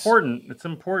 It's important. It's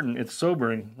important. It's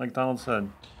sobering, like Donald said.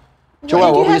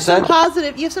 Joelle, what were you saying?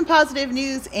 You have some positive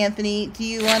news, Anthony. Do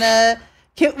you want to?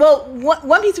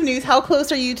 One piece of news. How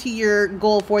close are you to your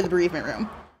goal for the bereavement room?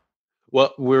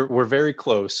 Well, we're very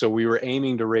close. So we were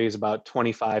aiming to raise about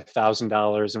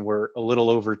 $25,000, and we're a little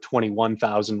over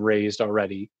 $21,000 raised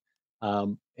already.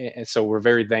 And so we're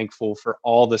very thankful for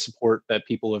all the support that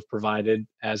people have provided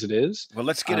as it is. Well,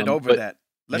 let's get it over that.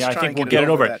 Let's I try think and we'll get it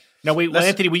over it. Now, wait,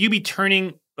 Anthony, will you be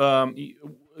turning?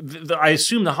 I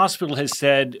assume the hospital has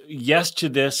said yes to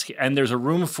this, and there's a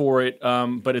room for it,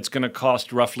 but it's going to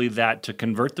cost roughly that to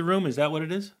convert the room. Is that what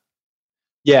it is?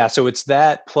 Yeah, so it's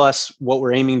that plus what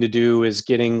we're aiming to do is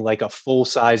getting like a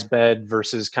full-size bed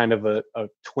versus kind of a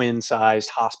twin-sized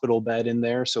hospital bed in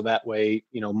there. So that way,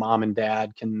 mom and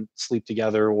dad can sleep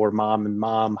together, or mom and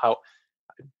mom,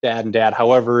 dad and dad,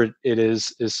 however it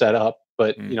is set up.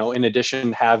 But, in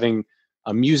addition, having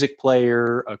a music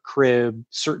player, a crib,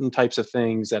 certain types of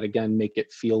things that, again, make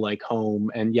it feel like home.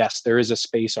 And yes, there is a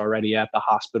space already at the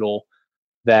hospital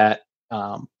that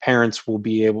parents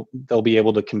they'll be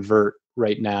able to convert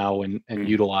right now and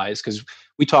utilize, because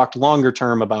we talked longer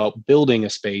term about building a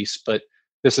space, but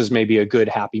this is maybe a good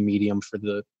happy medium for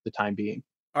the time being.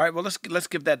 All right, well, let's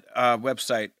give that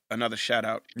website another shout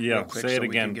out. Yeah, quick, say it so again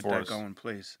we can get for that us. going,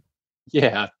 please.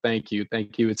 Yeah, thank you.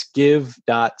 It's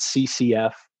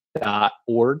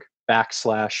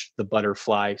give.ccf.org/the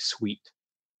butterfly suite.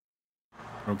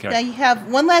 Okay. Now you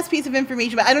have one last piece of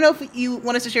information, but I don't know if you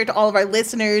want us to share it to all of our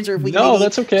listeners, or if we No, can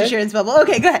that's okay. share in this bubble.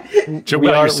 Okay, go ahead. We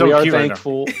are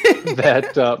thankful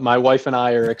that my wife and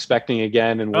I are expecting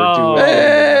again, and we're due.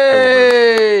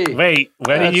 Hey! Wait,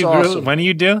 when do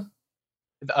you do?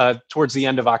 Towards the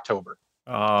end of October.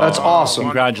 Oh, that's awesome.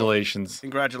 Congratulations.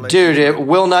 Dude, it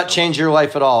will not change your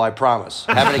life at all, I promise.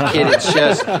 Having a kid,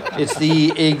 it's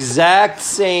the exact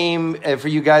same for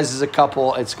you guys as a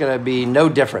couple. It's going to be no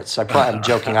difference. I'm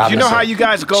joking, obviously. You know how you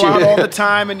guys go out all the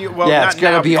time, and it's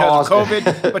going to be because awesome. of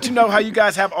COVID, but you know how you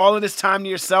guys have all of this time to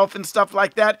yourself and stuff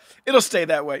like that? It'll stay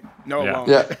that way. No, it won't.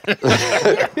 Yeah.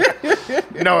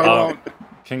 No, it won't.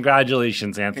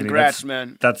 Congratulations, Anthony. Congrats,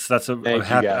 man. That's a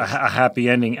happy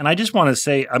ending. And I just want to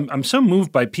say I'm so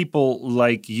moved by people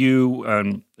like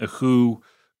you who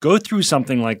go through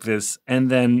something like this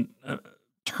and then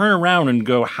turn around and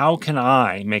go, how can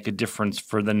I make a difference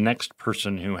for the next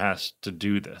person who has to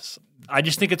do this? I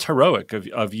just think it's heroic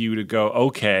of you to go,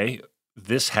 okay,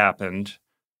 this happened.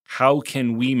 How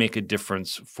can we make a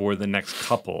difference for the next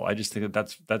couple? I just think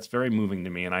that's very moving to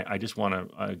me. And I just want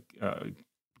to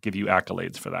give you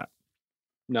accolades for that.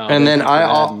 No, and then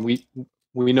we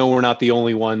know we're not the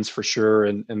only ones for sure,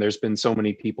 and there's been so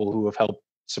many people who have helped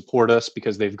support us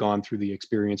because they've gone through the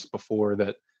experience before,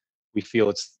 that we feel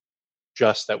it's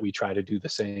just that we try to do the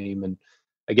same. And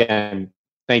again,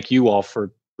 thank you all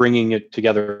for bringing it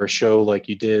together, a show like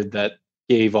you did that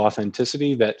gave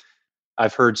authenticity. That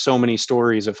I've heard so many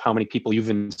stories of how many people you've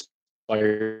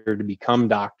inspired to become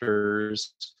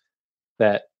doctors,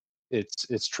 that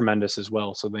it's tremendous as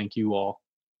well. So thank you all.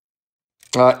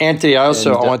 Anthony, I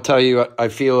want to tell you, I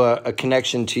feel a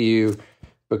connection to you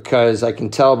because I can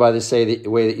tell by the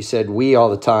way that you said "we" all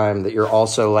the time that you're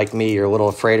also like me. You're a little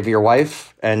afraid of your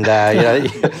wife, and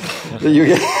that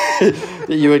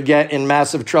you would get in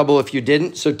massive trouble if you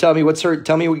didn't. So tell me what's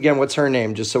her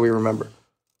name, just so we remember.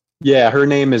 Yeah, her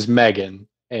name is Megan.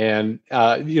 And,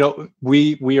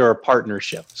 we are a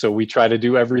partnership, so we try to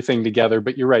do everything together.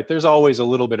 But you're right. There's always a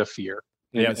little bit of fear.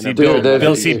 Yeah,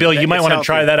 Bill, you might want to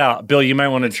try that out. Bill, you might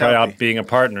want to try out being a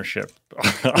partnership.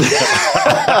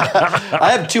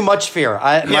 I have too much fear.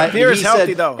 Fear is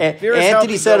healthy, though.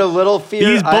 Anthony said a little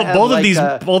fear.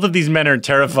 Both of these men are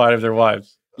terrified of their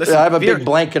wives. Listen, I have a big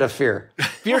blanket of fear.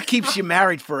 Fear keeps you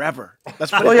married forever.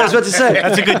 That's what I was about to say.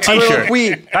 That's a good T-shirt.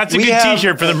 That's a good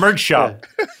T-shirt for the merch shop.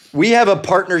 We have a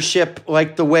partnership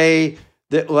like the way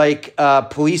that a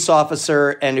police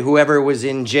officer and whoever was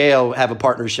in jail have a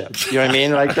partnership. You know what I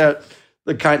mean? Like that.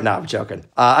 No, I'm joking.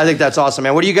 I think that's awesome,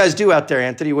 man. What do you guys do out there,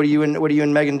 Anthony? What do you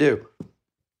and Megan do?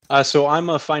 So I'm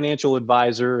a financial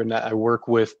advisor, and I work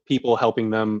with people, helping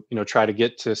them, try to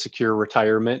get to secure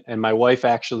retirement. And my wife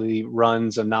actually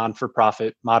runs a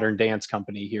non-for-profit modern dance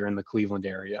company here in the Cleveland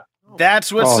area.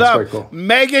 That's what's up. Cool.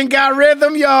 Megan got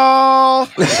rhythm, y'all.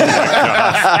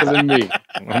 Than me.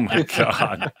 Oh my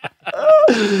God.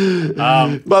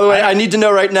 By the way, I need to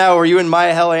know right now, were you in My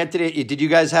Hell, Anthony? Did you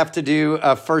guys have to do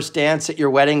a first dance at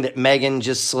your wedding that Megan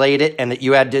just slayed it and that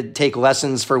you had to take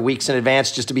lessons for weeks in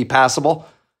advance just to be passable?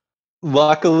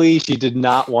 Luckily, she did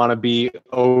not want to be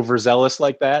overzealous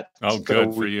like that. Oh,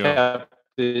 good for you. Kept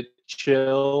it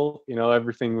chill.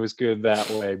 Everything was good that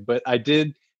way. But I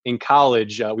did in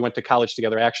college. We went to college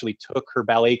together. I actually took her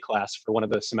ballet class for one of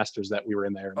the semesters that we were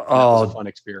in there. That was a fun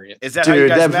experience. Is that how you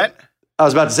guys met? I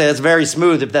was about to say that's very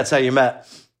smooth if that's how you met.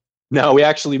 No, we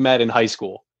actually met in high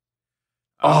school.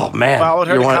 Oh man! You followed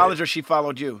her to college, or she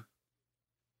followed you?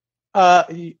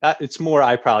 It's more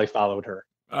I probably followed her.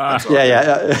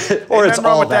 Yeah. Or it's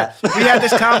all that. We had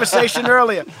this conversation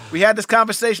earlier. We had this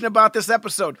conversation about this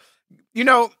episode. You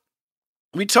know,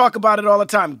 we talk about it all the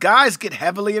time. Guys get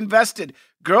heavily invested.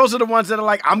 Girls are the ones that are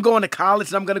like, I'm going to college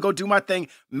and I'm going to go do my thing.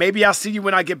 Maybe I'll see you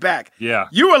when I get back. Yeah.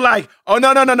 You were like, oh,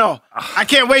 no. I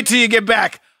can't wait till you get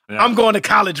back. Yeah. I'm going to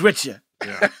college with you.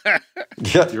 Yeah.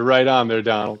 You're right on there,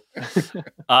 Donald.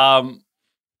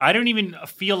 I don't even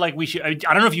feel like we should. I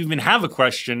don't know if you even have a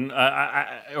question.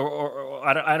 I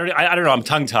don't know. I'm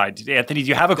tongue-tied. Anthony, do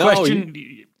you have a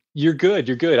question? You're good.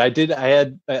 I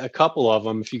had a couple of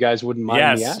them. If you guys wouldn't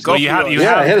mind me asking. Well, you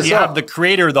have the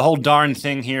creator of the whole darn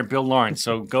thing here, Bill Lawrence.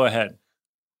 So go ahead.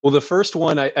 Well, the first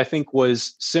one I think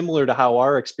was similar to how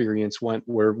our experience went,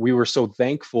 where we were so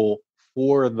thankful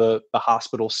for the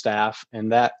hospital staff,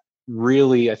 and that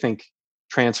really, I think,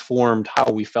 transformed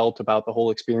how we felt about the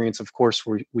whole experience. Of course,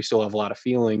 we still have a lot of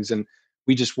feelings, and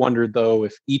we just wondered, though,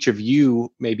 if each of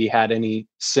you maybe had any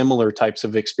similar types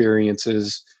of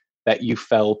experiences that you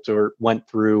felt or went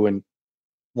through and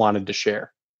wanted to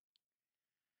share.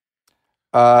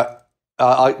 You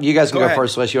guys can go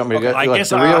first, unless you want me to go. I guess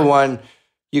the real one.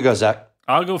 You go, Zach.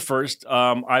 I'll go first.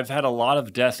 I've had a lot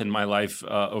of death in my life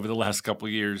over the last couple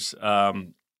of years. I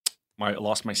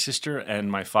lost my sister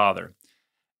and my father.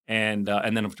 And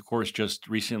then, of course, just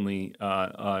recently,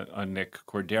 Nick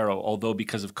Cordero. Although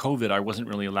because of COVID, I wasn't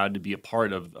really allowed to be a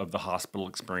part of the hospital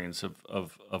experience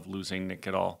of losing Nick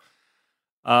at all.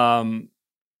 And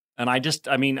I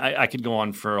could go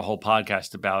on for a whole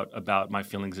podcast about my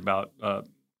feelings about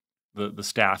the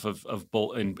staff of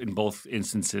both in both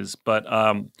instances. But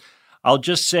I'll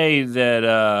just say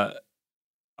that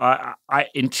I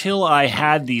until I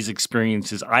had these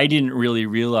experiences, I didn't really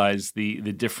realize the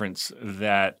difference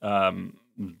that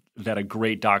a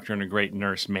great doctor and a great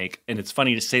nurse make. And it's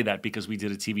funny to say that because we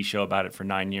did a TV show about it for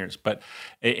 9 years. But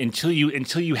until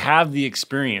you have the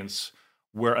experience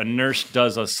where a nurse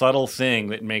does a subtle thing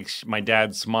that makes my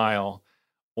dad smile,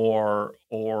 or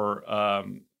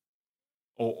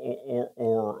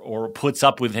puts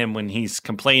up with him when he's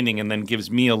complaining, and then gives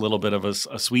me a little bit of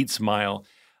a sweet smile.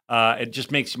 It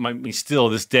just makes me still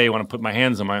this day want to put my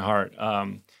hands on my heart.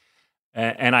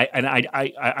 And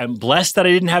I'm blessed that I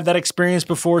didn't have that experience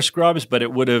before Scrubs, but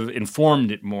it would have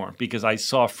informed it more because I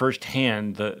saw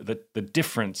firsthand the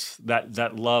difference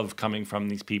that love coming from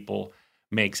these people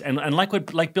makes. And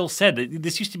like Bill said,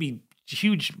 this used to be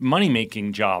huge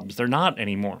money-making jobs. They're not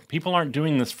anymore. People aren't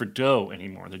doing this for dough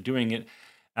anymore. They're doing it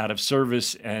out of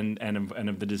service and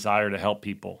of the desire to help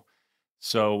people.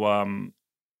 So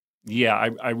yeah,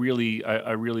 I really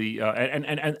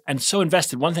and so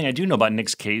invested. One thing I do know about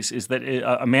Nick's case is that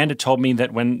Amanda told me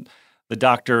that when the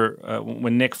doctor,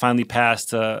 when Nick finally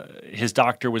passed, his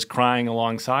doctor was crying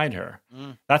alongside her.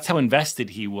 That's how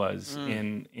invested he was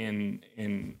in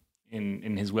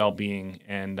his well-being.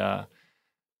 And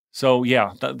so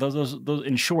yeah, those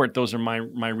in short, those are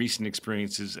my recent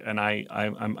experiences, and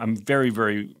I'm very,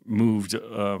 very moved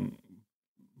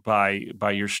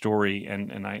by your story,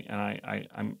 and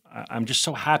I'm just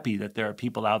so happy that there are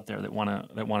people out there that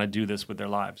want to do this with their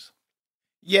lives.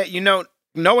 Yeah,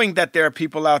 knowing that there are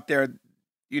people out there,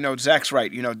 Zach's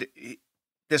right.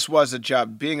 This was a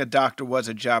job. Being a doctor was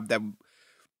a job that,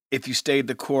 if you stayed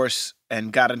the course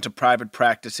and got into private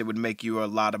practice, it would make you a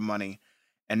lot of money.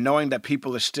 And knowing that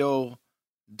people are still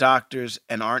doctors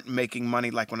and aren't making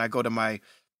money, like when I go to my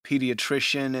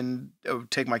pediatrician and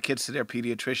take my kids to their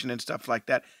pediatrician and stuff like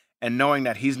that, and knowing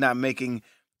that he's not making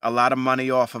a lot of money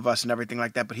off of us and everything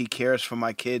like that, but he cares for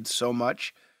my kids so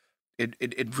much,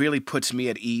 it really puts me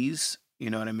at ease. You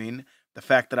know what I mean? The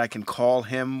fact that I can call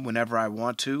him whenever I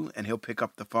want to and he'll pick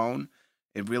up the phone,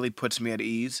 it really puts me at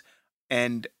ease.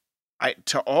 And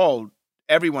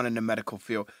everyone in the medical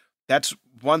field, that's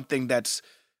one thing that's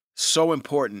so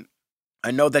important.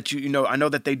 I know that I know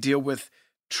that they deal with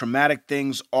traumatic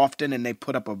things often, and they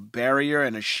put up a barrier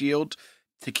and a shield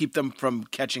to keep them from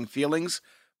catching feelings.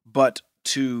 But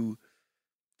to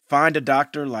find a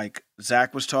doctor like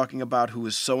Zach was talking about, who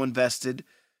is so invested,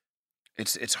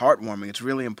 it's heartwarming. It's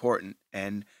really important.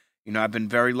 And, I've been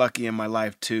very lucky in my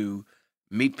life to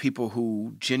meet people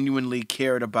who genuinely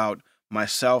cared about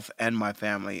myself and my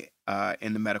family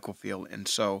in the medical field. And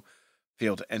so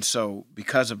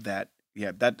because of that,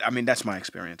 that's my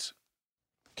experience.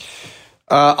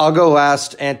 I'll go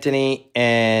last, Anthony,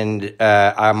 and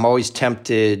I'm always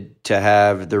tempted to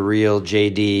have the real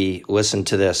JD listen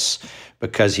to this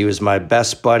because he was my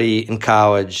best buddy in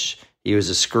college. He was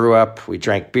a screw-up. We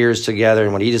drank beers together,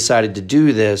 and when he decided to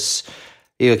do this,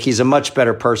 he's a much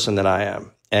better person than I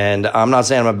am. And I'm not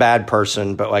saying I'm a bad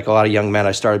person, but like a lot of young men,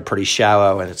 I started pretty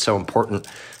shallow, and it's so important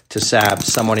to have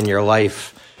someone in your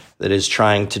life that is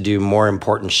trying to do more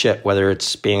important shit, whether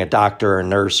it's being a doctor or a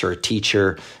nurse or a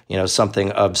teacher,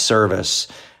 something of service.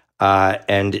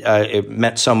 And it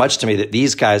meant so much to me that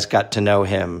these guys got to know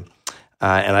him.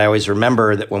 And I always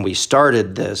remember that when we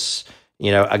started this,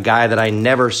 a guy that I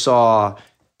never saw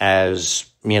as,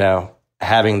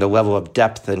 having the level of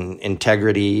depth and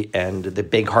integrity and the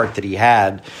big heart that he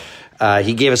had,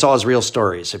 he gave us all his real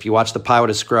stories. If you watch the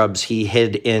pilot of Scrubs, he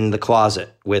hid in the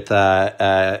closet with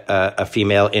a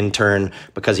female intern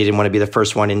because he didn't want to be the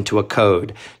first one into a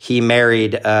code. He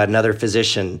married another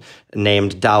physician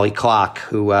named Dolly Clock,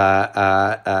 who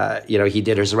he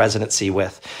did his residency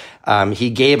with.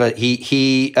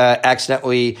 He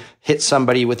accidentally hit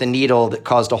somebody with a needle that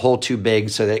caused a hole too big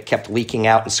so that it kept leaking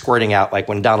out and squirting out, like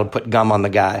when Donald put gum on the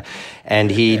guy.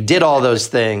 And he did all those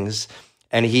things.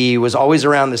 And he was always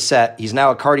around the set. He's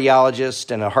now a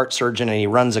cardiologist and a heart surgeon, and he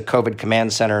runs a COVID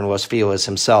command center in Los Feliz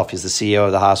himself. He's the CEO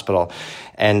of the hospital.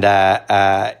 And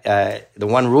the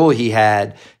one rule he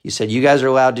had, he said, you guys are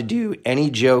allowed to do any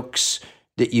jokes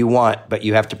that you want, but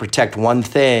you have to protect one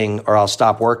thing or I'll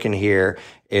stop working here.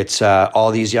 It's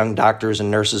all these young doctors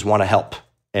and nurses want to help,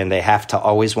 and they have to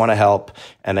always want to help,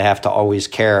 and they have to always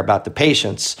care about the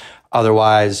patients.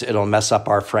 Otherwise, it'll mess up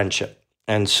our friendship.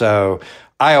 And so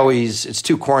it's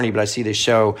too corny, but I see this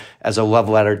show as a love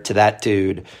letter to that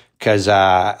dude, because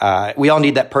we all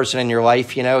need that person in your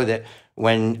life, that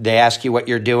when they ask you what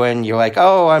you're doing, you're like,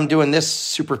 oh, I'm doing this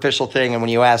superficial thing. And when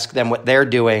you ask them what they're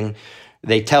doing,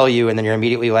 they tell you, and then you're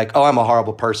immediately like, oh, I'm a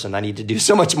horrible person. I need to do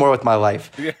so much more with my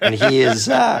life. And he is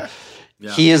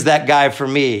he is that guy for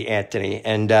me, Anthony.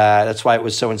 And that's why it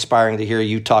was so inspiring to hear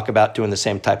you talk about doing the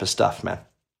same type of stuff, man.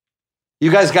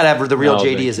 You guys got to have the real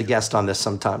JD as a guest on this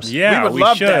sometimes. Yeah, we would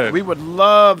love that. We would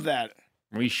love that.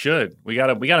 We should. We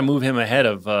gotta move him ahead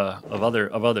of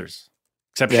others.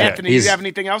 Except Anthony, do you have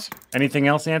anything else? Anything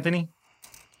else, Anthony?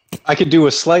 I could do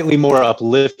a slightly more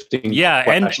uplifting. Yeah,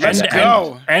 let's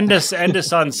go. End us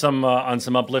on some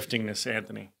upliftingness,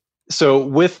 Anthony. So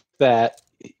with that,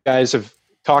 you guys have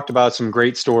talked about some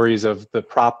great stories of the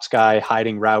props guy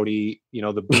hiding Rowdy, the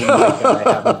boom guy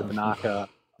having the Banaka.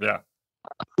 Yeah.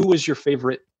 Who was your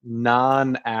favorite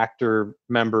non-actor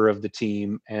member of the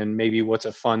team, and maybe what's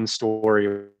a fun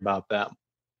story about them?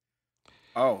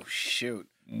 Oh, shoot.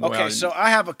 Okay, so I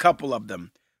have a couple of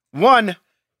them. One,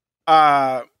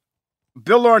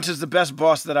 Bill Lawrence is the best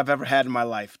boss that I've ever had in my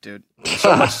life, dude.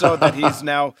 So much so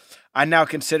that I now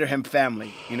consider him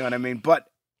family. You know what I mean? But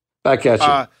I catch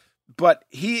you. But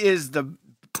he is the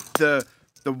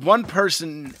one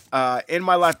person in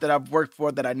my life that I've worked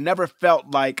for that I never felt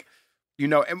like,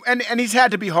 and he's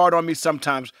had to be hard on me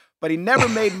sometimes, but he never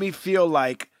made me feel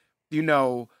like,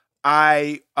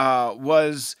 I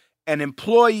was an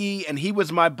employee and he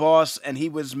was my boss and he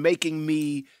was making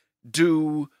me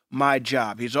do my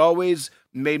job. He's always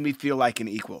made me feel like an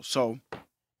equal. So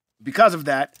because of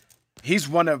that, he's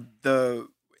one of the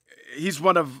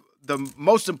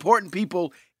most important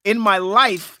people in my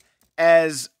life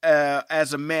as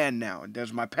a man now. And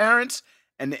there's my parents,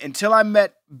 and until I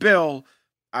met Bill,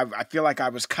 I feel like I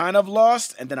was kind of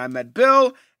lost, and then I met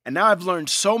Bill, and now I've learned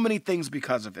so many things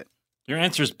because of it. Your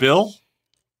answer is Bill?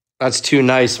 That's too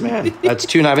nice, man. That's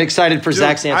too nice. I'm excited for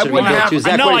Zach's answer to be Bill, too.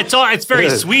 Zach, I know, it's very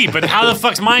sweet, but how the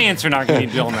fuck's my answer not going to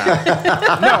be Bill now?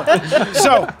 No.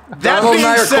 So, that Donald being and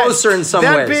I are said, closer in some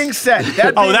ways.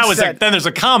 Then there's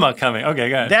a comma coming. Okay,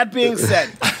 go ahead. That being said,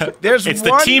 it's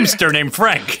the Teamster named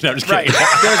Frank. No, I'm just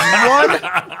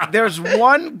kidding. There's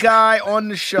one guy on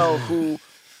the show who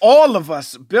all of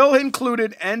us, Bill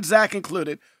included and Zach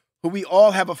included, who we all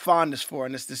have a fondness for,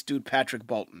 and it's this dude Patrick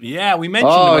Bolton. Yeah, we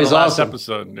mentioned him in the last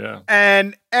episode. Yeah,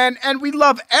 and we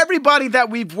love everybody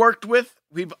that we've worked with.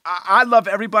 I love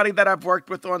everybody that I've worked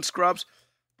with on Scrubs,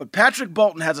 but Patrick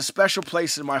Bolton has a special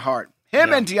place in my heart.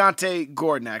 Him and Deontay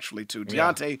Gordon, actually, too.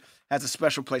 Deontay has a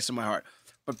special place in my heart,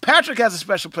 but Patrick has a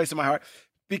special place in my heart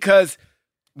because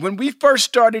when we first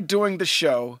started doing the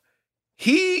show,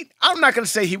 I'm not going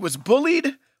to say he was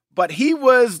bullied, but he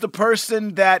was the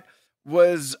person that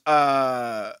was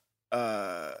not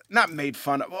made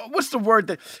fun of. What's the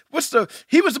word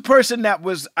he was the person that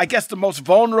was, I guess, the most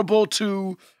vulnerable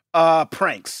to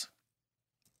pranks.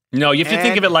 No, you have to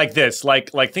think of it like this.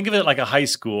 Like think of it like a high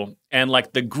school, and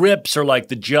like the Grips are like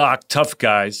the jock tough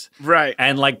guys. Right.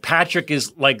 And like Patrick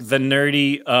is like the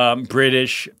nerdy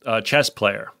British chess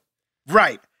player.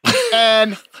 Right.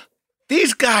 And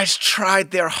these guys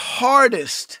tried their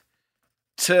hardest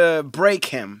to break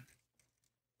him,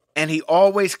 and he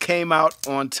always came out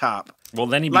on top. Well,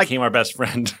 then he became our best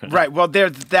friend. Right. Well,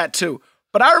 there's that too.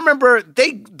 But I remember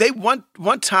they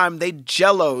one time they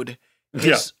jelloed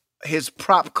his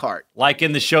prop cart. Like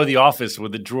in the show The Office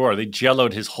with the drawer, they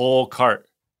jelloed his whole cart.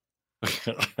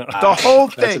 The whole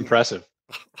thing. That's impressive.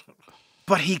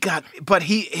 But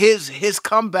his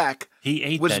comeback. He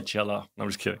ate that jello. I'm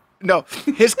just kidding. No,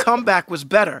 his comeback was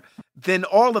better than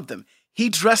all of them. He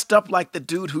dressed up like the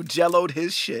dude who jelloed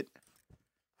his shit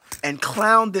and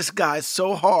clowned this guy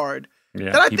so hard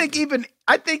that I think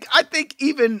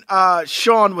even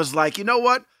Sean was like, you know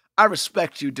what? I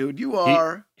respect you, dude. You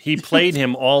are. He played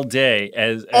him all day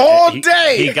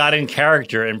day. He got in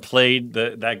character and played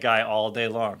that guy all day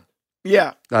long.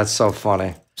 Yeah, that's so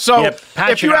funny. So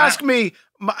if you ask me,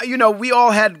 we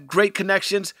all had great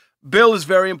connections. Bill is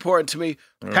very important to me.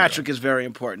 Patrick is very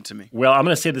important to me. Well, I'm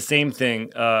going to say the same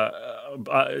thing.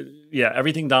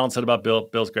 Everything Donald said about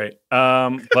Bill's great.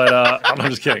 But I'm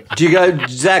just kidding. Do you guys,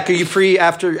 Zach? Are you free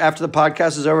after the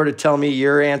podcast is over to tell me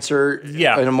your answer?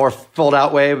 In a more filled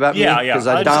out way about me? Yeah. Because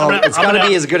Donald, it's got to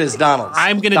be as good as Donald's.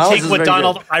 I'm going to take what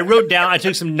Donald. I wrote down. I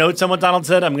took some notes on what Donald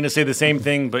said. I'm going to say the same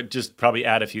thing, but just probably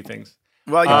add a few things.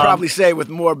 Well, you probably say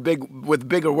with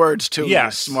bigger words too.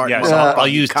 Yes, smart. Yes. I'll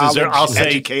use deserve. I'll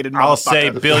say,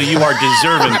 Bill, you are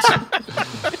deserving.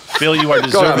 Bill, you are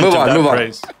deserving of that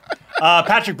praise.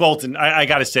 Patrick Bolton, I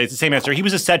got to say, it's the same answer. He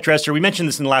was a set dresser. We mentioned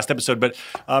this in the last episode, but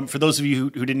for those of you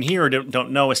who didn't hear or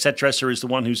don't know, a set dresser is the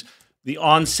one who's the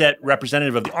on-set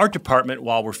representative of the art department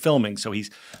while we're filming. So he's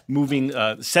moving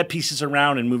set pieces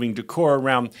around and moving decor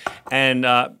around. And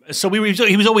so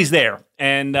he was always there.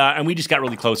 And we just got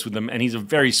really close with him. And he's a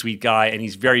very sweet guy, and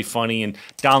he's very funny. And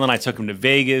Donald and I took him to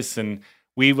Vegas, and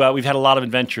we've had a lot of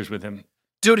adventures with him.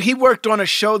 Dude, he worked on a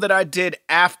show that I did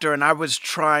after, and I was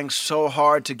trying so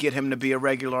hard to get him to be a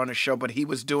regular on the show, but he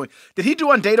was doing... Did he do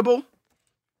Undateable?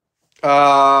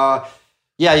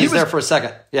 Yeah, he was there for a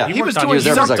second. Yeah, he was doing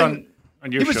something.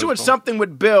 He was doing something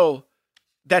with Bill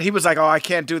that he was like, "Oh, I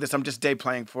can't do this. I'm just day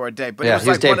playing for a day." But yeah, it was he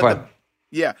was like day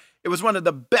playing. It was one of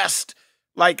the best.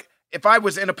 Like, if I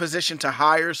was in a position to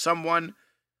hire someone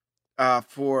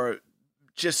for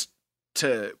just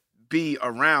to be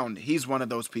around, he's one of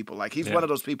those people. Like, he's one of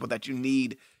those people that you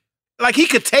need. Like, he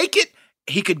could take it,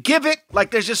 he could give it.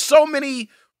 Like, there's just so many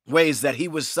ways that he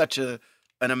was such an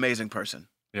amazing person.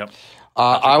 Yep.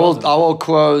 I will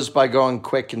close by going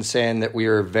quick and saying that we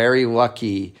are very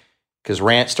lucky because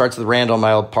Rand starts with Randall,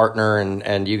 my old partner,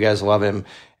 and you guys love him,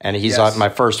 and he's on my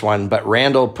first one. But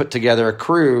Randall put together a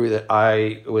crew that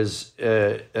I was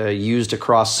used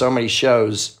across so many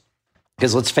shows.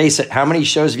 Because let's face it, how many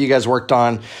shows have you guys worked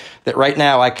on that right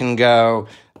now I can go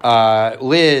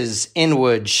Liz,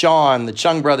 Inwood, Sean, the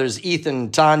Chung brothers,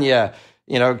 Ethan, Tanya,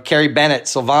 Carrie Bennett,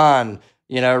 Sylvan,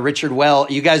 Richard Well.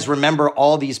 You guys remember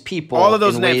all these people. All of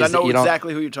those names. I know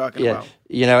exactly who you're talking about.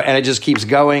 And it just keeps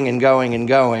going and going and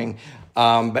going.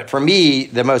 But for me,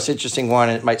 the most interesting one,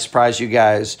 and it might surprise you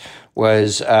guys,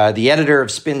 was the editor of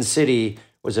Spin City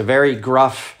was a very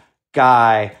gruff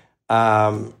guy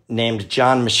named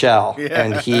John Michelle. Yeah.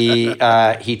 And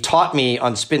he taught me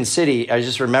on Spin City. I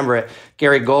just remember it.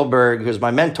 Gary Goldberg, who was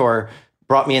my mentor,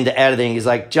 brought me into editing. He's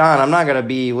like, John, I'm not going to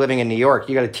be living in New York.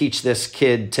 You got to teach this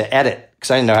kid to edit.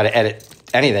 Because I didn't know how to edit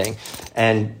anything.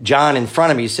 And John in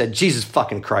front of me said, Jesus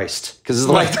fucking Christ. Because this is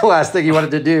like the last thing he wanted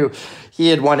to do. He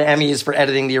had won Emmys for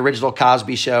editing the original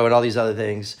Cosby Show and all these other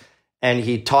things. And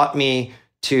he taught me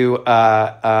to,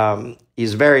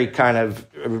 he's very kind of,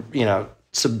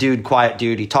 subdued, quiet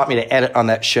dude. He taught me to edit on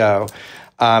that show.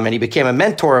 And he became a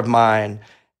mentor of mine.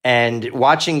 And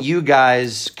watching you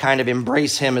guys kind of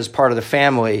embrace him as part of the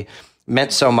family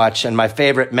meant so much. And my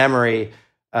favorite memory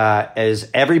is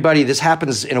everybody, this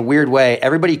happens in a weird way.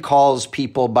 Everybody calls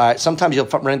people by, sometimes you'll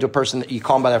run into a person that you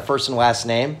call them by their first and last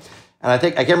name. And I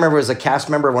can't remember if it was a cast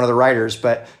member of one of the writers,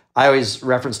 but I always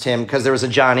referenced him because there was a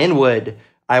John Inwood.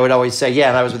 I would always say,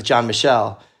 and I was with John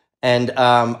Michelle. And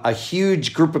a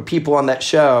huge group of people on that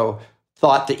show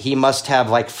thought that he must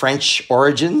have like French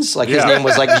origins. Like his name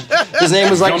was like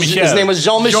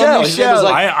Jean Michel.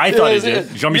 I thought he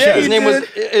did. Jean Michel.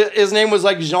 His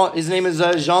name is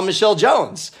Jean Michel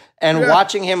Jones. And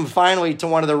watching him finally to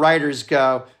one of the writers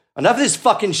go, enough of this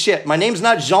fucking shit. My name's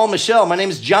not Jean Michel. My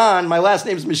name's John. My last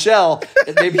name's Michel.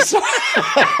 It may be so.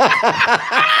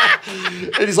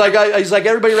 And he's like,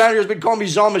 everybody around here has been calling me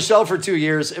Jean Michel for 2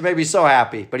 years. It made me so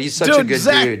happy. But he's such a good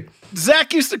dude.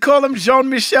 Zach used to call him Jean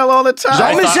Michel all the time.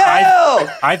 Jean Michel!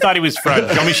 I thought he was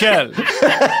French. Jean Michel.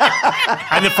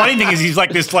 And the funny thing is, he's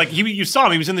like this. Like you saw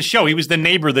him. He was in the show. He was the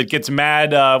neighbor that gets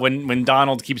mad when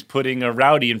Donald keeps putting a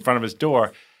Rowdy in front of his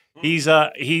door. He's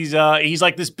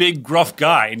like this big gruff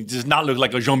guy, and he does not look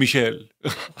like a Jean-Michel.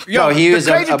 Yo, he was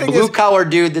a blue-collar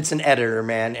dude that's an editor,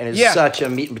 man, and is such a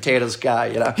meat and potatoes guy,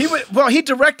 you know? He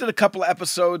directed a couple of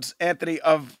episodes, Anthony,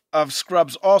 of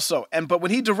Scrubs also. But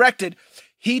when he directed,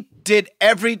 he did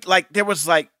there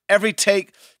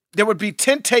would be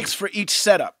 10 takes for each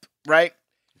setup, right?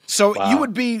 So you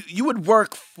would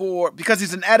work because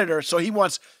he's an editor, so he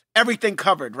wants everything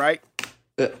covered, right?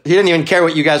 He didn't even care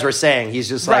what you guys were saying. He's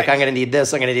just like, I'm going to need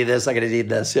this, I'm going to need this, I'm going to need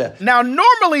this. Yeah. Now,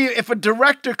 normally, if a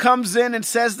director comes in and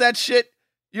says that shit,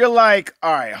 you're like,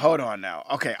 all right, hold on now.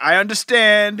 Okay, I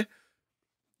understand.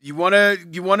 You want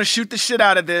to shoot the shit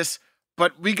out of this,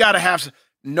 but we got to have...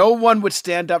 No one would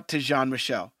stand up to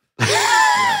Jean-Michel.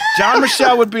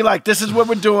 Jean-Michel would be like, this is what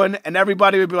we're doing, and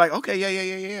everybody would be like, okay,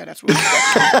 yeah, that's what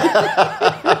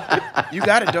we're doing. You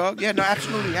got it, dog. Yeah, no,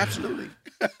 absolutely.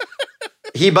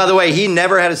 By the way, he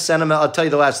never had a sentimental... I'll tell you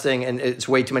the last thing, and it's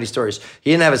way too many stories. He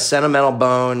didn't have a sentimental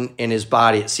bone in his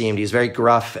body, it seemed. He's very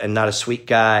gruff and not a sweet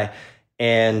guy.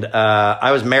 And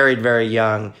I was married very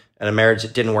young, and a marriage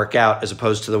that didn't work out, as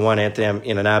opposed to the one,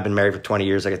 Anthony, now I've been married for 20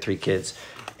 years. I got 3 kids.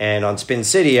 And on Spin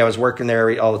City, I was working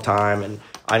there all the time, and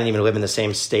I didn't even live in the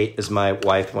same state as my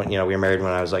wife. When we were married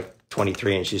when I was like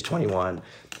 23 and she's 21.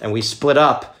 And we split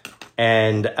up,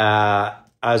 and I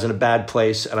was in a bad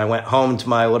place, and I went home to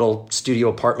my little studio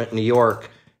apartment in New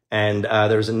York, and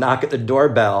there was a knock at the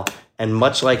doorbell, and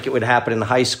much like it would happen in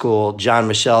high school,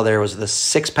 Jean-Michel there was the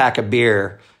 6-pack of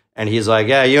beer, and he's like,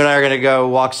 yeah, you and I are going to go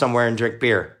walk somewhere and drink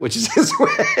beer, which is his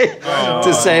way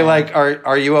to say, like,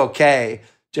 are you okay?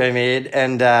 Do you know what I mean?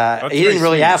 And he didn't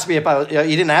really ask me if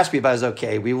he didn't ask me if I was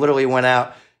okay. We literally went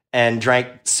out and drank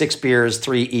 6 beers,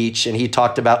 3 each, and he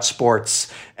talked about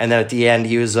sports. And then at the end,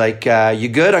 he was like, you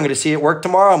good? I'm going to see you at work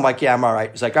tomorrow. I'm like, yeah, I'm all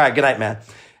right. He's like, all right, good night, man.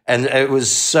 And it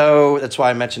was that's why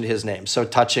I mentioned his name. So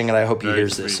touching, and I hope he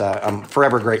hears this. I'm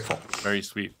forever grateful. Very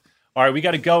sweet. All right, we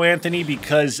got to go, Anthony,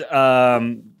 because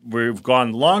we've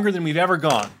gone longer than we've ever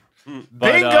gone.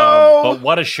 But, Bingo! But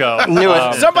what a show.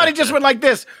 Somebody just went like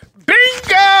this.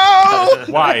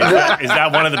 Bingo! Why? Is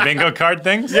that one of the bingo card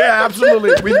things? Yeah,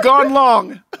 absolutely. We've gone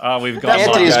long. We've gone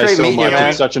Anthony, long. it's great meeting you, man.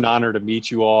 It's such an honor to meet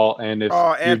you all. And if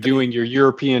you're doing your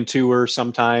European tour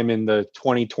sometime in the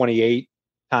 2028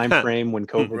 time frame when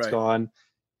COVID's gone,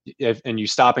 and you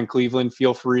stop in Cleveland,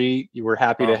 feel free. We're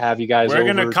happy to have you guys over.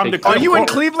 We're going to come to Cleveland. Are you in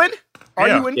Cleveland? Are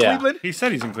you in Cleveland? He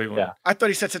said he's in Cleveland. Yeah. I thought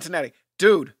he said Cincinnati.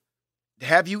 Dude,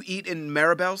 have you eaten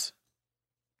Maribel's?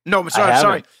 No,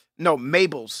 sorry. No,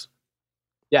 Mabel's.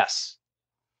 Yes.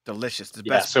 Delicious. The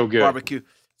best so good. barbecue.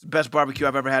 It's the best barbecue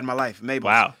I've ever had in my life. Mabel's.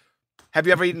 Wow. Have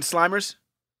you ever eaten Slimers?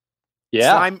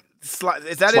 Yeah. Is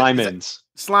that Slimans. it?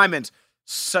 Slimans.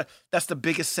 So, that's the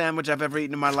biggest sandwich I've ever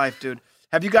eaten in my life, dude.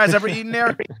 Have you guys ever eaten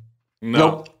there?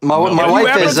 No. My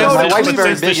wife is very big.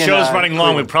 Since the show's running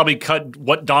long, we'd probably cut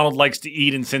what Donald likes to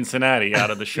eat in Cincinnati out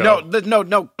of the show.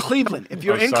 No, Cleveland. If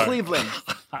you're in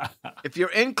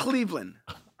Cleveland,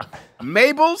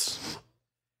 Mabel's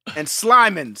and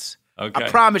Slimans. Okay. I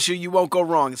promise you won't go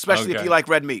wrong, especially if you like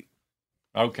red meat.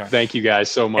 Okay. Thank you guys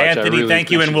so much. Anthony, really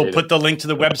thank you. And we'll appreciate put the link to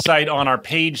the website on our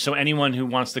page so anyone who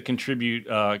wants to contribute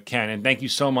can. And thank you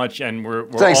so much. And we're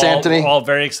Anthony. all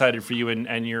very excited for you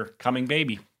and your coming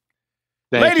baby.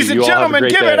 Ladies and gentlemen,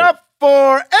 give it up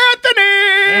for Anthony!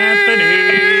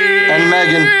 And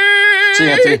Megan. See you,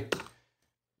 Anthony.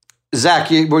 Zach,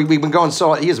 we've been going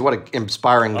he is what an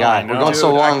inspiring guy. We're going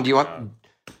so long. Do you want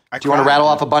to rattle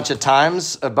off a bunch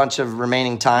of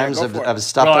remaining times of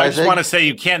stuff? Well, I just want to say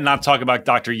you can't not talk about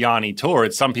Dr. Yanni Tor.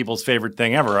 It's some people's favorite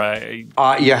thing ever.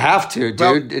 You have to,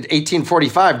 dude.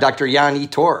 1845, Dr. Yanni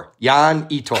Tor. Jan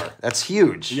Etor. That's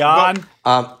huge. Jan.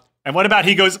 And what about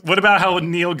how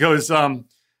Neil goes, look,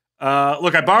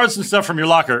 I borrowed some stuff from your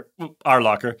locker, our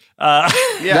locker.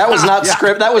 That was not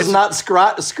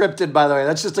scripted, by the way.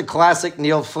 That's just a classic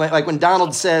Neil Flynn. Like when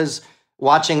Donald says,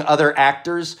 watching other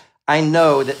actors, I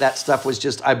know that stuff was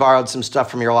just, I borrowed some stuff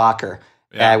from your locker,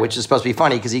 which is supposed to be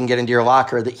funny because he can get into your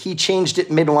locker. That he changed it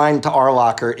mid-line to our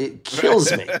locker. It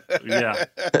kills me. Yeah.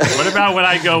 What about when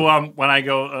I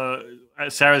go,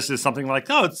 Sarah says something like,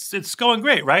 oh, it's going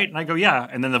great, right? And I go, yeah.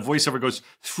 And then the voiceover goes,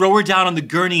 throw her down on the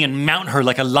gurney and mount her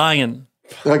like a lion.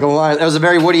 Like a lion. That was a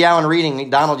very Woody Allen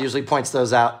reading. Donald usually points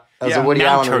those out. That was a Woody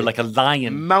Allen reading. Like a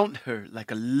lion. Mount her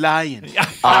like a lion.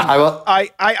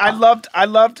 I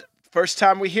loved, first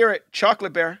time we hear it,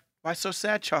 Chocolate Bear. Why so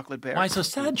sad, Chocolate Bear? Why so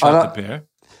sad, Chocolate Bear?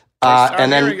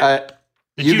 And then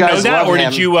did you know that, or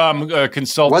did you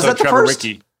consult Trevor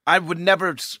Wiki? I would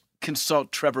never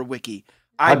consult Trevor Wiki.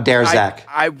 How dare Zach?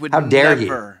 I would How dare never.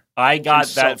 you? I got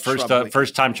that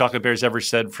first time Chocolate Bear's ever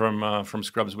said from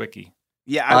Scrubs Wiki.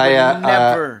 Yeah, I would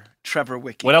never Trevor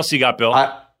Wiki. What else you got, Bill?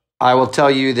 I will tell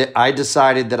you that I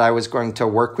decided that I was going to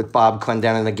work with Bob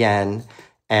Clendenin again,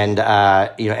 and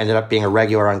ended up being a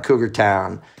regular on Cougar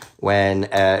Town when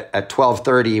at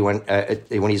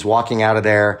 12:30 when he's walking out of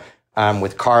there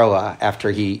with Carla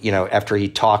after he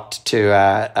talked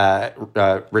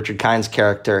to Richard Kine's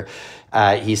character,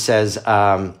 he says.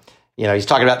 He's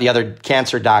talking about the other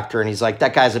cancer doctor, and he's like,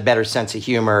 that guy's a better sense of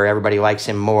humor. Everybody likes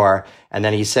him more. And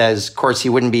then he says, of course, he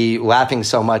wouldn't be laughing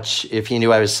so much if he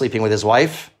knew I was sleeping with his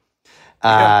wife.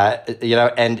 And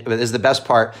this is the best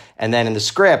part. And then in the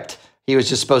script, he was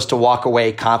just supposed to walk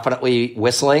away confidently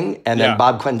whistling. And then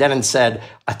Bob Clendenin said,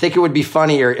 I think it would be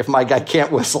funnier if my guy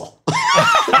can't whistle.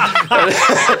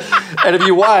 And if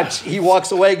you watch, he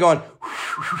walks away going,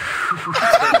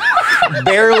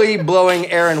 barely blowing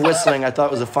air and whistling. I thought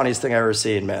it was the funniest thing I've ever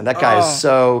seen, man. That guy is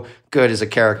so good as a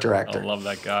character actor. I love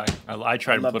that guy. I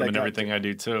try to put him in everything I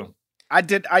do too. I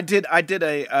did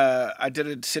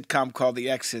a sitcom called The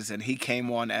X's, and he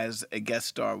came on as a guest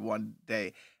star one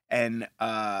day. And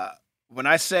when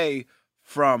I say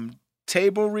from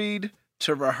table read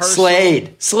to rehearsal,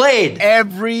 Slade,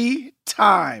 every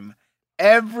time.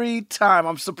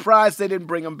 I'm surprised they didn't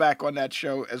bring him back on that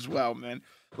show as well, man.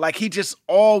 Like, he just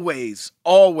always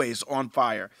on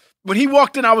fire. When he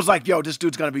walked in, I was like, yo, this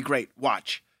dude's going to be great.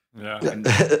 Watch. Yeah.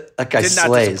 That guy did not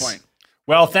slays. disappoint.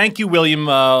 Well, thank you, William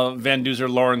Van Duzer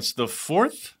Lawrence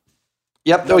IV.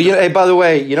 Yep. No, hey, by the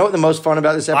way, you know what the most fun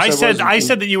about this episode was? I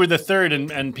said that you were the third,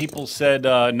 and people said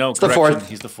no. It's the fourth.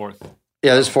 He's the fourth.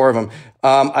 Yeah, there's four of them.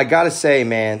 I got to say,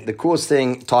 man, the coolest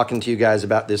thing talking to you guys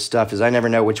about this stuff is I never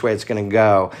know which way it's going to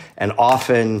go. And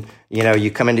often,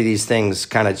 you come into these things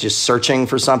kind of just searching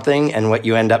for something, and what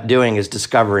you end up doing is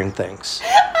discovering things.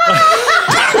 Come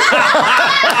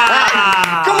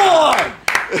on!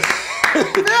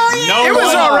 It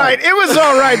was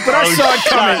all right, but I saw it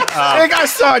coming. I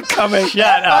saw it coming.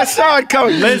 Shut up. I saw it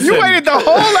coming. Listen. You waited the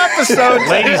whole episode.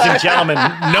 Ladies and gentlemen,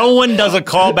 no one does a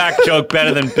callback joke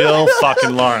better than Bill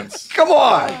fucking Lawrence. Come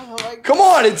on,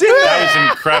 it's in there. That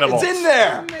was incredible. It's in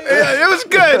there. It was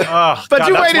good. Oh, but God,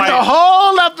 you waited the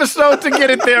whole episode to get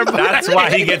it there. That's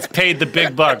why he gets paid the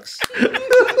big bucks.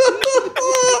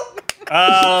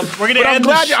 We're gonna end.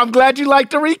 I'm glad you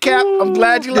liked the recap. I'm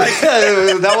glad you liked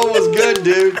it. That one was good,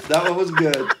 dude. That one was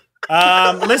good.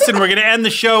 Listen, we're gonna end the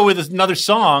show with another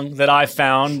song that I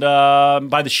found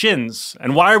by the Shins.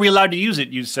 And why are we allowed to use it?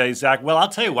 You say, Zach? Well, I'll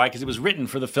tell you why. Because it was written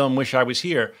for the film "Wish I Was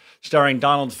Here," starring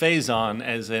Donald Faison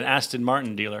as an Aston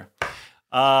Martin dealer.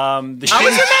 I was in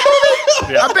that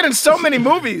movie. Yeah. I've been in so many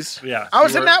movies. Yeah, I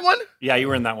was in that one. Yeah, you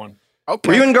were in that one. Okay.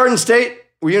 Were you in Garden State?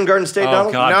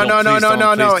 Donald? God, no.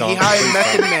 He hired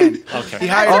Method Man. Okay. He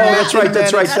hired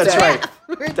that's right.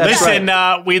 Listen,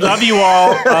 we love you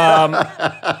all.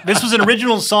 This was an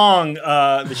original song.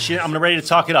 I'm ready to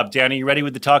talk it up. Danny, you ready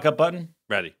with the talk up button?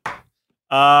 Ready.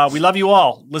 We love you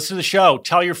all. Listen to the show.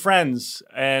 Tell your friends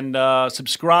and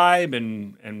subscribe.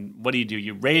 And what do?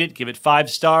 You rate it, give it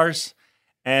 5 stars,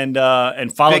 and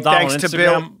follow Donald on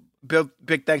Instagram.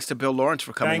 Big thanks to Bill Lawrence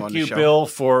for coming on the show. Thank you, Bill,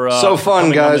 for so fun,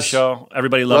 coming guys. on the show.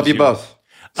 Everybody loves you. Love you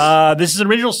both. This is an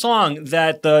original song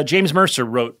that James Mercer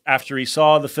wrote after he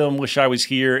saw the film Wish I Was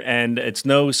Here, and it's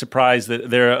no surprise that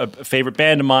they're a favorite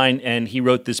band of mine, and he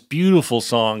wrote this beautiful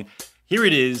song. Here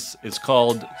it is. It's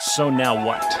called So Now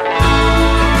What?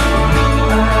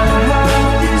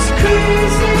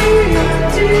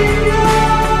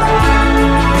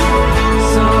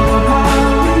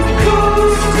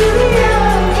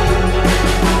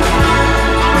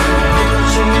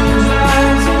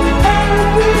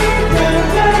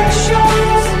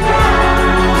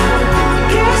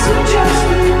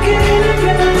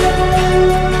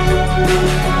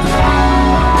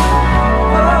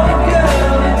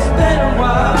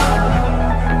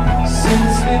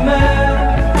 Since we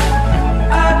met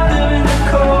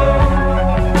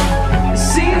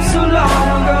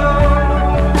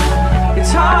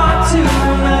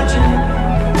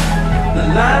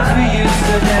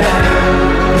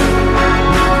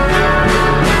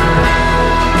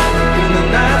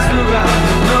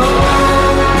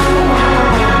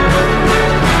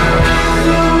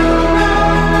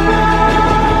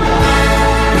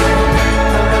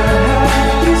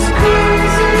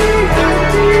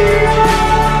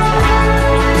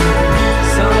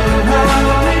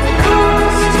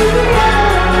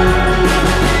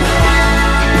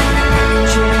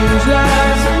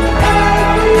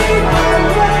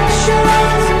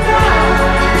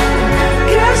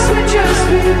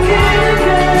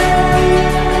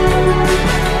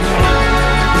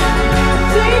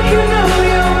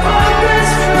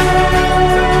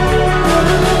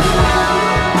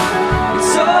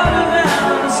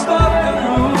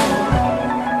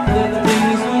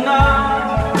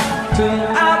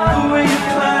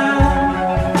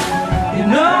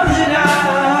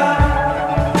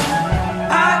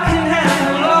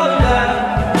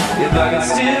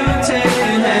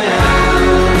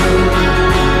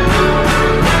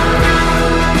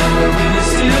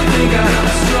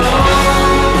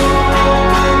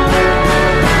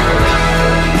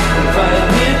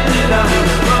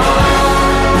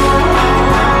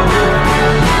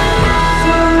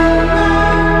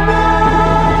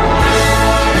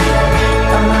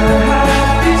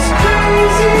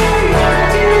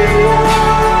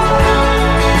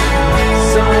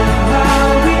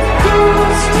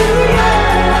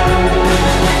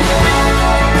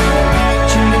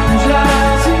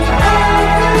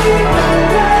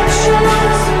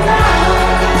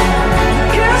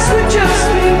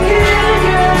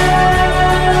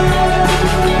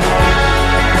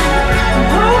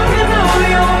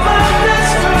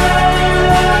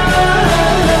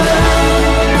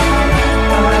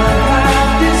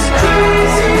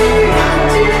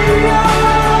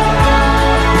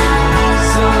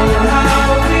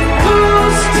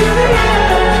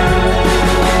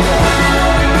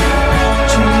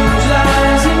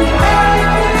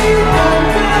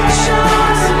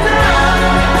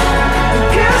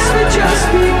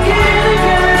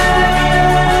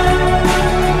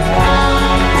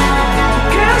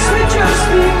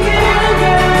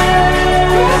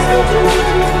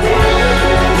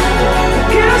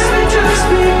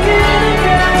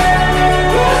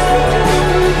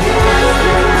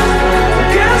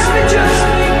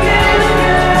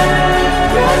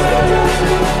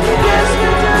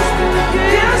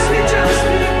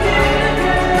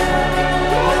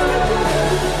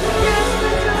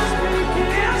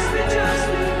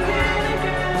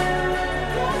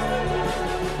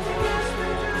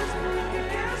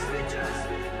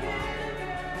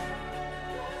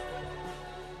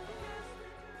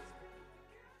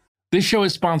This show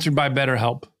is sponsored by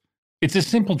BetterHelp. It's a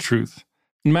simple truth.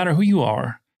 No matter who you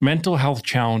are, mental health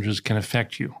challenges can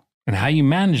affect you, and how you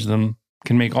manage them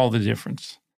can make all the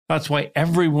difference. That's why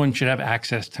everyone should have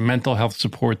access to mental health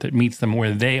support that meets them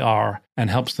where they are and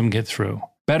helps them get through.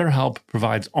 BetterHelp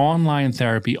provides online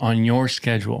therapy on your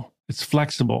schedule. It's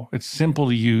flexible, it's simple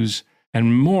to use,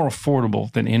 and more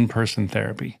affordable than in-person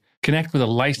therapy. Connect with a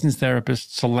licensed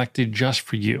therapist selected just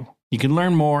for you. You can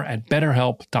learn more at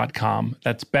betterhelp.com.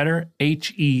 That's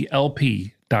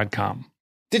betterhelp.com.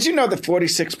 Did you know that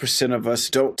 46% of us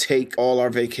don't take all our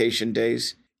vacation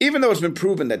days? Even though it's been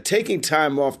proven that taking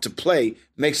time off to play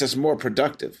makes us more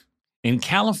productive. In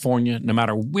California, no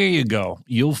matter where you go,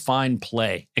 you'll find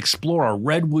play. Explore a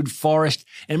redwood forest,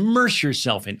 immerse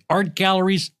yourself in art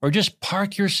galleries, or just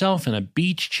park yourself in a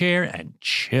beach chair and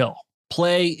chill.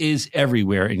 Play is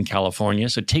everywhere in California,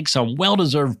 so take some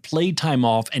well-deserved playtime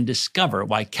off and discover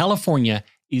why California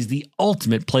is the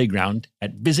ultimate playground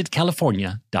at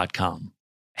visitcalifornia.com.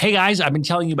 Hey guys, I've been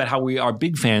telling you about how we are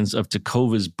big fans of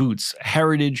Tecovas boots.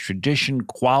 Heritage, tradition,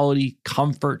 quality,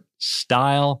 comfort,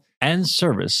 style, and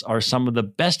service are some of the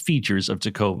best features of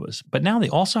Tecovas. But now they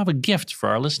also have a gift for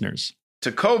our listeners.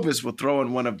 Tecovas will throw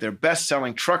in one of their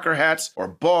best-selling trucker hats or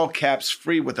ball caps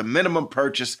free with a minimum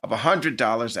purchase of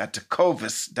 $100 at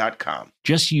tecovas.com.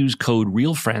 Just use code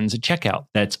REALFRIENDS at checkout.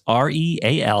 That's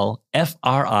REALFRIENDS.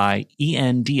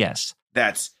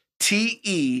 That's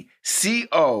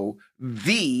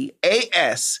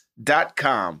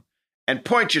TECOVAS.com. And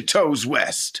point your toes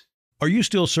west. Are you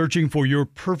still searching for your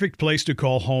perfect place to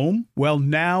call home? Well,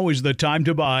 now is the time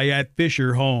to buy at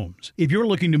Fisher Homes. If you're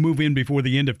looking to move in before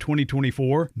the end of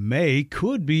 2024, May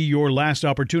could be your last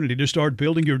opportunity to start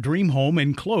building your dream home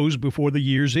and close before the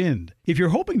year's end. If you're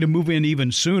hoping to move in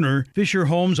even sooner, Fisher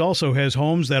Homes also has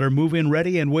homes that are move-in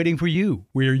ready and waiting for you,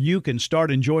 where you can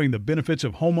start enjoying the benefits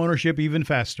of homeownership even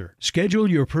faster. Schedule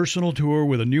your personal tour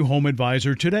with a new home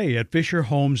advisor today at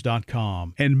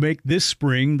FisherHomes.com and make this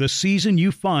spring the season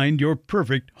you find your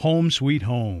perfect home sweet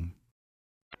home.